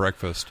 Cafe for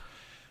breakfast.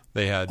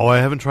 They had. Oh, I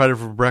haven't tried it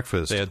for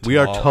breakfast. We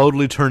are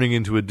totally turning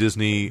into a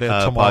Disney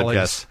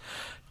podcast.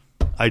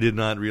 I did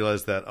not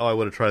realize that. Oh, I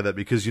would have tried that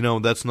because,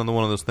 that's another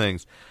one of those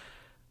things.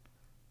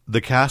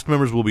 The cast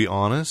members will be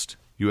honest.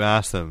 You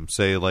ask them,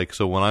 say, like,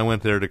 so when I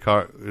went there to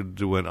Cars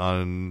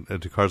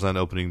Land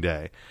opening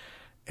day,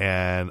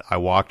 and I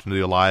walked into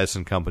the Elias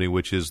and Company,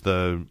 which was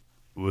the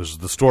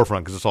storefront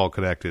because it's all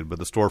connected, but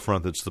the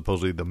storefront that's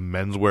supposedly the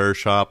menswear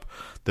shop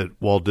that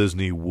Walt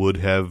Disney would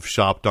have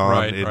shopped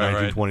on in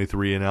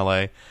 1923 in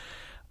L.A.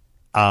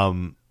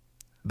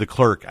 The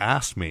clerk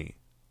asked me,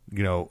 did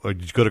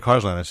you go to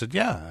Cars Land? I said,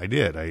 yeah, I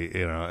did.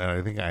 And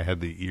I think I had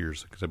the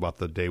ears because I bought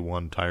the day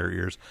one tire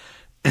ears.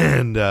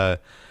 And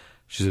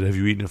she said, have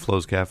you eaten at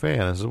Flo's Cafe?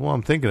 And I said, well,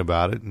 I'm thinking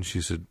about it. And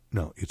she said,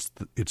 no, it's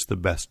the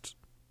best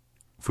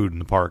food in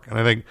the park. And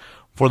I think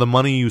for the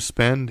money you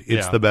spend,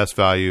 it's the best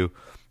value.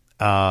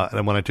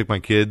 And when I took my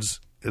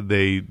kids,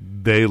 they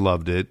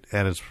loved it.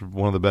 And it's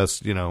one of the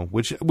best,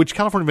 which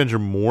California Adventure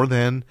more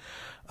than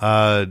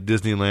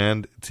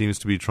Disneyland seems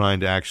to be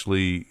trying to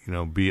actually,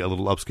 be a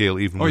little upscale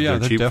even with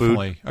their cheap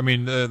definitely. food. I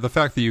mean, the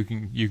fact that you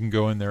can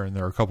go in there and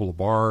there are a couple of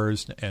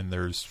bars and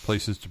there's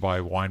places to buy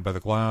wine by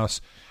the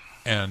glass,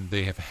 and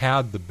they have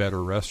had the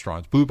better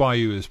restaurants. Blue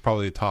Bayou is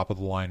probably the top of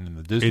the line in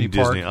the Disney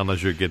park. Disney,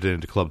 unless you're getting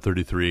into Club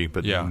 33,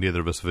 but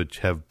neither of us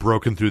have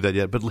broken through that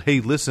yet. But hey,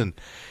 listen,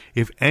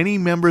 if any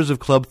members of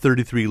Club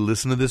 33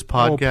 listen to this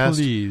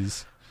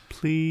podcast,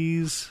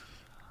 please.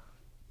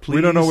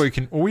 We don't know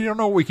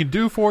what we can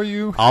do for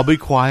you. I'll be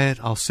quiet.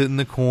 I'll sit in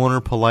the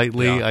corner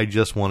politely. Yeah. I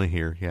just want to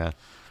hear. Yeah.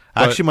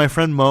 Actually, my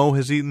friend Mo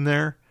has eaten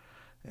there,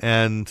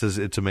 and says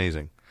it's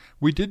amazing.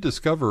 We did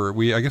discover.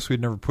 I guess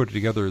we'd never put it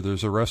together.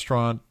 There's a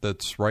restaurant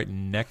that's right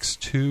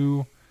next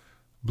to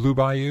Blue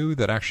Bayou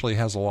that actually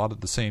has a lot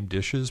of the same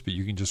dishes, but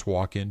you can just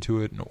walk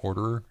into it and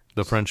order.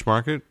 The French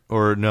Market?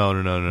 Or no.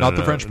 Not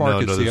the French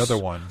Market, it's the other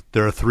one.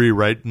 There are three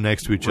right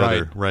next to each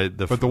other. Right.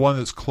 But the one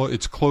that's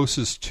it's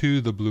closest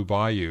to the Blue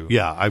Bayou.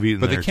 Yeah, I've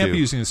eaten there too. But they can't be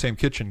using the same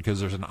kitchen because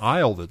there's an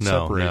aisle that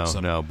separates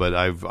them. No, but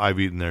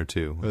I've eaten there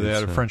too. They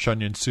had a French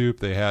onion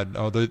soup. They had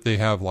they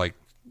have like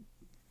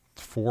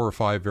 4 or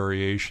 5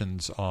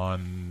 variations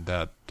on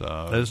that.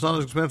 And it's not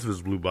as expensive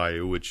as Blue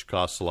Bayou, which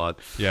costs a lot.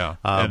 Yeah,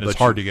 and it's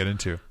hard to get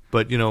into.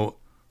 But,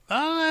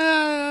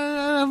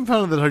 I haven't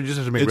found that hard. You just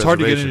have to make reservations. It's hard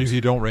to get in if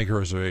you don't make a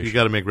reservation. You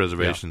got to make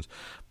reservations. Yeah.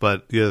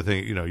 But the other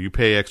thing, you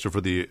pay extra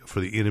for the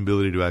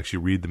inability to actually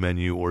read the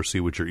menu or see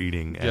what you're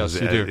eting. Yes,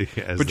 you do.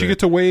 But you get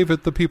to wave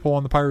at the people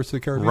on the Pirates of the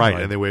Caribbean. Right,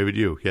 and they wave at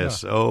you.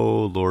 Yes. Yeah.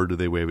 Oh, Lord, do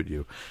they wave at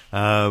you.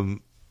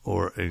 So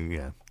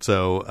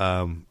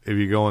if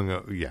you're going,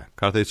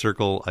 Carthay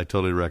Circle, I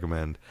totally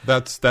recommend.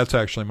 That's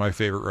actually my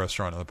favorite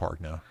restaurant in the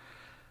park now.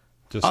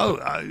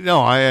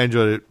 No, I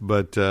enjoyed it,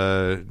 but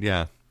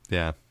yeah.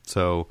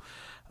 So,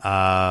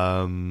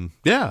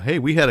 hey,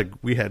 we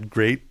had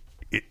great,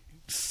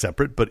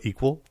 separate but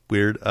equal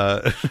weird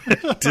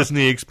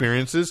Disney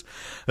experiences.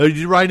 Did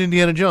you ride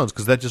Indiana Jones?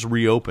 Because that just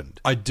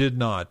reopened. I did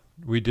not.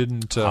 We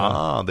didn't.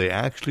 They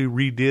actually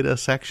redid a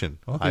section.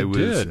 Oh, they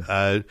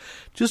did.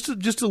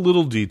 Just a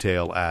little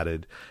detail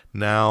added.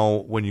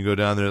 Now, when you go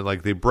down there,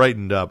 like they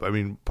brightened up. I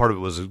mean, part of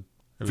it was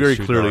very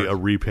clearly a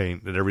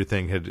repaint, and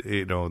everything had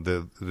they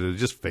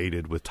just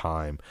faded with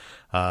time.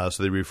 So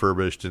they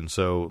refurbished, and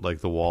so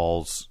like the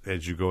walls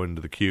as you go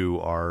into the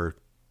queue are,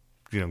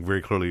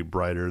 very clearly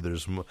brighter.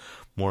 There's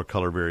more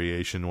color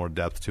variation, more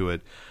depth to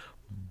it.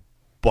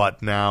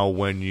 But now,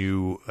 when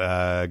you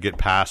get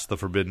past the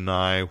Forbidden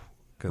Eye.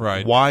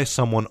 Right. Why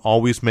someone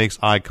always makes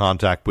eye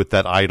contact with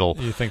that idol?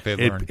 You think they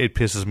learn? It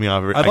pisses me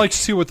off. I'd like to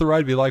see what the ride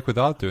would be like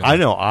without doing it. I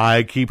know.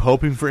 I keep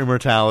hoping for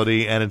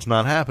immortality, and it's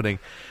not happening.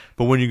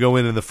 But when you go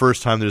in and the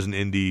first time there's an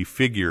Indy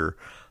figure,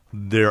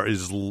 there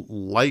is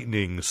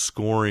lightning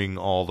scoring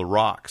all the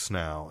rocks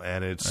now,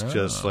 and it's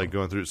just like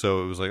going through.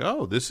 So it was like,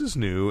 oh, this is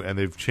new, and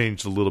they've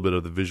changed a little bit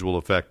of the visual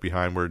effect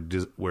behind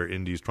where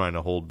Indy's trying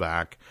to hold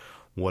back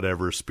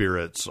whatever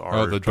spirits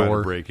are trying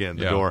to break in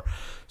the door.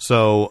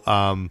 So.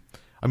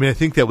 I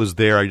think that was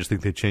there. I just think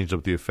they changed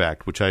up the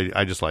effect, which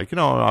I just like.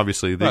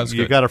 Obviously,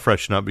 you got to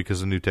freshen up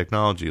because of new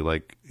technology.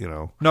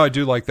 No, I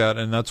do like that,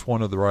 and that's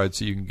one of the rides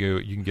that you can go.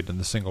 You can get in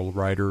the single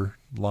rider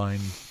line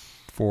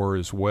 4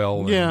 as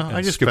well. Yeah, and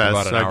I just skip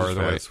about an I hour just of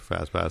the way.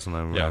 fast pass, and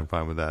I'm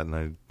fine with that.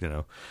 And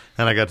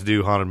I got to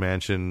do Haunted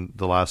Mansion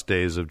the last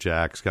days of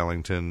Jack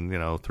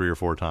Skellington, 3 or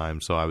 4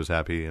 times. So I was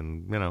happy,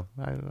 and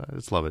I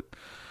just love it.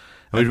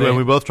 And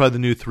we both tried the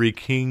new Three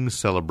Kings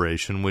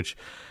celebration, which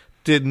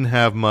didn't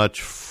have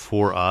much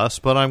for us,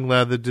 but I'm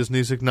glad that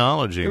Disney's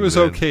acknowledging. It was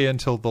okay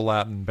until the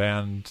Latin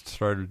band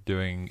started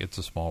doing "It's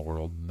a Small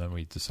World," and then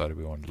we decided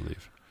we wanted to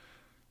leave.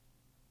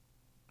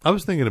 I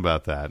was thinking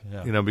about that,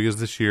 yeah. Because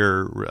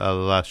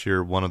last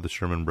year, one of the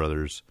Sherman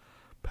brothers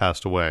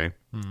passed away.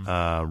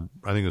 I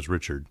think it was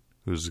Richard,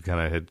 who's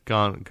had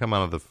come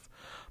out of the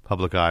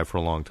public eye for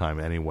a long time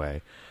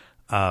anyway.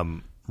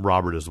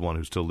 Robert is the one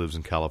who still lives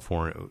in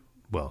California.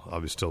 Well,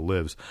 obviously still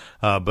lives,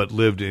 but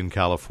lived in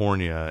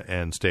California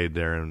and stayed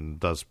there and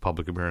does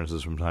public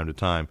appearances from time to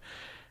time.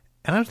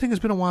 And I think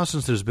it's been a while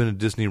since there's been a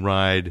Disney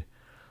ride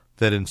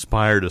that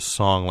inspired a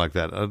song like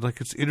that.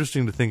 It's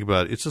interesting to think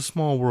about. It's a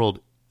Small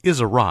World is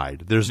a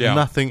ride. There's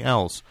nothing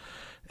else.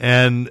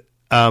 And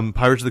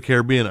Pirates of the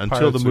Caribbean,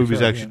 until the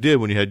movies actually did,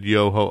 when you had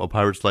Yo-Ho, A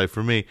Pirate's Life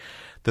for Me,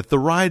 that the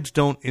rides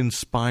don't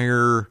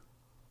inspire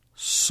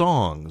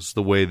songs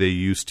the way they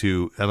used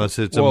to, unless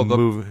it's a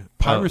movie.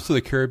 Pirates of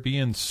the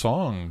Caribbean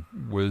song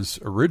was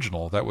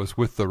original. That was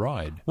with the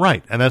ride.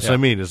 Right, and that's what I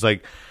mean. It's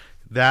like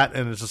that,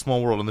 and It's a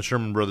Small World, and the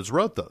Sherman Brothers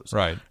wrote those.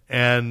 Right.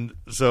 And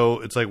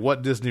so it's like,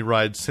 what Disney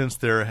ride since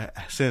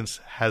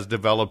has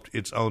developed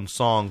its own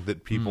song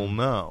that people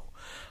know?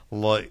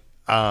 Like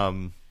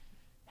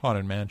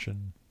Haunted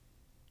Mansion.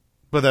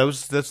 But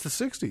that's the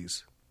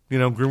 60s.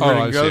 Grim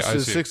Grinning Ghosts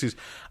is the 60s.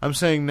 I'm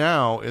saying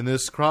now, in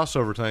this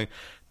crossover thing,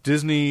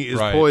 Disney is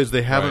poised.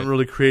 They haven't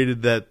really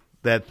created that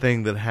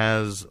thing that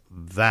has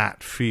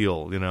that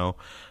feel,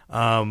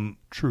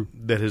 True.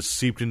 that has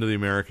seeped into the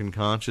American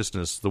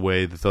consciousness the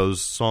way that those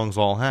songs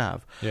all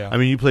have. Yeah. I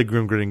mean, you play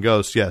Grim Grinning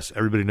Ghosts, yes,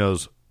 everybody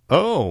knows,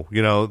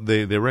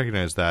 they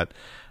recognize that.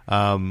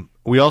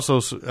 We also,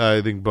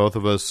 I think both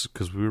of us,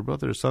 because we were both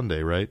there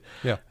Sunday, right?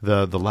 Yeah.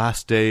 The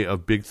last day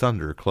of Big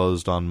Thunder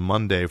closed on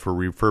Monday for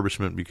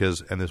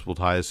refurbishment and this will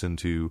tie us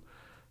into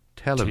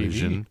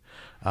television,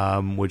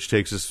 which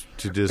takes us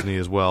to Disney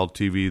as well,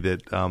 TV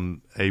that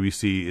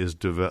ABC is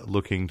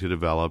looking to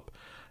develop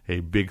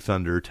a Big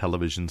Thunder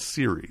television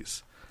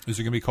series. Is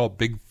it going to be called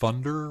Big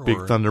Thunder?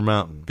 Big Thunder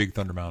Mountain. Big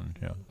Thunder Mountain,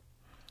 yeah.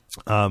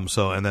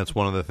 And that's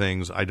one of the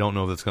things. I don't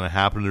know if that's going to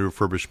happen in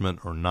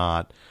refurbishment or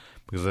not,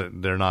 because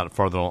they're not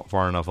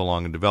far enough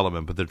along in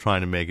development, but they're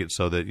trying to make it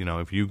so that,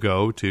 if you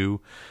go to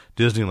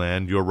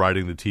Disneyland, you're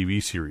writing the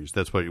TV series.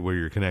 That's where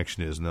your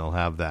connection is, and they'll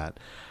have that.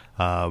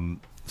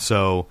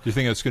 So, do you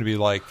think it's going to be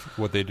like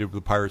what they did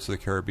with Pirates of the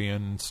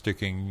Caribbean,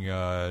 sticking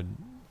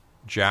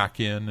Jack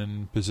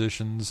in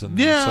positions, and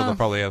so they'll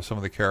probably have some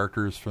of the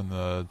characters from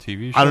the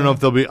TV show? I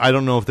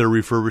don't know if their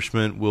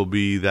refurbishment will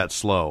be that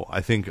slow.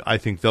 I think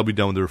they'll be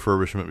done with the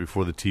refurbishment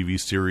before the TV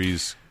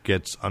series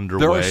gets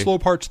underway. There are slow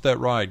parts to that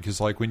ride,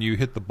 because like when you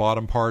hit the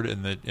bottom part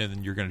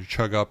and you're going to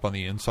chug up on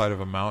the inside of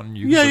a mountain.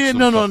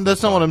 No,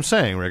 that's not what I'm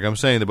saying, Rick. I'm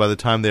saying that by the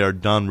time they are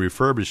done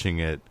refurbishing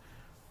it,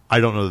 I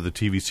don't know that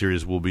the TV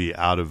series will be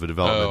out of a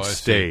development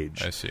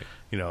stage. I see.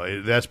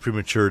 That's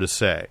premature to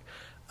say.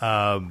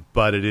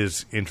 But it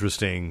is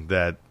interesting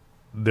that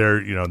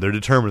they're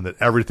determined that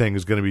everything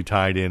is going to be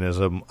tied in as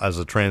a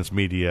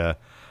transmedia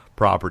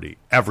property.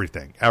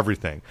 Everything.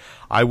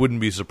 I wouldn't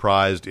be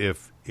surprised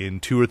if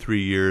in 2 or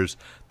 3 years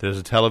there's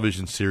a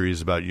television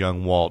series about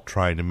young Walt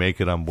trying to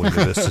make it on Buena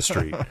Vista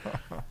Street,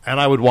 and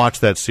I would watch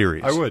that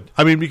series. I would.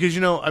 I mean, because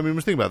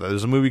let's think about that.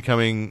 There's a movie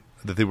coming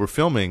that they were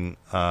filming.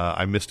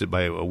 I missed it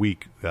by a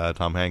week.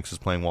 Tom Hanks is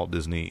playing Walt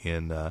Disney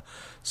in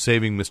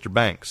Saving Mr.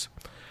 Banks,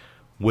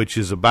 which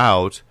is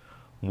about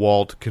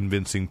Walt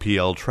convincing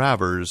P.L.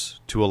 Travers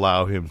to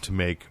allow him to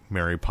make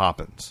Mary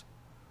Poppins.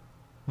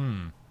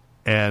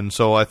 And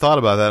so I thought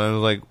about that, and I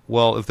was like,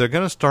 well, if they're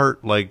going to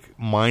start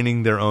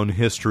mining their own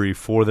history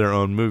for their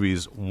own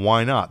movies,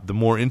 why not? The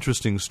more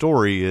interesting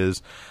story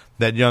is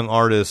that young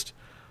artist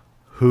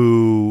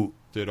who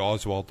did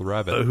Oswald the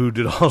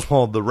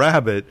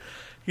Rabbit.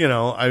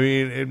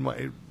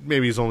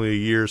 Maybe it's only a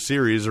year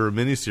series or a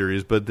mini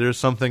series, but there's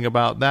something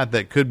about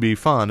that could be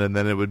fun, and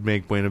then it would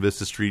make Buena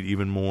Vista Street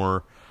even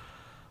more.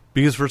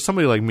 Because for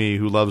somebody like me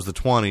who loves the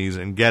 20s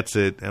and gets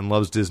it and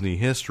loves Disney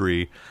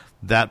history,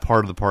 that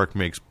part of the park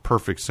makes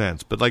perfect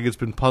sense. But it's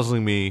been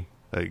puzzling me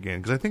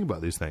again, because I think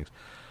about these things.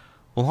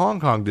 Well, Hong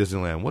Kong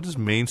Disneyland, what does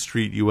Main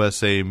Street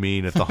USA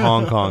mean at the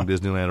Hong Kong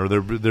Disneyland?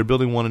 Or they're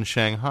building one in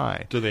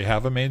Shanghai. Do they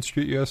have a Main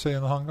Street USA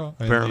in the Hong Kong?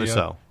 Apparently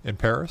so. In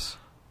Paris?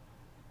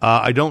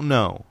 I don't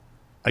know.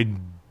 I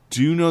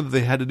do know that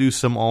they had to do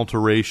some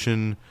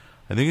alteration.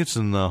 I think it's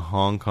in the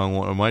Hong Kong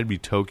one. It might be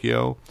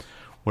Tokyo,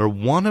 where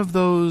one of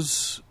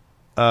those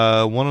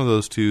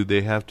two,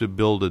 they have to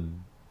build a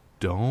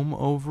dome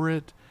over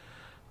it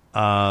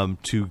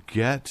to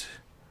get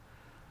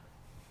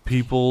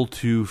people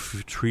to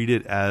treat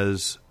it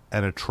as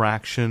an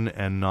attraction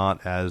and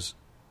not as,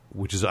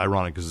 which is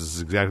ironic because this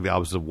is exactly the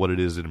opposite of what it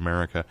is in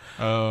America,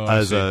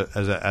 as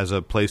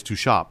a place to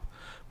shop.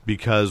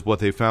 Because what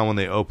they found when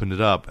they opened it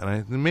up,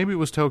 and maybe it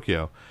was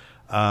Tokyo,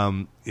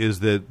 is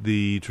that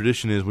the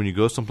tradition is when you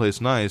go someplace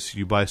nice,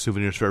 you buy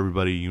souvenirs for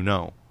everybody you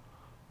know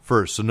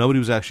first. So nobody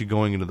was actually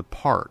going into the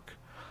park.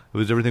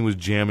 Everything was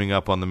jamming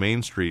up on the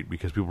main street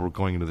because people were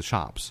going into the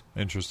shops.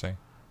 Interesting.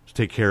 To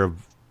take care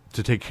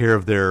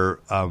of their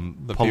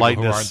the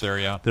politeness, who aren't there,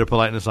 yeah. Their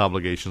politeness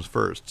obligations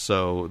first.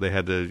 So they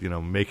had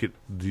to, make it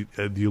the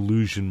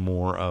illusion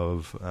more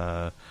of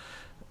an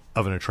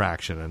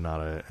attraction and not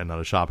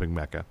a shopping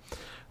mecca.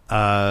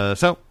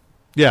 So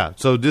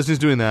Disney's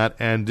doing that,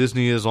 and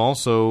Disney has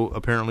also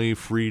apparently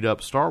freed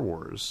up Star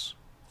Wars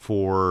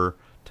for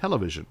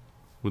television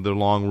with their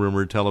long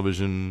rumored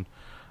television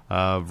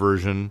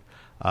version.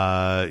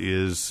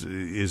 Is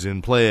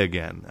in play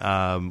again,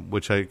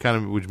 which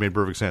made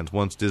perfect sense.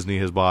 Once Disney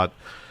has bought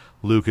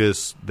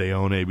Lucas, they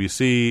own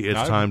ABC.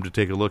 It's time to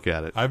take a look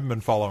at it. I haven't been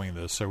following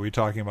this. Are we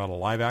talking about a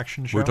live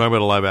action show? We're talking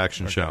about a live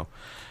action show,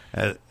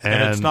 and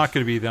it's not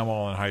going to be them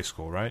all in high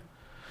school, right?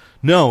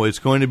 No, it's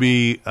going to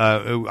be.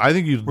 I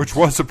think which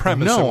was the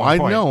premise. No,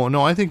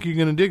 I think you're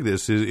going to dig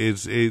this.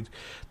 The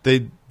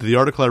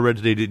article I read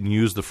today didn't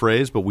use the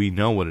phrase, but we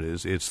know what it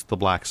is. It's the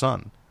Black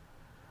Sun.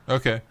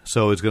 Okay.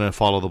 So it's going to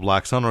follow the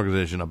Black Sun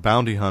organization, a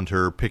bounty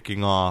hunter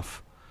picking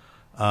off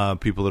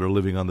people that are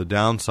living on the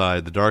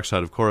downside, the dark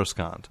side of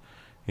Coruscant,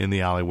 in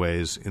the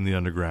alleyways, in the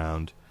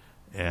underground.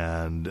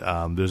 And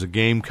there's a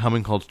game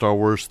coming called Star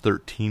Wars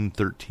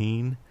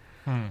 1313.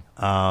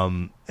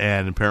 And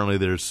apparently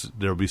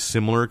there'll be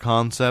similar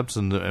concepts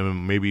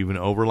and maybe even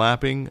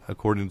overlapping,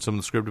 according to some of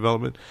the script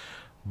development.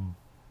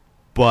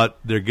 But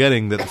they're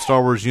getting that the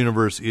Star Wars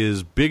universe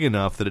is big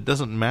enough that it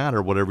doesn't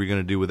matter whatever you're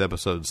going to do with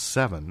Episode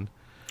 7.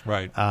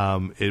 Right. There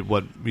are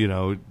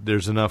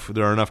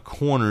enough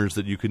corners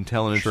that you can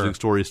tell an interesting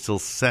story still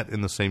set in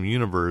the same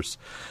universe.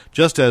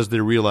 Just as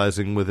they're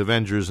realizing with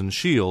Avengers and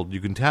S.H.I.E.L.D., you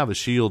can have a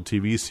S.H.I.E.L.D.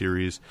 TV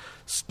series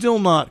still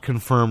not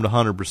confirmed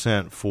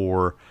 100%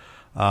 for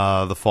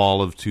the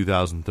fall of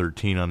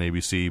 2013 on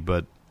ABC,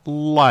 but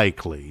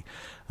likely.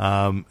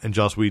 And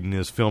Joss Whedon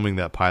is filming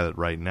that pilot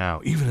right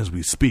now. Even as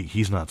we speak,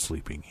 he's not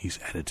sleeping. He's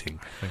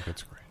editing. I think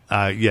that's great.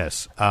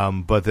 Yes,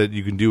 but that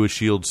you can do a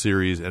S.H.I.E.L.D.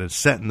 series, and it's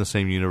set in the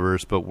same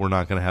universe, but we're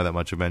not going to have that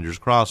much Avengers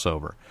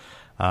crossover.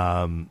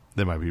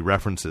 There might be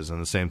references, and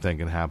the same thing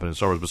can happen in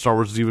Star Wars, but Star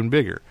Wars is even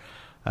bigger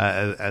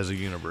as a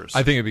universe.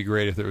 I think it'd be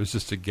great if there was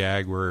just a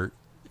gag where,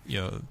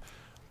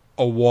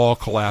 a wall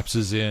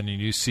collapses in,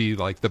 and you see,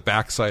 like, the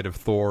backside of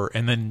Thor,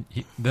 and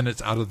then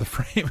it's out of the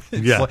frame.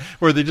 Like,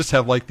 where they just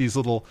have, like, these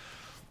little...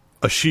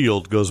 A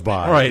shield goes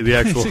by. Right. The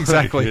actual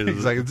exactly.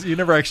 You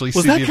never actually see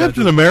Was that the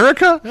Captain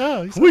America?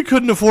 Yeah. We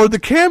couldn't afford the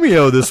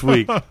cameo this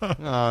week.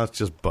 It's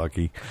just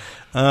Bucky.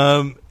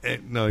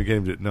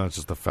 It's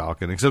just the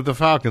Falcon. Except the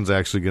Falcon's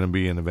actually going to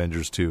be in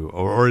Avengers 2,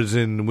 or is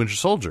in Winter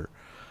Soldier.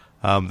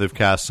 They've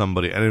cast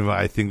somebody, and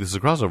I think this is a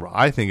crossover.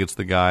 I think it's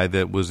the guy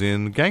that was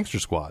in Gangster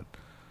Squad.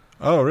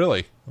 Oh,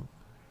 really?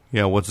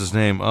 Yeah, what's his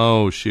name?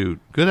 Oh, shoot.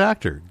 Good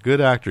actor.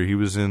 He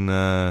was in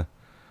The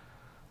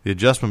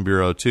Adjustment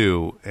Bureau,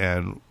 too,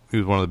 and... he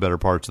was one of the better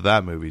parts of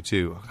that movie,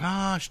 too.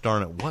 Gosh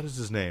darn it, what is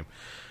his name?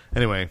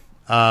 Anyway,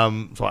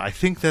 so I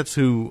think that's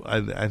who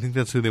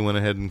they went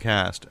ahead and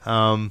cast.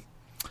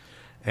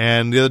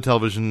 And the other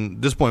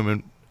television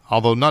disappointment,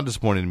 although not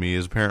disappointing to me,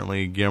 is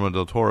apparently Guillermo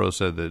del Toro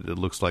said that it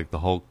looks like the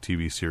Hulk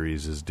TV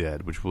series is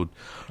dead, which would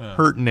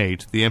hurt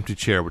Nate, the empty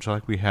chair, which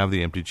we have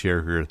the empty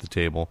chair here at the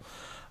table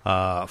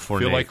for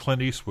Nate. Feel like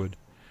Clint Eastwood.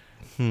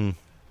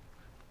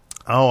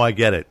 Oh, I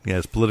get it. Yeah,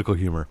 it's political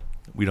humor.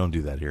 We don't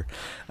do that here.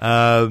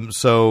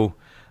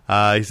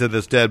 He said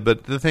that's dead.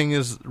 But the thing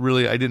is,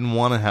 really, I didn't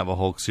want to have a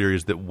Hulk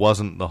series that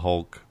wasn't the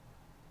Hulk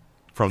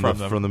from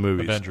the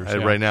movies. Avengers,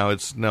 Right now,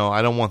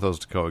 I don't want those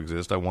to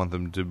coexist. I want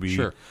them to be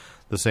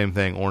the same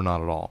thing or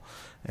not at all.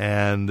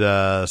 And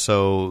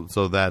so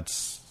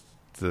that's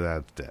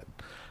dead.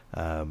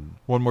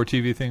 One more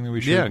TV thing that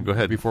we should go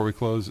ahead. Before we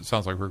close. It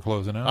sounds like we're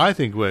closing out. I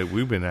think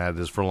we've been at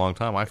this for a long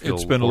time. I feel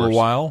it's been a little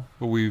while,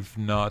 but we've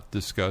not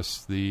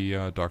discussed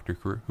the Doctor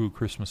Who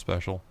Christmas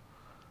special.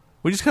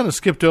 We just kind of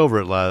skipped over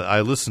it.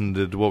 I listened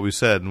to what we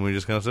said, and we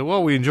just kind of said,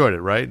 well, we enjoyed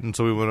it, right? And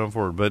so we went on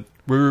forward. But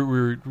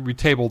we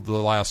tabled the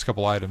last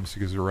couple items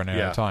because we were running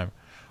out of time.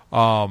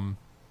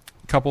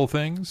 Couple of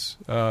things.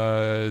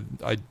 They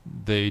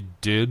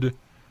did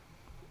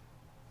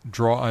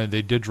draw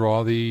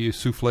the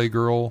Souffle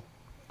Girl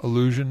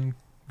illusion,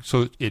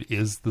 so it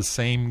is the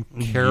same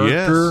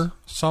character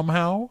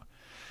somehow.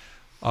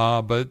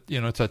 But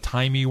it's a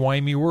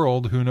timey-wimey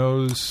world. Who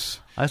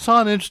knows? I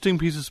saw an interesting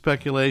piece of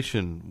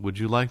speculation. Would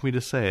you like me to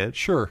say it?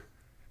 Sure.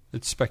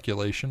 It's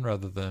speculation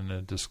rather than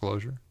a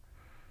disclosure.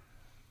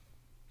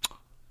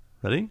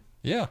 Ready?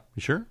 Yeah.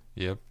 You sure?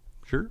 Yep.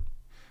 Sure?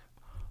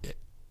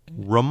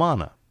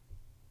 Romana.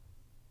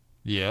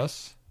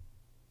 Yes.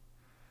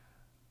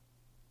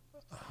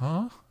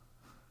 Huh?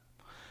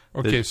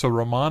 Okay, so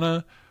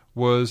Romana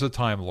was a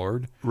Time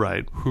Lord.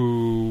 Right.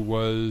 Who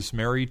was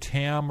Mary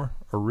Tam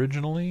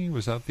originally?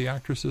 Was that the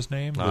actress's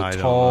name? The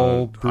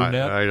tall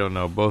brunette? I don't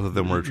know. Both of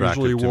them were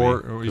attractive to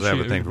me. Because I have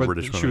a thing for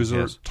British women. She was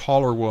a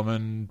taller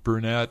woman,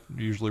 brunette,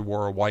 usually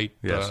wore a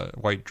white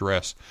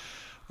dress.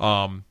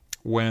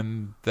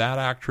 when that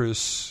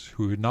actress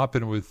who had not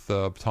been with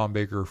Tom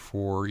Baker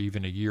for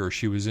even a year,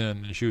 she was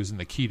in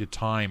the Key to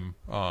Time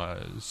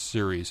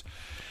series,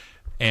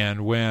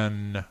 and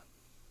when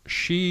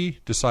she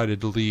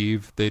decided to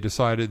leave, they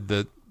decided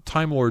that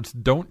Time Lords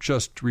don't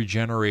just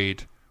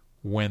regenerate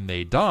when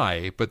they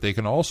die, but they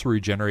can also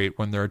regenerate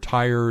when they're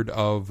tired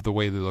of the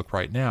way they look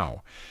right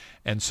now.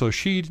 And so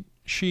she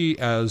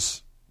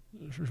as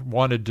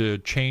wanted to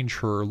change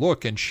her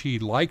look, and she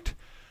liked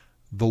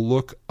the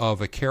look of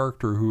a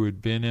character who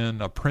had been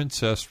in a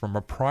princess from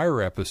a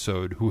prior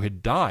episode who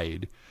had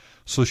died.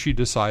 So she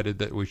decided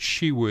that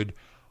she would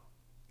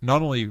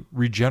not only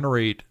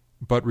regenerate,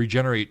 but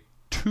regenerate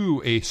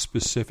to a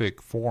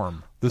specific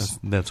form.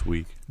 That's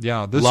weak.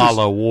 Yeah,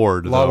 Lala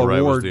Ward. Lala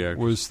Ward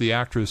was the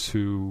actress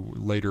who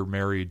later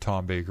married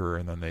Tom Baker,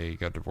 and then they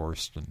got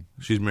divorced. And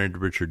she's married to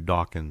Richard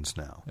Dawkins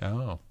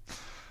now.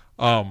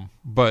 Oh,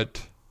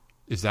 but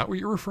is that what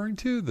you're referring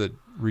to? The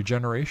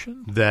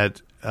regeneration?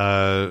 That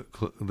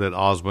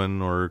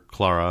Oswin or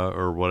Clara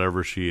or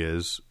whatever she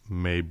is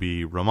may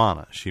be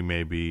Romana. She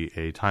may be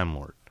a Time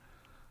Lord.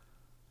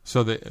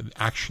 So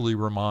actually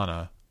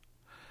Romana.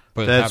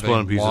 But that's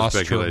one piece of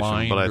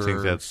speculation, but I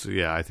think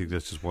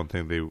that's just one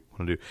thing they want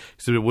to do. He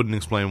said it wouldn't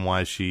explain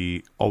why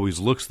she always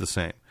looks the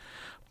same,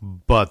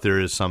 but there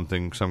is some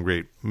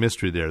great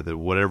mystery there that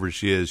whatever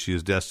she is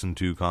destined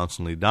to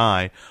constantly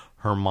die.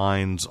 Her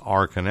minds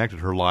are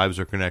connected, her lives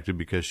are connected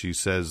because she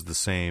says the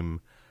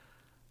same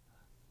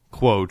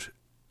quote,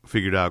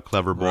 figured out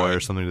clever boy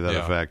or something to that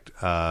effect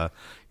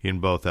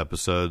in both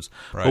episodes.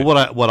 Right.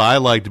 But what I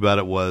liked about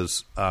it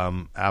was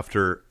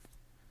after.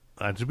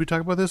 Did we talk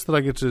about this? That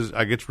I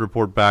get to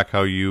report back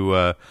how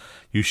you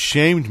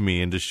shamed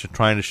me into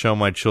trying to show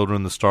my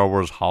children the Star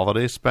Wars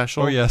Holiday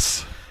Special. Oh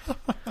yes.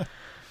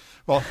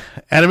 Well,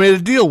 and I made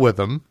a deal with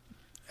them.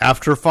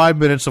 After 5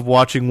 minutes of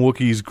watching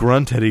Wookiees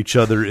grunt at each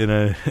other in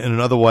an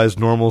otherwise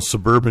normal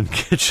suburban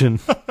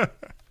kitchen,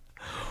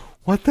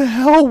 what the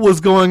hell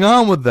was going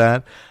on with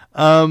that?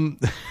 I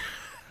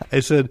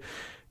said,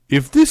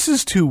 if this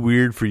is too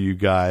weird for you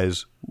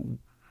guys,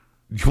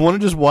 you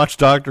want to just watch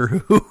Doctor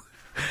Who?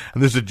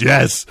 And they said,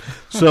 yes.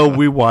 So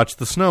we watched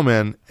The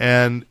Snowman,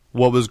 and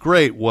what was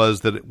great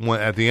was that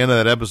at the end of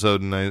that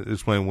episode, and I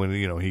explained when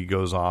he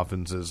goes off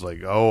and says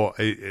like,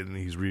 and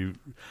he's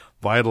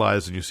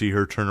revitalized, and you see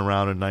her turn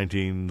around in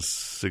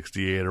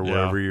 1968 or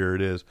whatever year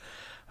it is.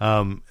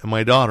 And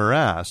my daughter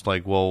asked,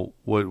 like, well,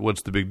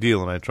 what's the big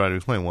deal? And I tried to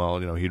explain, well,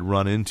 he'd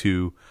run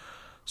into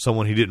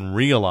someone he didn't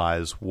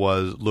realize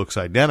looks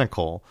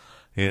identical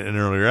in an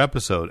earlier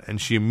episode,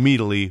 and she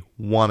immediately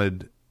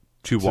wanted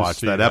to watch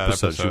that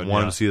episode. She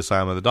wanted to see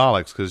Asylum of the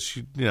Daleks because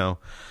she,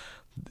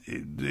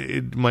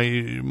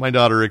 my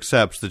daughter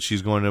accepts that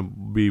she's going to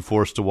be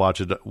forced to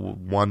watch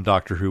one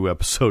Doctor Who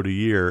episode a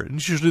year, and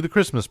it's usually the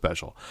Christmas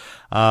special.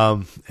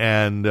 For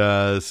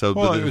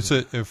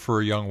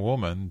a young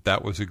woman,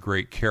 that was a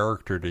great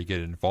character to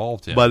get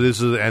involved in. But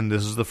this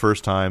is the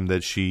first time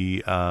that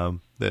she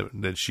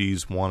that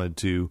she's wanted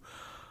to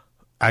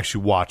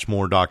actually watch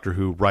more Doctor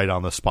Who right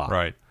on the spot.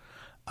 Right.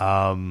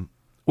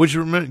 Which,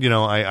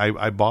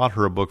 I bought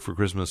her a book for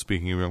Christmas,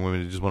 speaking of young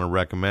women, I just want to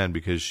recommend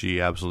because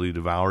she absolutely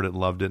devoured it,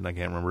 loved it, and I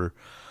can't remember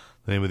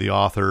the name of the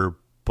author,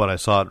 but I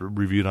saw it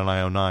reviewed on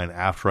IO9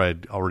 after I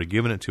had already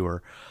given it to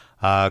her,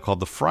 called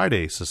The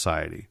Friday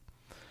Society,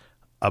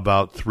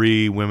 about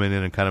 3 women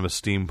in a kind of a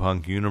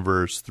steampunk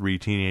universe, 3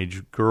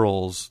 teenage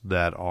girls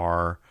that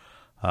are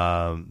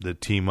that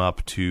team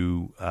up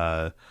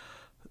to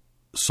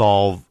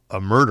solve a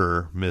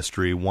murder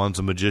mystery. One's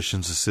a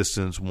magician's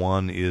assistant,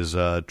 one is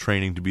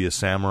training to be a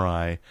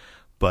samurai,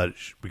 but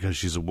because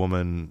she's a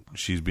woman,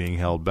 she's being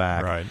held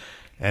back. Right.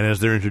 And as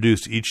they're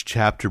introduced, each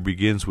chapter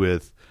begins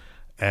with,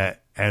 and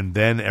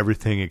then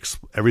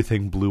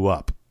everything blew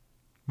up.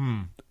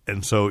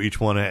 And so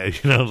each one,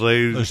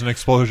 there's an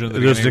explosion.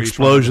 There's an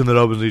explosion that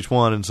opens each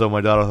one, and so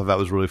my daughter thought that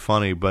was really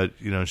funny. But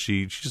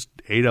she just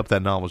ate up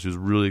that novel. She was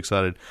really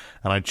excited,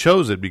 and I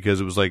chose it because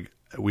it was like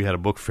we had a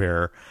book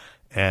fair.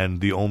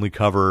 And the only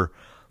cover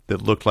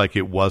that looked like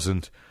it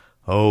wasn't,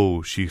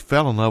 she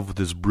fell in love with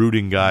this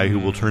brooding guy who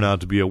will turn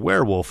out to be a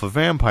werewolf, a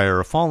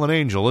vampire, a fallen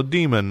angel, a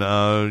demon,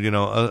 a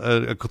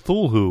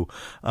Cthulhu.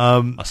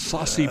 A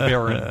saucy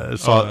baron.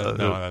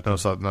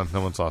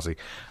 No one's saucy.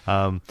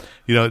 It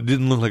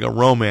didn't look like a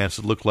romance.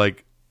 It looked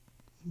like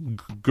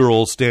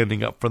girls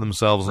standing up for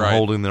themselves and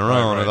holding their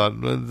own. Right. I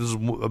thought, this is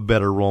a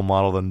better role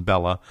model than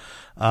Bella.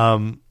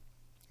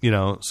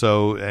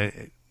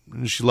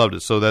 She loved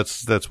it, so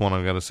that's one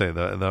I've got to say.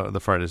 The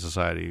Friday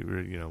Society,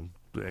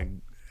 I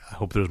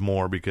hope there's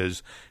more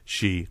because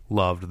she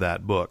loved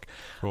that book.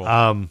 Cool.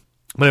 But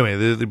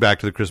anyway, back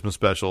to the Christmas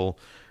special.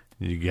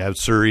 You have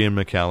Surrey and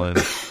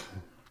McKellen.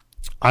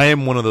 I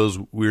am one of those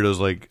weirdos,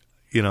 like,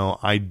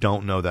 I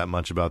don't know that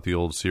much about the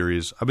old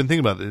series. I've been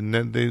thinking about it,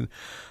 and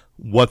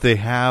what they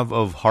have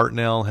of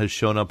Hartnell has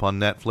shown up on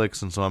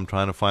Netflix, and so I'm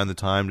trying to find the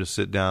time to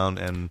sit down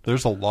and...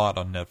 There's a lot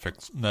on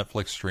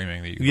Netflix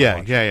streaming that you can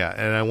watch. Yeah,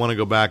 and I want to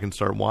go back and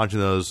start watching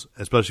those,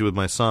 especially with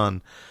my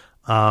son.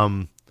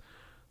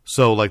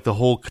 So, like, the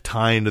whole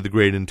tie into the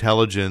Great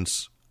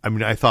Intelligence, I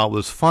mean, I thought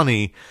was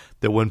funny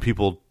that when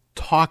people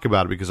talk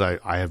about it, because I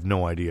have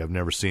no idea, I've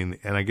never seen,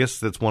 and I guess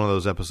that's one of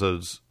those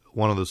episodes,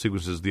 one of those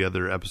sequences, the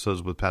other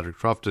episodes with Patrick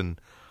Troughton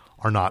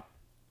are not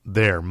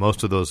there.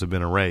 Most of those have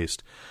been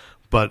erased.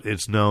 But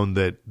it's known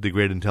that the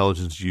Great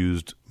Intelligence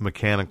used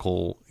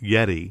mechanical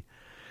Yeti,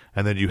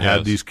 and then you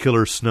had these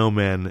killer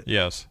snowmen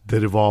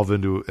that evolve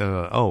into,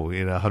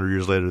 100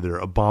 years later, they're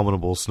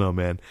abominable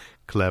snowmen.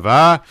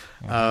 Clever.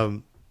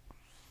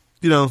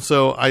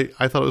 So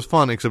I thought it was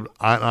fun, except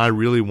I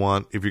really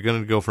want, if you're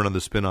going to go for another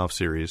spin-off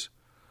series,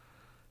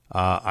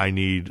 I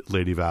need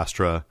Lady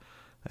Vastra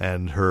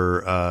and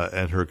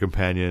her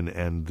companion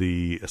and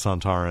the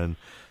Santaran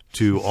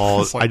to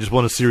all. I just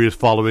want a series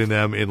following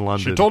them in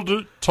London. She told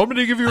me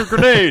to give you a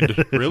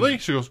grenade. Really?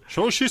 She goes,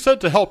 so she said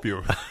to help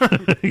you.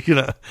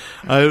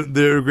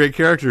 They're great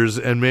characters,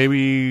 and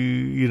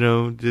maybe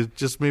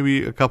just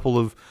maybe a couple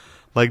of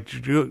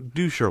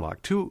do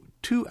Sherlock 2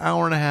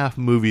 hour-and-a-half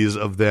movies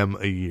of them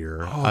a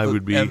year. I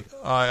would be.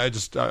 I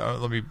just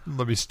let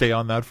me stay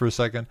on that for a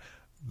second.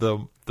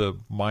 The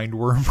mind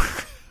worm.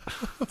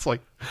 It's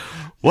like,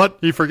 what?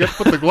 You forget to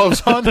put the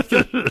gloves on?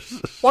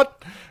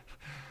 What?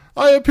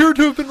 I appear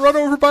to have been run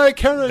over by a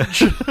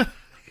carriage.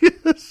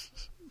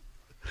 Yes.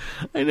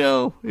 I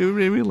know. It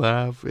made me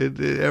laugh. It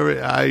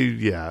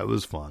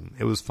was fun.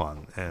 It was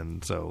fun.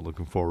 And so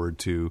looking forward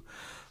to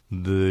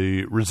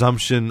the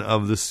resumption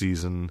of the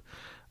season.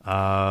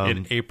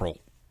 In April.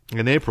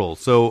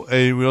 So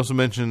we also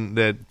mentioned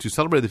that to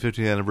celebrate the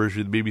 50th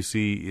anniversary, the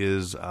BBC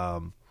is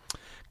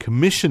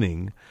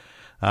commissioning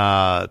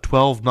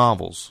 12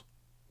 novels,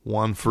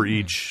 one for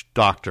each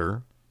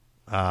Doctor.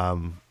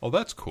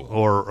 That's cool.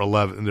 Or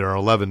 11. There are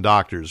 11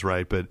 Doctors,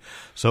 right? But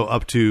so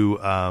up to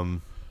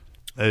so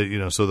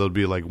there'll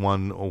be like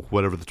one,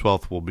 whatever the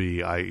 12th will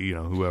be.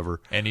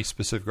 Whoever. Any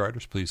specific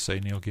writers? Please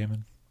say Neil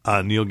Gaiman.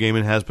 Neil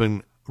Gaiman has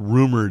been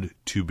rumored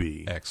to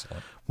be.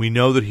 Excellent. We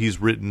know that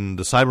he's written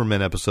the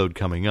Cybermen episode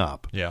coming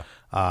up. Yeah.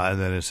 And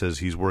then it says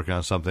he's working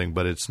on something,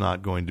 but it's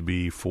not going to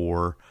be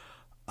for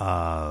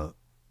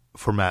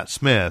Matt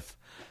Smith.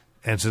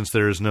 And since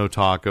there is no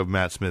talk of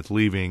Matt Smith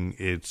leaving,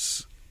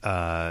 it's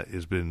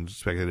been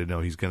speculated, no,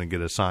 he's going to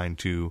get assigned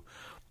to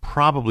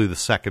probably the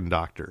second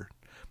Doctor.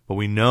 But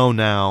we know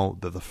now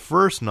that the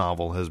first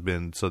novel has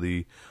been, so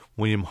the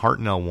William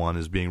Hartnell one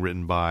is being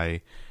written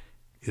by,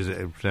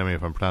 tell me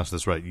if I'm pronouncing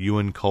this right,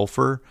 Ewan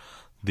Colfer,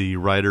 the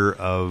writer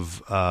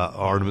of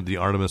the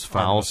Artemis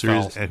Fowl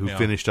series, and who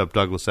finished up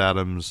Douglas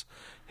Adams'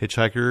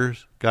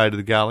 Hitchhiker's Guide to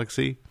the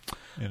Galaxy.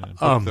 In a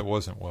book that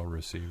wasn't well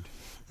received.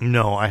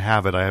 No, I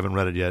haven't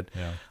read it yet.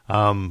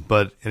 Yeah.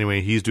 But anyway,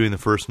 he's doing the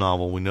first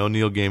novel. We know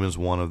Neil Gaiman's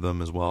one of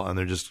them as well, and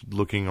they're just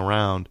looking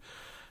around.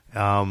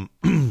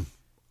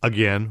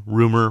 Again,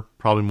 rumor,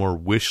 probably more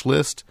wish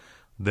list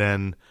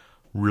than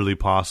really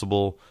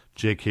possible.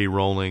 J.K.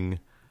 Rowling.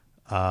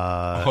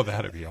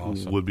 That'd be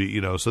awesome. Would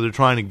be, so they're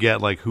trying to get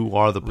who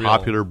are the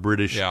popular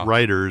British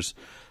writers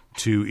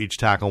to each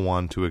tackle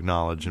one to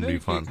acknowledge and be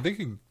fun. They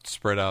can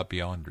spread out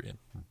beyond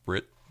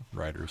Brit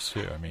writers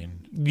too. I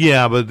mean,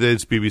 yeah, but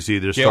it's BBC.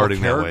 They're Gail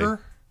starting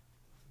Carriger?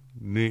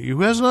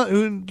 Who's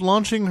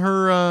launching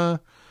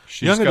her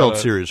young adult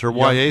series? Her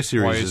YA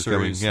series is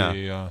coming.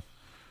 Yeah.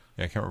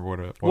 I can't remember what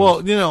it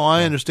was. Well,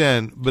 I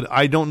understand, but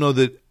I don't know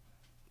that.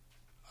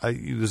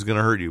 This is going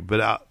to hurt you,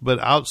 but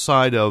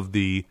outside of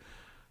the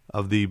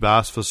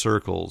BASFA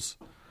circles,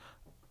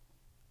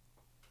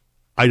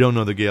 I don't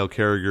know that Gail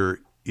Carriger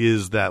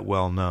is that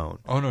well known.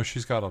 Oh no,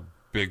 she's got a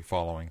big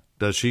following.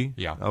 Does she?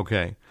 Yeah.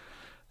 Okay.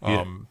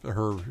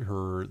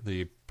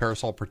 The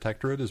Parasol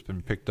Protectorate has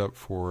been picked up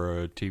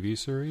for a TV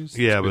series.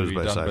 Yeah, but it's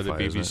done by the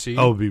Sci-Fi, BBC.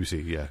 Oh,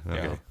 BBC. Yeah.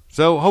 Okay. Yeah.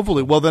 So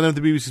hopefully, well, then if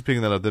the BBC's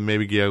picking that up, then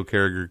maybe Gail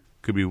Carriger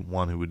could be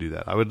one who would do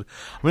that. I would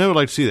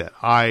like to see that.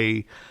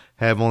 I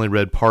have only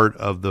read part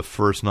of the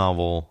first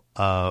novel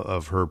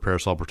of her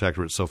Parasol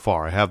Protectorate so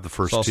far. I have the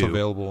first two. It's also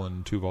available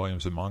in 2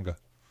 volumes of manga.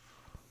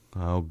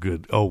 Oh,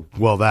 good. Oh,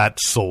 well, that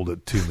sold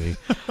it to me.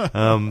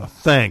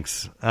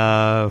 Thanks.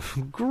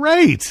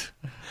 Great.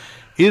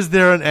 Is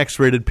there an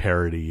X-rated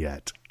parody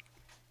yet?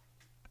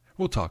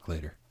 We'll talk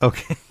later.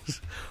 Okay.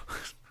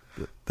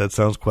 That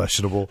sounds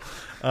questionable.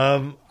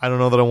 I don't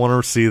know that I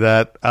want to see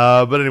that.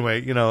 But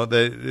anyway,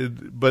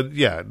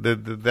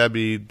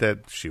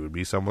 that she would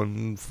be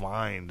someone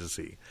fine to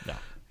see. Yeah.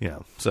 Yeah.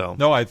 So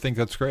no, I think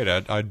that's great.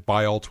 I'd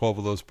buy all 12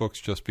 of those books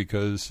just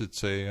because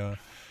it's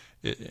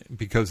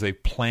because they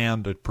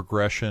planned a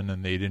progression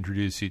and they'd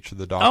introduce each of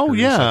the Doctors. Oh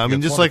yeah, I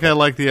mean, just wonderful. like I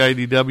like the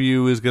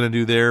IDW is going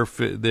to do their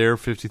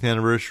 50th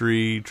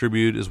anniversary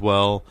tribute as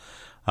well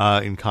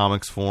in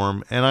comics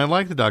form, and I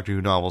like the Doctor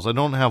Who novels. I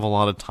don't have a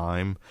lot of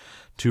time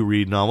to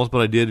read novels,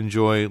 but I did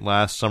enjoy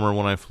last summer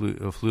when I flew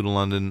to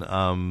London.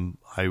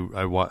 I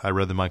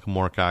read the Michael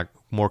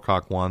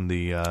Moorcock one,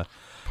 the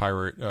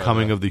Pirate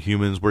Coming of the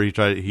Humans, where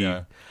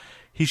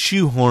he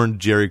shoehorned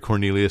Jerry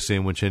Cornelius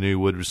in, which I knew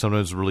would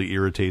sometimes really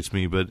irritates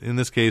me. But in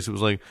this case, it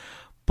was like,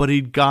 but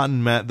he'd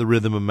gotten the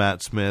rhythm of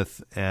Matt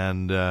Smith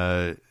and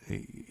Amy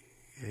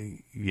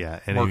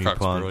Moorcock's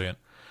Pond. brilliant.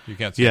 You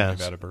can't say anything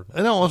bad about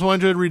it. No, so I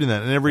enjoyed reading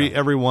that, and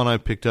every one I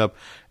picked up,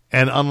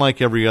 and also I enjoyed reading that, and every one I picked up, and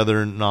unlike every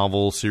other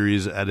novel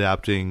series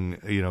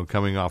adapting,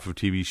 coming off of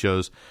TV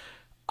shows,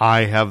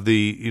 I have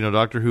the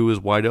Doctor Who is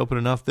wide open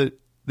enough that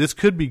this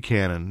could be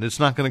canon. It's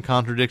not going to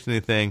contradict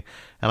anything,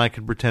 and I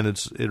can pretend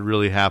it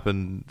really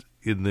happened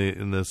in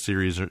the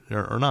series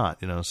or not.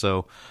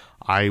 So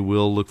I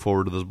will look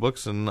forward to those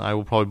books, and I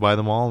will probably buy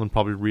them all and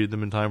probably read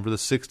them in time for the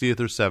 60th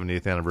or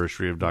 70th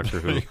anniversary of Doctor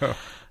Who.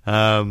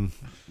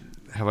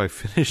 Have I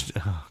finished?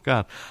 Oh,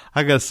 God.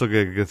 I got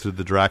to go through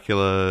the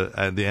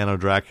Dracula, the Anno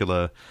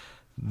Dracula,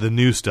 the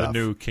new stuff. The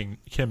new Kim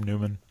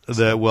Newman. In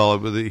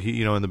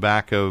the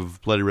back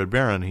of Bloody Red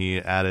Baron, he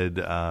added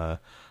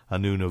a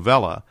new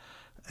novella.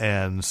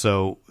 And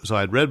so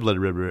I'd read Bloody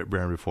Red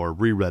Baron before,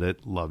 reread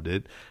it, loved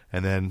it,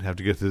 and then have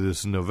to get through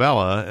this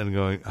novella and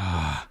going,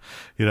 I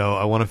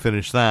want to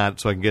finish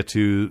that so I can get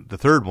to the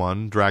third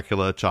one,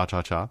 Dracula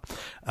Cha-Cha-Cha.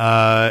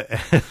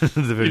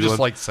 You just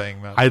like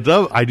saying that. I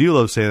do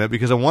love saying that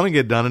because I want to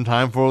get done in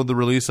time for the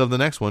release of the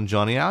next one,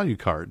 Johnny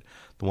Alucard,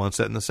 the one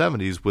set in the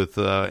 70s with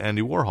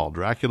Andy Warhol.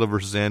 Dracula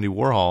versus Andy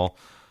Warhol,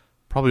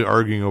 probably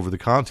arguing over the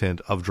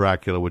content of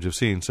Dracula, which I've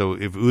seen. So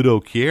if Udo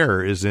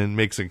Kier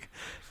makes a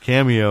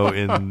cameo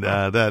in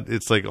that,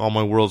 it's like all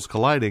my worlds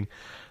colliding.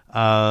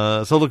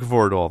 So looking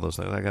forward to all those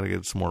things. I got to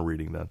get some more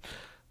reading done.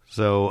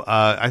 So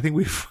I think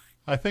we've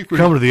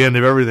come to the end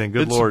of everything.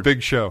 Good Lord, it's a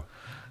big show.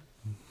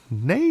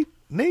 Nate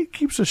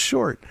keeps us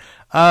short.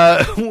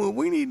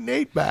 We need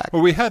Nate back.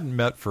 Well, we hadn't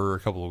met for a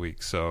couple of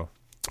weeks, so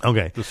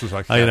okay. This was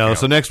actually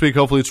So next week,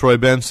 hopefully, it's Troy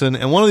Benson.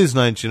 And one of these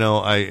nights,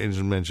 I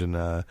just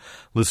mentioned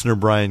listener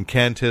Brian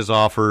Kent has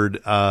offered.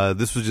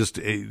 This was just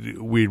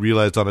we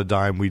realized on a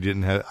dime I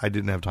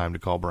didn't have time to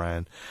call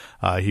Brian.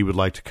 He would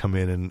like to come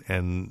in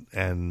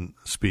and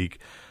speak,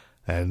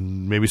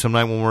 and maybe some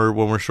night when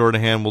we're short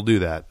of hand, we'll do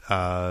that.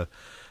 I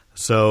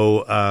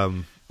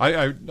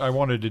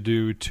wanted to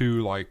do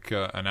two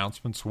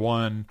announcements.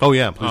 One,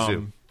 please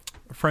do.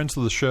 Friends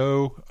of the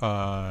show,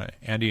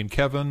 Andy and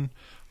Kevin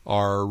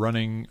are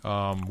running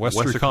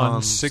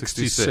WesterCon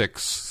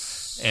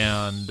 66,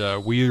 and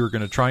we are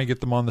going to try and get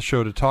them on the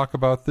show to talk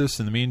about this.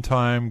 In the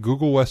meantime,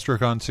 Google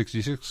WesterCon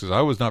 66, because I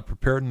was not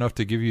prepared enough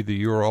to give you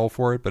the URL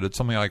for it, but it's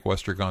something like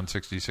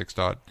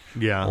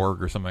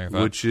westercon66.org or something like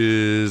that. Which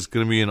is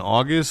going to be in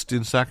August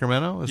in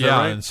Sacramento, is that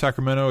right? In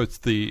Sacramento.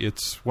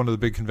 It's one of the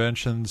big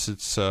conventions.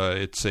 There's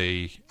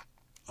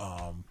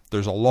a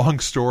long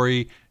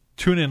story.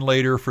 Tune in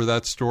later for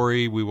that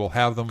story. We will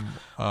have them.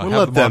 We'll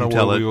let them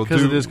tell it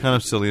because it is kind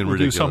of silly and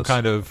ridiculous. We'll do some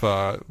kind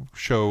of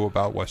show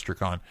about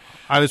WesterCon.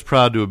 I was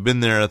proud to have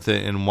been there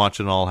and watch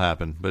it all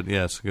happen. But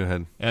yes, go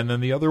ahead. And then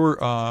the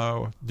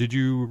other, did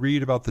you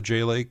read about the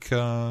Jay Lake?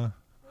 Yeah,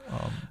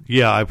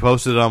 I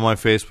posted it on my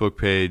Facebook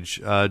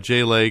page.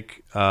 Jay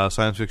Lake,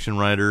 science fiction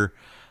writer,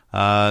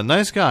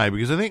 nice guy.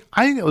 Because I think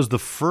it was the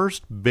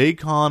first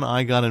BayCon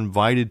I got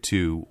invited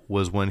to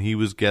was when he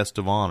was guest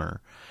of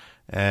honor,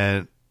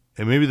 and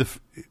maybe if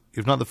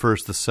not the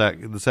first, the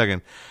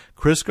second.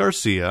 Chris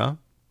Garcia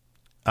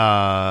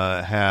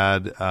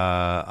had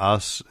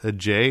us,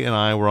 Jay and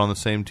I were on the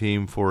same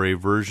team for a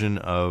version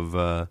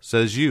of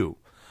Says You,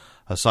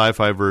 a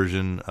sci-fi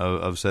version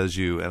of Says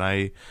You, and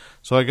I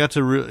got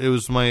to. It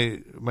was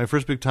my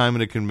first big time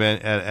at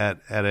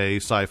a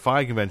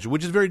sci-fi convention,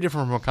 which is very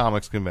different from a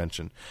comics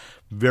convention,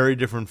 very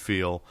different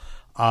feel.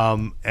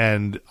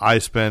 And I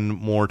spend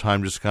more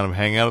time just kind of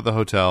hanging out at the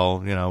hotel.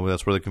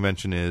 That's where the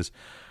convention is.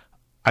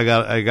 I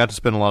got to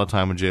spend a lot of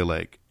time with Jay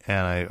Lake,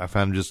 and I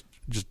found him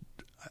just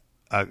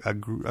a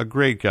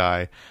great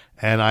guy.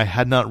 And I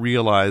had not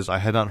realized, I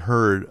had not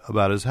heard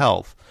about his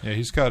health. Yeah,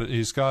 he's got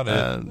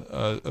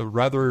a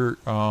rather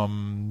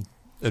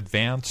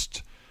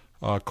advanced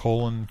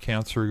colon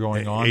cancer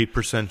going on.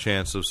 8%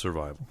 chance of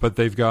survival. But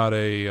they've got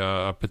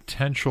a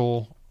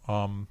potential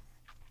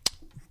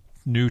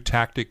new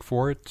tactic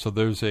for it. So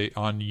there's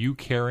on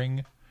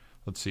UCaring.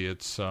 Let's see,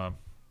 it's.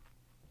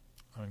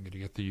 I'm going to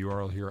get the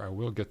URL here. I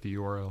will get the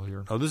URL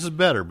here. Oh, this is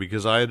better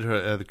because I had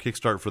the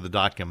Kickstart for the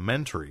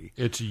documentary.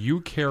 It's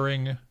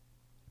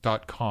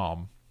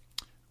youcaring.com,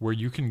 where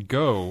you can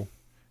go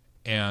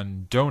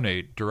and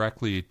donate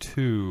directly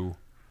to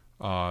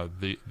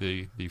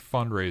the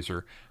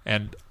fundraiser.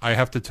 And I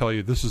have to tell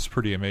you, this is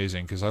pretty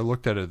amazing because I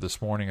looked at it this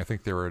morning. I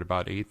think they were at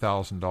about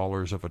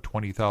 $8,000 of a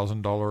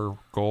 $20,000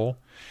 goal.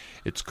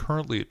 It's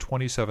currently at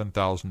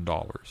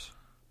 $27,000.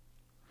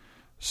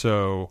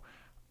 So,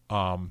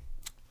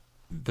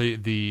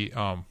 there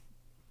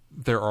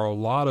are a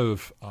lot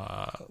of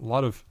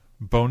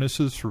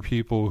bonuses for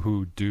people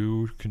who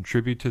do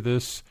contribute to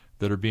this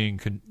that are being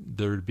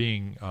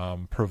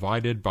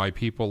provided by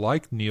people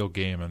like Neil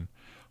Gaiman,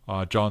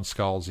 John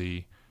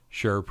Scalzi,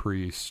 Cher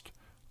Priest,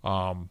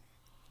 and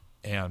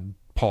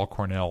Paul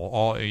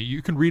Cornell.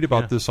 You can read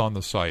about this on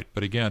the site,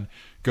 but again,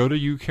 go to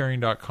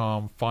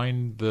youcaring.com,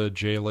 find the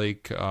Jay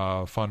Lake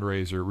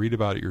fundraiser, read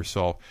about it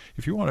yourself.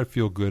 If you want to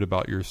feel good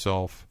about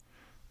yourself,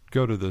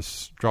 go to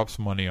this, drop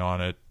some money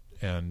on it,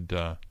 and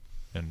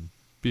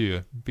be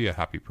a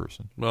happy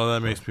person. Well,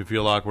 that makes me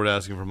feel awkward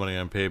asking for money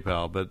on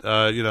PayPal, but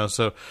But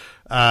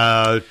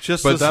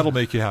that'll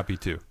make you happy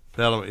too.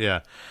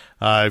 Yeah.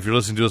 If you're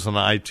listening to us on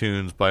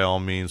iTunes, by all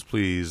means,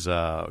 please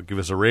give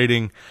us a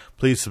rating.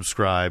 Please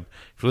subscribe.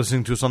 If you're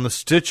listening to us on the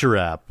Stitcher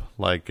app,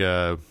 like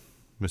Mr.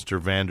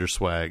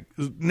 Vanderswag.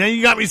 Now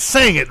you got me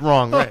saying it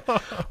wrong, right?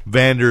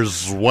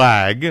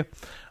 Vanderswag.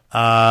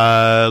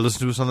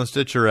 Listen to us on the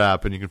Stitcher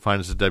app, and you can find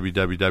us at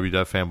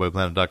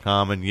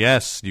www.fanboyplanet.com. And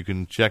yes, you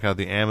can check out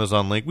the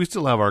Amazon link. We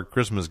still have our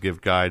Christmas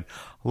gift guide.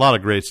 A lot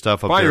of great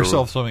stuff up there. Buy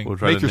yourself something.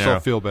 Make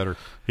yourself feel better.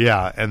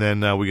 Yeah, and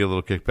then we get a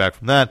little kickback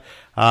from that.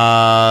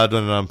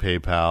 Done it on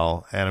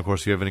PayPal. And, of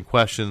course, if you have any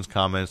questions,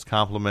 comments,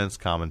 compliments,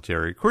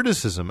 commentary,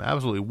 criticism,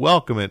 absolutely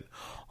welcome it.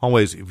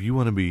 Always, if you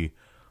want to be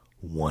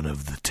one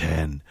of the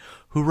 10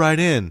 who write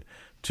in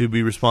to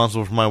be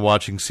responsible for my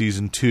watching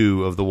season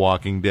 2 of The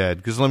Walking Dead.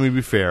 Because let me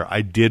be fair,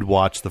 I did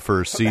watch the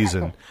first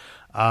season.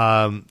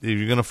 If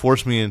you're going to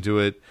force me into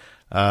it,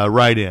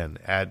 write in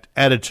at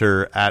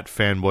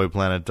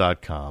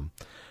editor@fanboyplanet.com.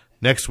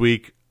 Next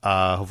week,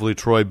 hopefully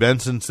Troy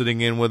Benson sitting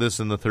in with us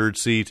in the third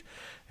seat.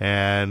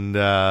 And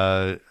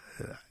then,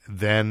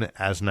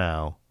 as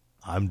now,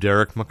 I'm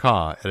Derek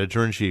McCaw,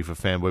 editor-in-chief of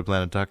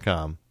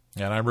fanboyplanet.com.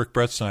 And I'm Rick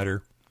Brett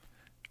Snyder,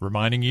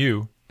 reminding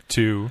you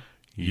to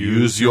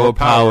use your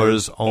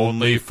powers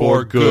only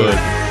for good.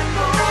 I'll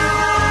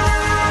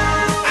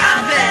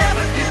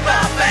never give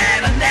up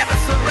and I'll never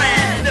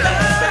surrender.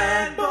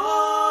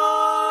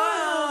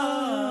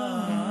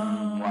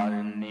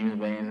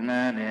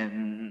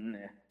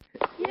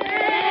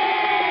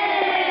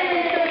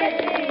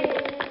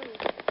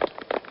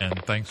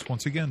 And thanks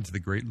once again to the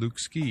great Luke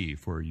Ski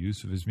for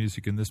use of his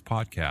music in this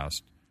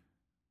podcast.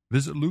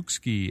 Visit Luke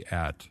Ski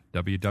at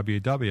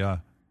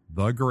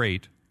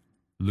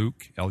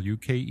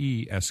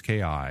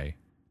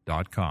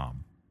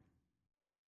www.thegreatlukeski.com.